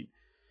passenger seat.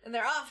 And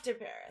they're off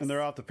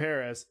to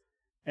Paris.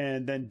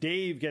 And then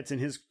Dave gets in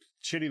his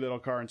shitty little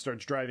car and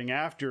starts driving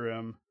after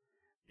him.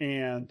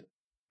 And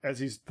as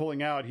he's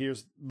pulling out, he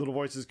hears little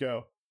voices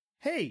go,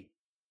 hey,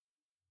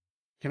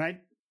 can I,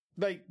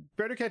 like,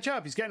 better catch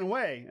up. He's getting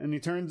away. And he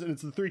turns, and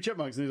it's the three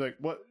chipmunks. And he's like,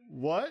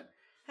 what?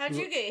 How'd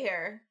you get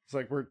here? It's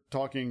like, we're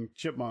talking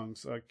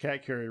chipmunks. A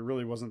cat carrier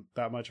really wasn't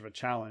that much of a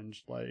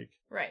challenge. Like,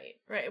 right.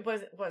 It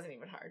wasn't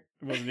even hard.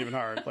 It wasn't even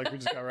hard. Like, we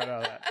just got right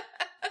out of that.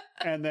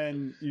 And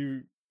then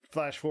you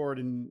flash forward,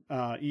 and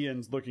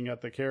Ian's looking at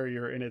the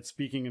carrier, and it's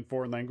speaking in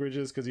foreign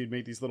languages because he'd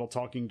made these little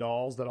talking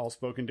dolls that all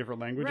spoke in different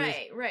languages.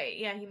 Right.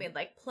 Yeah, he made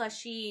like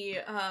plushy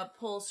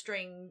pull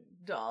string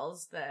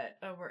dolls that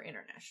were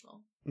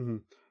international. Mm-hmm.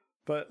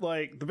 But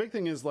like, the big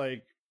thing is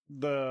like,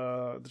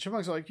 the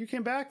chipmunks are like, you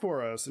came back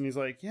for us. And he's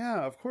like,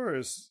 yeah, of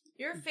course.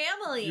 Your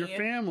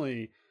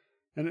family.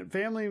 And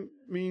family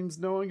means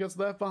no one gets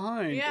left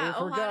behind. Yeah,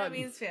 or forgotten. Ohana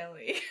means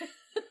family.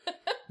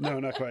 No,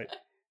 not quite.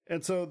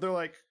 And so they're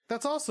like,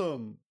 that's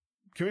awesome.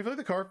 Can we play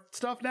the car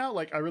stuff now?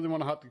 Like, I really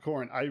want to hop the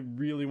corn. I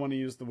really want to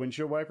use the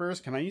windshield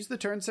wipers. Can I use the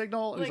turn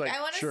signal? And like, he's like,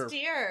 I want to sure.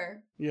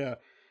 steer. Yeah.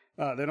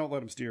 They don't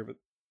let him steer, but...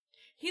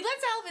 He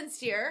lets Alvin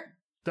steer.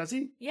 Does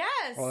he?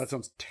 Yes. Oh, that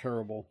sounds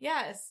terrible.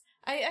 Yes.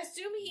 I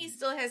assume he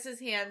still has his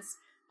hands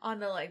on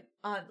the,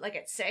 like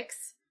at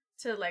 6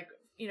 to, like,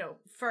 you know,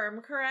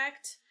 firm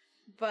correct.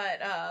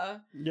 But,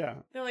 yeah.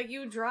 They're like,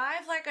 you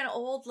drive like an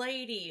old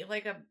lady,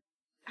 like a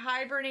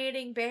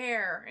hibernating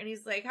bear. And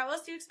he's like, how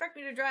else do you expect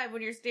me to drive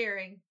when you're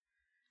steering?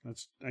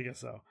 I guess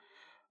so.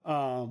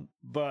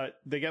 But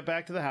they get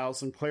back to the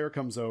house, and Claire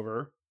comes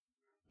over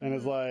and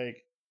is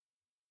like,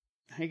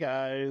 hey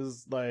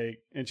guys,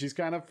 like, and she's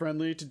kind of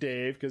friendly to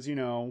Dave because, you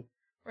know,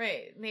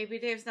 right, maybe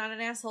Dave's not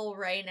an asshole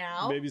right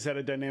now. Maybe he's had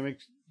a dynamic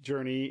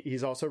journey.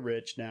 He's also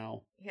rich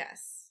now.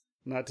 Yes.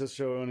 Not to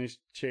show any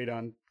shade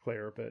on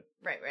Claire, but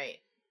right.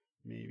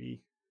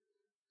 Maybe.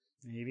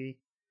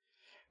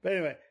 But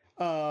anyway,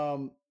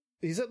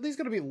 he's at least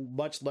going to be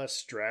much less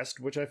stressed,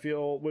 which I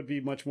feel would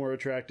be much more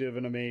attractive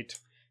in a mate.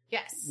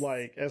 Yes.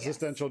 Like,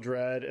 existential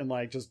dread and,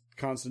 like, just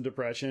constant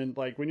depression.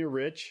 Like, when you're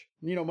rich,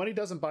 you know, money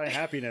doesn't buy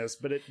happiness,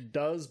 but it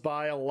does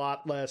buy a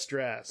lot less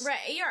stress. Right,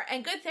 yeah,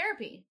 and good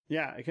therapy.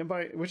 Yeah, it can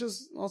buy, which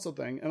is also a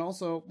thing. And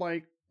also,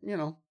 like, you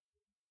know,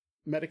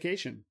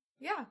 medication.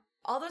 Yeah,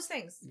 all those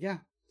things. Yeah,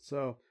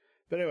 so,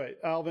 but anyway,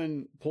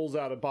 Alvin pulls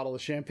out a bottle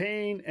of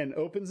champagne and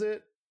opens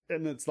it,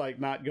 and it's, like,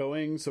 not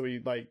going, so he,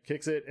 like,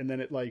 kicks it, and then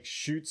it, like,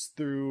 shoots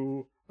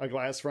through a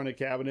glass-fronted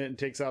cabinet and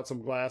takes out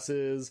some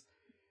glasses.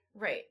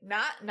 Right.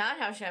 Not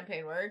how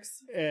champagne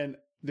works. And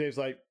Dave's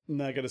like,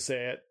 not gonna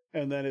say it.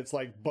 And then it's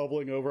like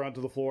bubbling over onto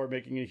the floor,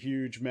 making a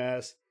huge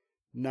mess.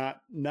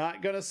 Not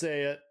gonna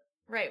say it.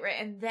 Right.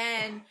 And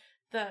then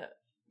the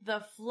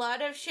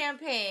flood of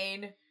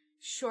champagne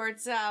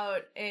shorts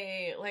out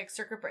a, like,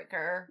 circuit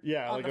breaker.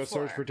 Yeah, like a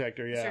surge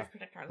protector, yeah. Surge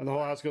protector on the and the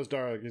whole house goes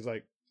dark. He's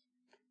like,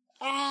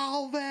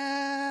 Alvin!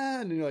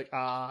 And you're like,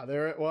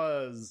 there it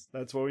was.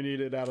 That's what we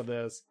needed out of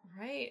this.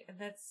 Right. And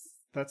that's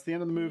the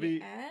end of the movie.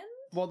 The end?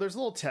 Well, there's a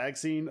little tag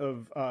scene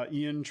of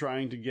Ian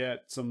trying to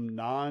get some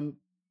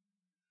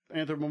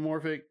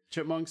non-anthropomorphic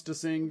chipmunks to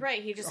sing.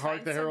 Right, he just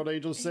Hark the Herald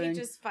Angels Sing. He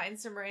just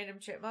finds some random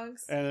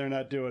chipmunks. And they're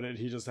not doing it.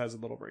 He just has a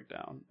little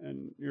breakdown.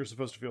 And you're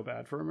supposed to feel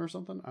bad for him or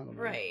something? I don't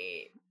know.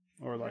 Right.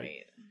 Or like...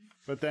 Right.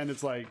 But then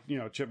it's like, you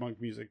know,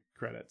 chipmunk music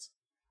credits.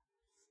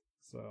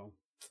 So...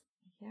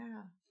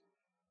 Yeah.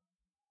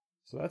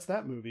 So that's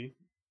that movie.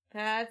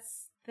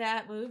 That's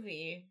that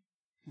movie.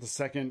 The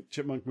second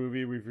chipmunk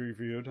movie we've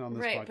reviewed on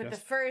this podcast. Right, but the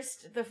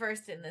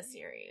first in the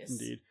series.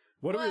 Indeed.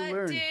 What did we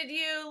learn? What did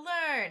you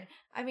learn?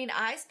 I mean,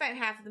 I spent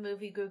half of the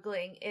movie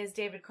Googling, is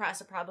David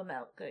Cross a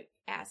problematic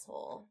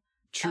asshole?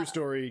 True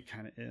story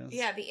kind of is.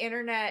 Yeah, the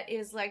internet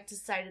is, like,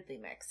 decidedly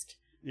mixed.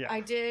 Yeah.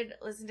 I did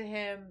listen to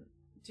him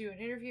do an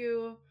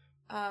interview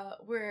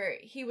where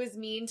he was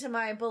mean to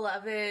my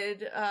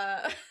beloved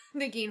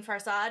Nagin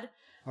Farsad.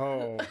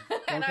 Oh,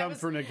 don't come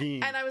for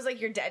Nagin. And I was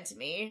like, you're dead to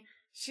me.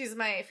 She's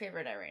my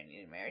favorite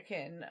Iranian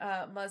American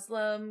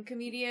Muslim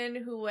comedian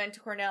who went to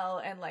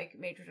Cornell and like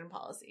majored in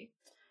policy.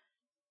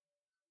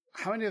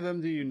 How many of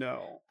them do you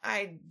know?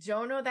 I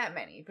don't know that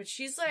many, but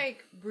she's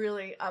like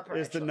really upper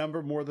Is echelon. the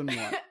number more than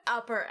one?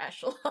 Upper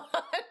echelon.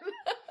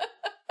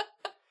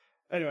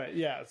 Anyway,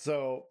 yeah,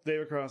 so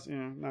David Cross,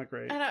 not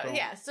great.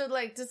 So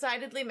like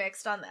decidedly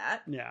mixed on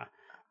that. Yeah.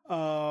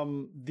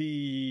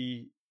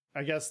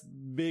 I guess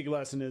big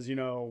lesson is,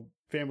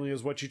 family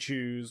is what you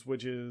choose,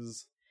 which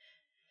is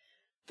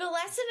the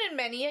lesson in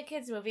many a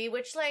kid's movie,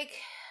 which like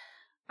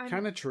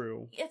kind of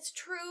true. It's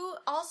true.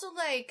 Also,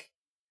 like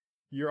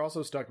you're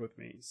also stuck with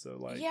me, so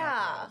like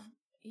yeah.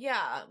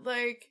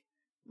 Like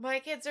my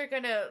kids are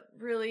gonna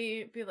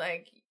really be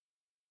like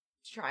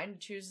trying to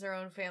choose their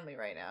own family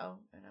right now,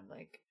 and I'm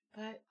like,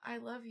 but I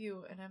love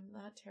you, and I'm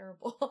not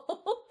terrible.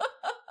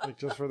 Like,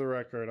 just for the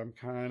record, I'm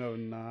kind of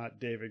not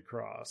David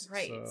Cross.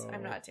 Right. So...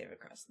 I'm not David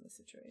Cross in this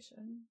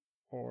situation.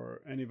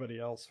 Or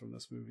anybody else from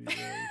this movie, really.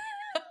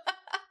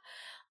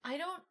 I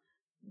don't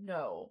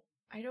know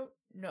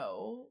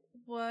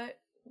what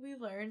we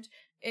learned.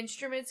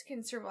 Instruments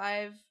can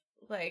survive,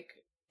 like,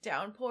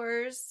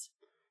 downpours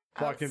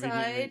plot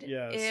outside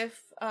yes.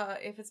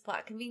 if it's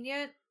plot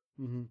convenient.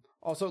 Mm-hmm.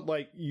 Also,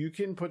 like, you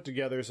can put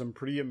together some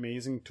pretty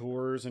amazing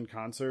tours and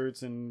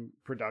concerts and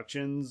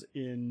productions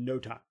in no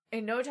time.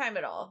 In no time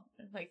at all.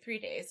 Like 3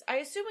 days. I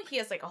assume he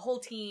has like a whole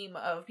team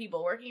of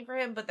people working for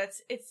him, but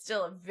it's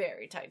still a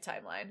very tight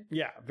timeline.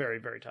 Yeah, very,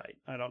 very tight.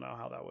 I don't know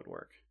how that would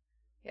work.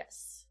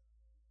 Yes.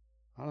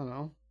 I don't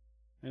know.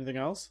 Anything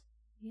else?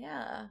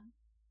 Yeah.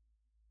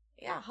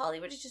 Yeah,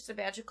 Hollywood is just a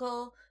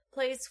magical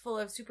place full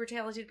of super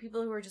talented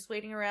people who are just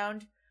waiting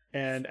around.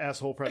 And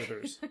asshole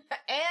predators.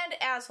 And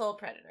asshole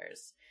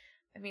predators.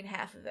 I mean,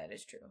 half of that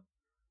is true.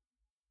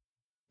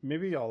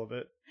 Maybe all of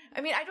it.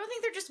 I mean, I don't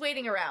think they're just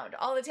waiting around.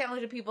 All the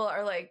talented people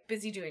are, like,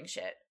 busy doing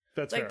shit.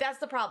 That's like, fair. That's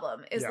the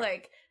problem. Is,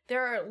 like,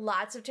 there are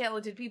lots of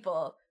talented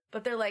people,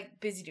 but they're, like,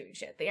 busy doing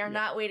shit. They are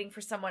not waiting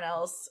for someone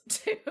else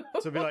to...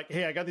 So be like,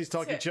 hey, I got these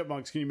talking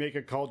chipmunks. Can you make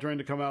a cauldron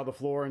to come out of the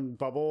floor and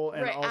bubble?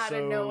 And also out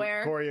of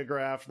nowhere.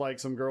 Choreograph, like,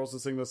 some girls to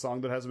sing the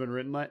song that hasn't been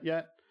written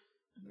yet?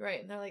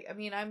 Right. And they're like, I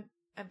mean, I'm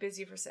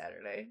busy for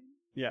Saturday.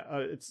 Yeah,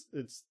 it's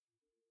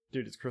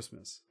dude, it's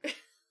Christmas.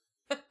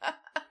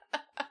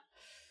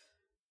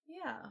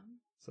 Yeah.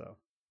 So,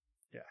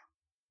 yeah.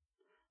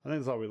 I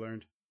think that's all we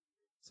learned.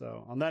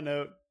 So, on that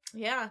note...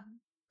 Yeah.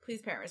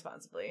 Please parent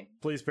responsibly.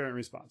 Please parent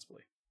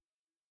responsibly.